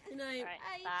night. Good night.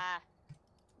 Alright, Bye. bye.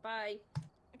 Bye.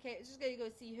 Okay, just gonna go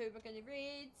see who we're gonna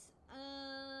raid.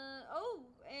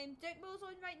 Dick Mo's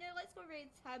on right now. Let's go raid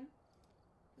him.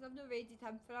 Because I've not raided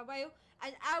him for a while.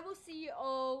 And I will see you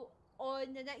all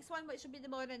on the next one, which will be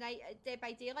tomorrow night at Dead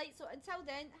by Daylight. So until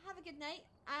then, have a good night,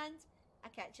 and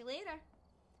I'll catch you later.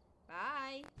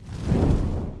 Bye.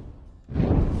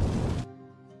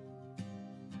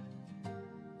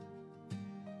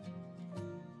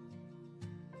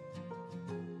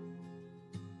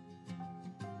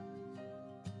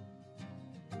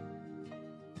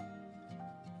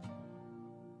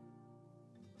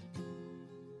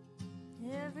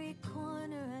 Every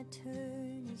corner I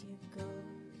turn is your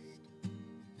ghost.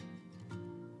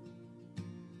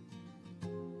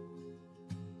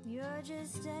 You're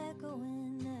just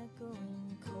echoing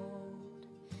cold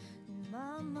in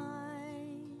my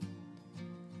mind.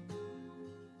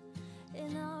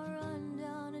 And I'll run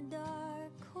down a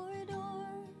dark corridor.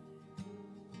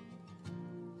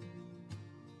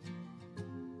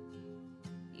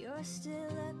 You're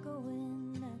still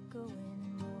echoing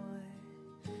more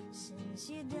since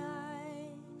you died.